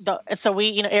like, so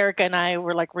we, Erica and I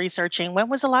were like researching, when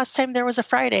was the last time there was a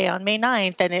Friday on May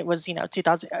 9th? And it was,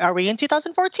 2000, are we in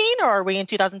 2014 or are we in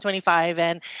 2025?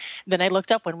 And then I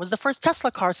looked up, when was the first Tesla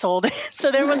car sold?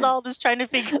 So there was all this trying to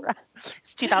figure out,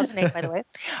 it's 2008, by the way,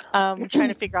 trying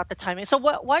to figure out the timing. So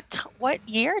what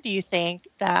year do you think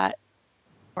that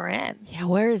we're in? Yeah,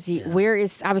 where is he? Yeah. Where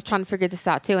is, I was trying to figure this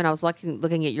out too. And I was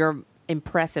looking at your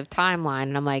impressive timeline,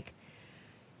 and I'm like,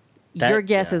 your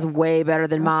guess is way better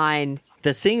than mine.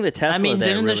 Seeing the Tesla. I mean,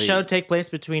 didn't the show take place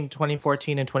between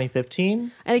 2014 and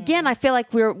 2015? And again, I feel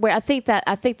like I think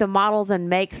the models and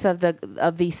makes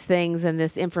of these things and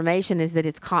this information is that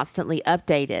it's constantly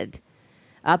updating,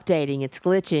 it's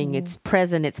glitching, it's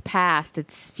present, it's past,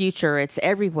 it's future, it's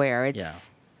everywhere.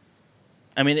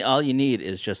 I mean, all you need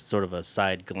is just sort of a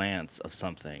side glance of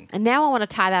something. And now I want to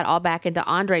tie that all back into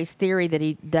Andre's theory that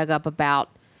he dug up about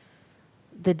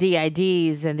the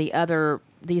DIDs and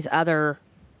these other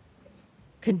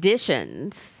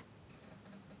conditions.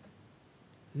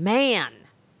 Man.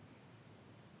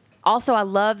 Also, I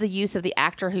love the use of the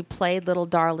actor who played little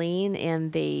Darlene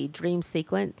in the dream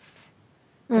sequence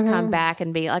to come back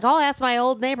and be like, I'll ask my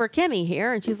old neighbor Kimmy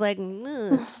here. And she's like,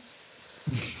 ugh.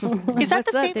 Is that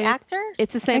the same actor?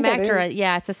 It's the same actor.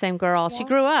 Yeah, it's the same girl. Yeah. She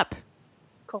grew up.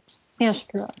 Cool. Yeah, she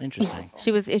grew up. Interesting.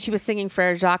 She was singing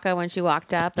Frere Jacques when she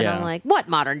walked up, and I'm like, what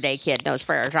modern day kid knows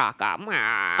Frere Jacques?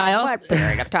 What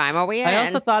period of time are we in? I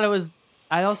also thought it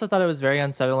was very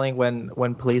unsettling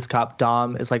when police cop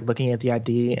Dom is like looking at the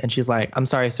ID and she's like, I'm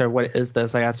sorry, sir, what is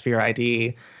this? I asked for your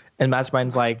ID. And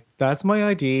Mastermind's like, that's my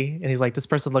ID. And he's like, this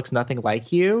person looks nothing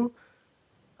like you.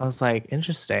 I was like,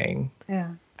 interesting. Yeah.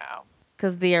 Wow.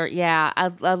 Because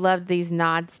I loved these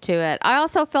nods to it. I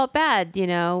also felt bad,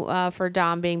 for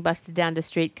Dom being busted down to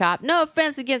street cop. No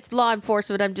offense against law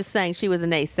enforcement. I'm just saying she was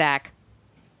an ASAC.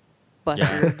 Busted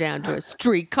her down to a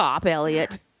street cop,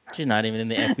 Elliot. She's not even in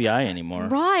the FBI anymore.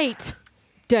 Right.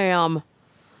 Damn.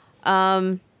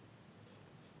 I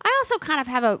also kind of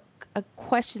have a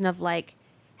question of like,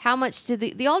 how much do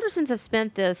the Aldersons have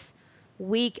spent this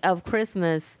week of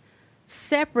Christmas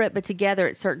separate but together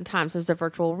at certain times? There's the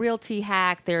virtual realty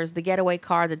hack, there's the getaway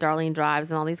car that Darlene drives,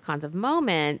 and all these kinds of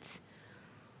moments.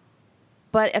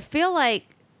 But I feel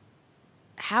like,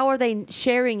 how are they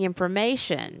sharing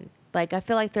information? Like, I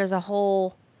feel like there's a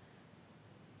whole,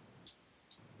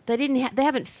 they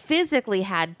haven't physically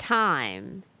had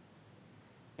time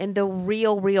in the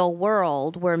real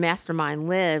world where Mastermind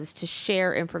lives to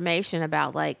share information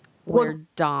about like where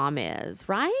Dom is,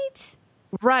 right?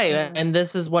 Right. And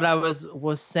this is what I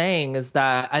was saying, is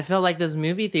that I feel like this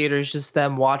movie theater is just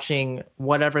them watching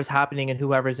whatever's happening and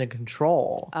whoever's in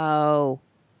control. Oh.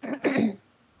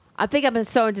 I think I've been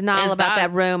so in denial about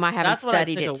that room. I haven't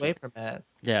studied it. That's what I took away from it.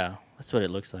 Yeah, that's what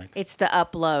it looks like. It's the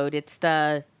upload. It's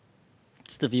the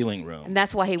viewing room. And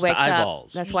that's why he wakes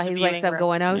up. That's why he wakes up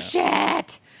going, oh,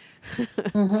 shit.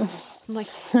 I'm like,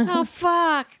 oh,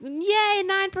 fuck. Yay,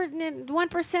 9%,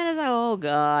 1% is, oh,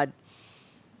 God.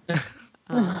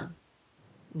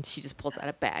 And she just pulls out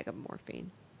a bag of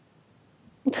morphine.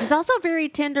 She's also very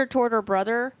tender toward her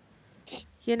brother.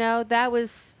 That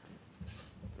was,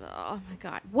 oh my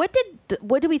God. What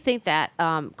do we think that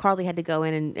Carly had to go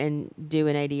in and do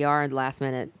an ADR in the last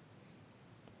minute?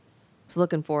 I was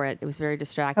looking for it. It was very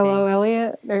distracting. Hello,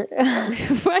 Elliot.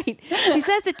 Right. She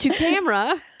says it to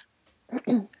camera.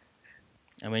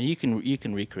 I mean, you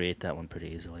can recreate that one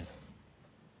pretty easily.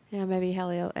 Yeah, maybe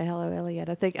hello, Elliot.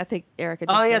 I think Erica.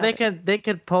 Oh yeah, they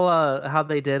could pull how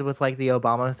they did with like the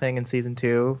Obama thing in season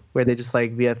 2, where they just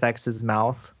like VFX his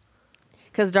mouth.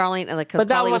 Because Darlene, because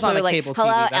Carly was really like,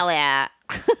 hello, Elliot.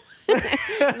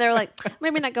 And they were like,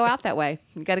 maybe not go out that way.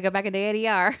 You got to go back into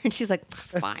ADR. And she's like,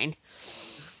 fine.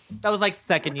 That was like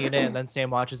second unit, and then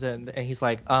Sam watches it, and he's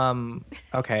like,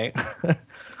 okay,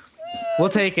 we'll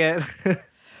take it.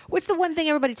 What's the one thing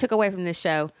everybody took away from this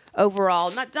show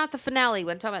overall? Not the finale.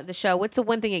 When I'm talking about the show, what's the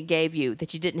one thing it gave you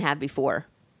that you didn't have before?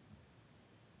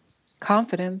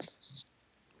 Confidence.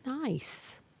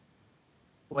 Nice.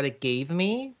 What it gave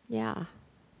me? Yeah.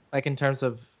 Like in terms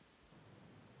of,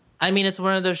 I mean, it's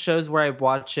one of those shows where I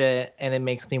watch it and it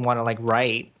makes me want to like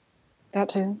write. That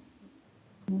too.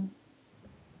 What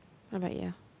about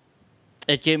you?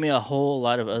 It gave me a whole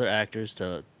lot of other actors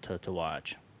to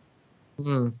watch.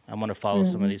 Mm. I want to follow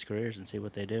some of these careers and see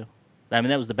what they do. I mean,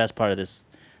 that was the best part of this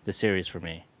series for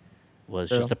me, was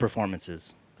just the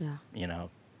performances. Yeah. You know,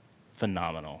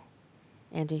 phenomenal.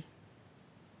 Angie?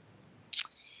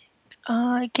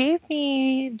 It gave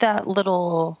me that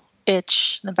little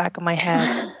itch in the back of my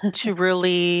head to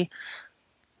really,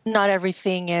 not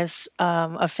everything is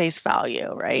a face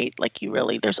value, right? Like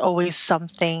there's always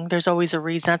something, there's always a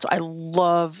reason. That's why I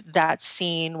love that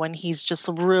scene when he's just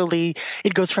really,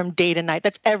 it goes from day to night.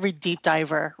 That's every deep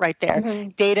diver right there. Mm-hmm.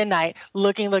 Day to night,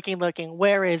 looking.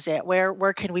 Where is it?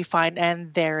 Where can we find?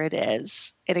 And there it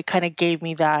is. And it kind of gave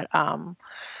me that,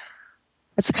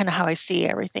 that's kind of how I see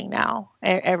everything now.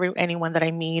 Anyone that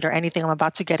I meet or anything I'm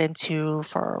about to get into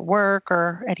for work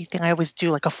or anything, I always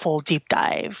do like a full deep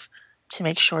dive to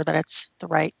make sure that it's the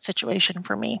right situation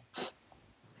for me.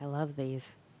 I love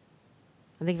these.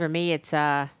 I think for me, it's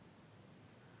fuck,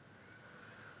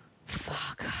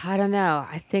 I don't know.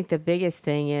 I think the biggest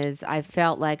thing is I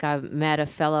felt like I met a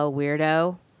fellow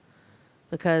weirdo,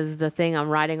 because the thing I'm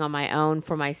writing on my own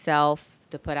for myself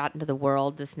to put out into the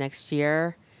world this next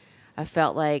year, I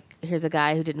felt like here's a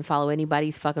guy who didn't follow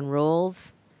anybody's fucking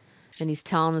rules, and he's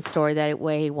telling the story that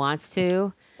way he wants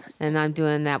to, and I'm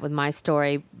doing that with my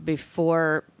story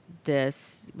before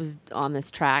this was on this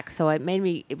track. So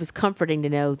it was comforting to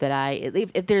know that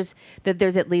if there's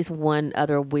at least one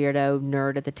other weirdo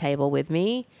nerd at the table with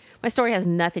me. My story has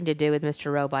nothing to do with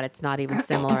Mr. Robot. It's not even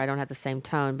similar. I don't have the same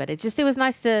tone, but it was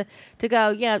nice to go,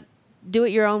 yeah, do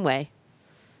it your own way.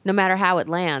 No matter how it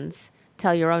lands,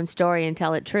 tell your own story and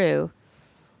tell it true.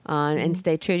 And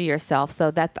stay true to yourself.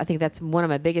 So I think that's one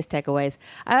of my biggest takeaways.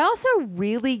 I also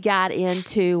really got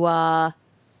into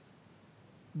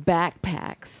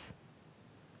backpacks.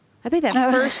 I think that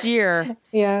first year,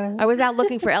 I was out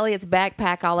looking for Elliot's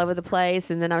backpack all over the place,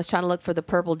 and then I was trying to look for the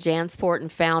purple Jansport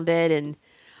and found it, and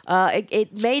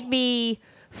it made me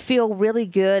feel really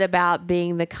good about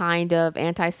being the kind of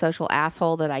antisocial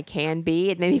asshole that I can be.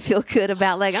 It made me feel good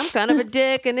about, like, I'm kind of a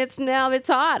dick, and it's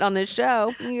hot on this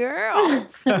show. Yeah.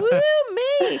 Woo,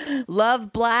 me.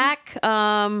 Love black.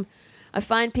 I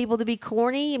find people to be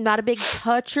corny. I'm not a big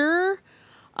toucher.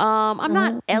 I'm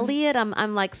not Elliot.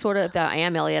 I'm like sort of, I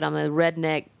am Elliot. I'm a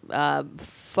redneck,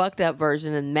 fucked up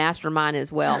version, and mastermind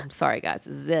as well. I'm sorry, guys.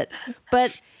 This is it.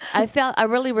 But I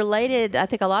really related. I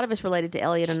think a lot of us related to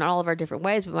Elliot in all of our different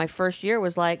ways. But my first year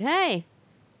was like, hey,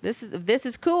 this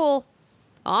is cool.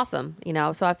 Awesome.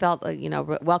 So I felt like,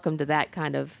 welcome to that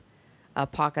kind of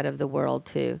pocket of the world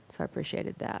too. So I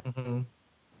appreciated that. Mm-hmm.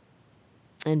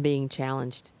 And being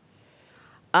challenged.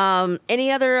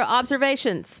 Any other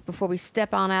observations before we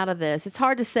step on out of this? It's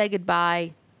hard to say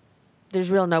goodbye. There's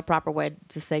no proper way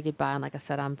to say goodbye. And like I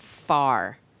said, I'm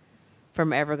far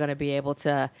from ever going to be able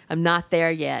to. I'm not there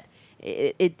yet.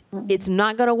 It's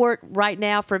not going to work right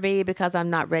now for me because I'm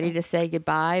not ready to say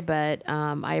goodbye. But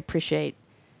I appreciate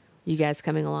you guys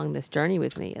coming along this journey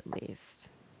with me, at least.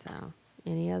 So,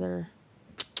 any other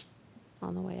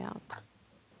on the way out?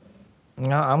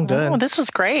 No, I'm good. Oh, this was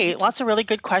great. Lots of really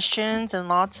good questions and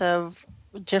lots of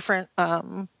different.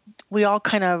 We all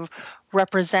kind of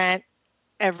represent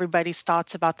everybody's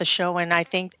thoughts about the show, and I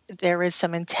think there is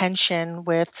some intention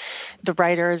with the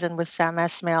writers and with Sam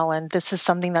Esmail, and this is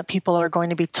something that people are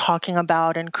going to be talking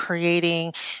about and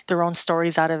creating their own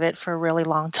stories out of it for a really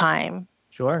long time.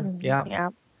 Sure. Yeah. Yeah.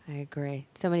 I agree.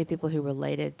 So many people who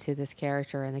related to this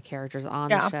character and the characters on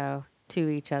the show to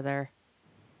each other.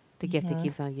 The gift that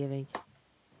keeps on giving.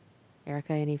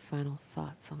 Erica, any final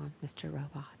thoughts on Mr.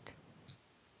 Robot?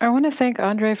 I want to thank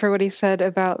Andre for what he said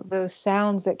about those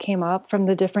sounds that came up from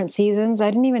the different seasons. I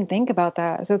didn't even think about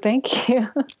that. So thank you.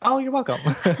 Oh, you're welcome.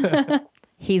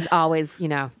 He's always,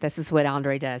 this is what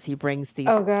Andre does. He brings these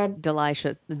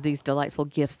delightful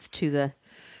gifts to the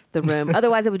room.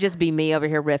 Otherwise, it would just be me over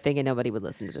here riffing and nobody would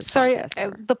listen to this. Sorry,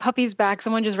 the puppy's back.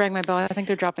 Someone just rang my bell. I think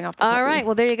they're dropping off the puppy. All right.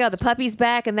 Well, there you go. The puppy's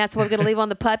back, and that's what we're going to leave on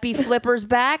the puppy. Flipper's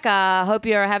back. Hope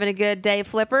you're having a good day,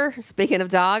 Flipper, speaking of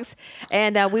dogs.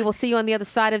 And we will see you on the other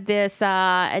side of this.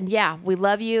 And yeah, we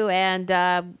love you, and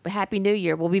Happy New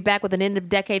Year. We'll be back with an end of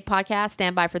decade podcast.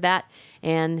 Stand by for that.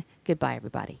 And goodbye,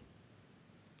 everybody.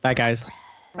 Bye, guys.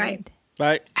 Bye.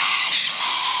 Bye.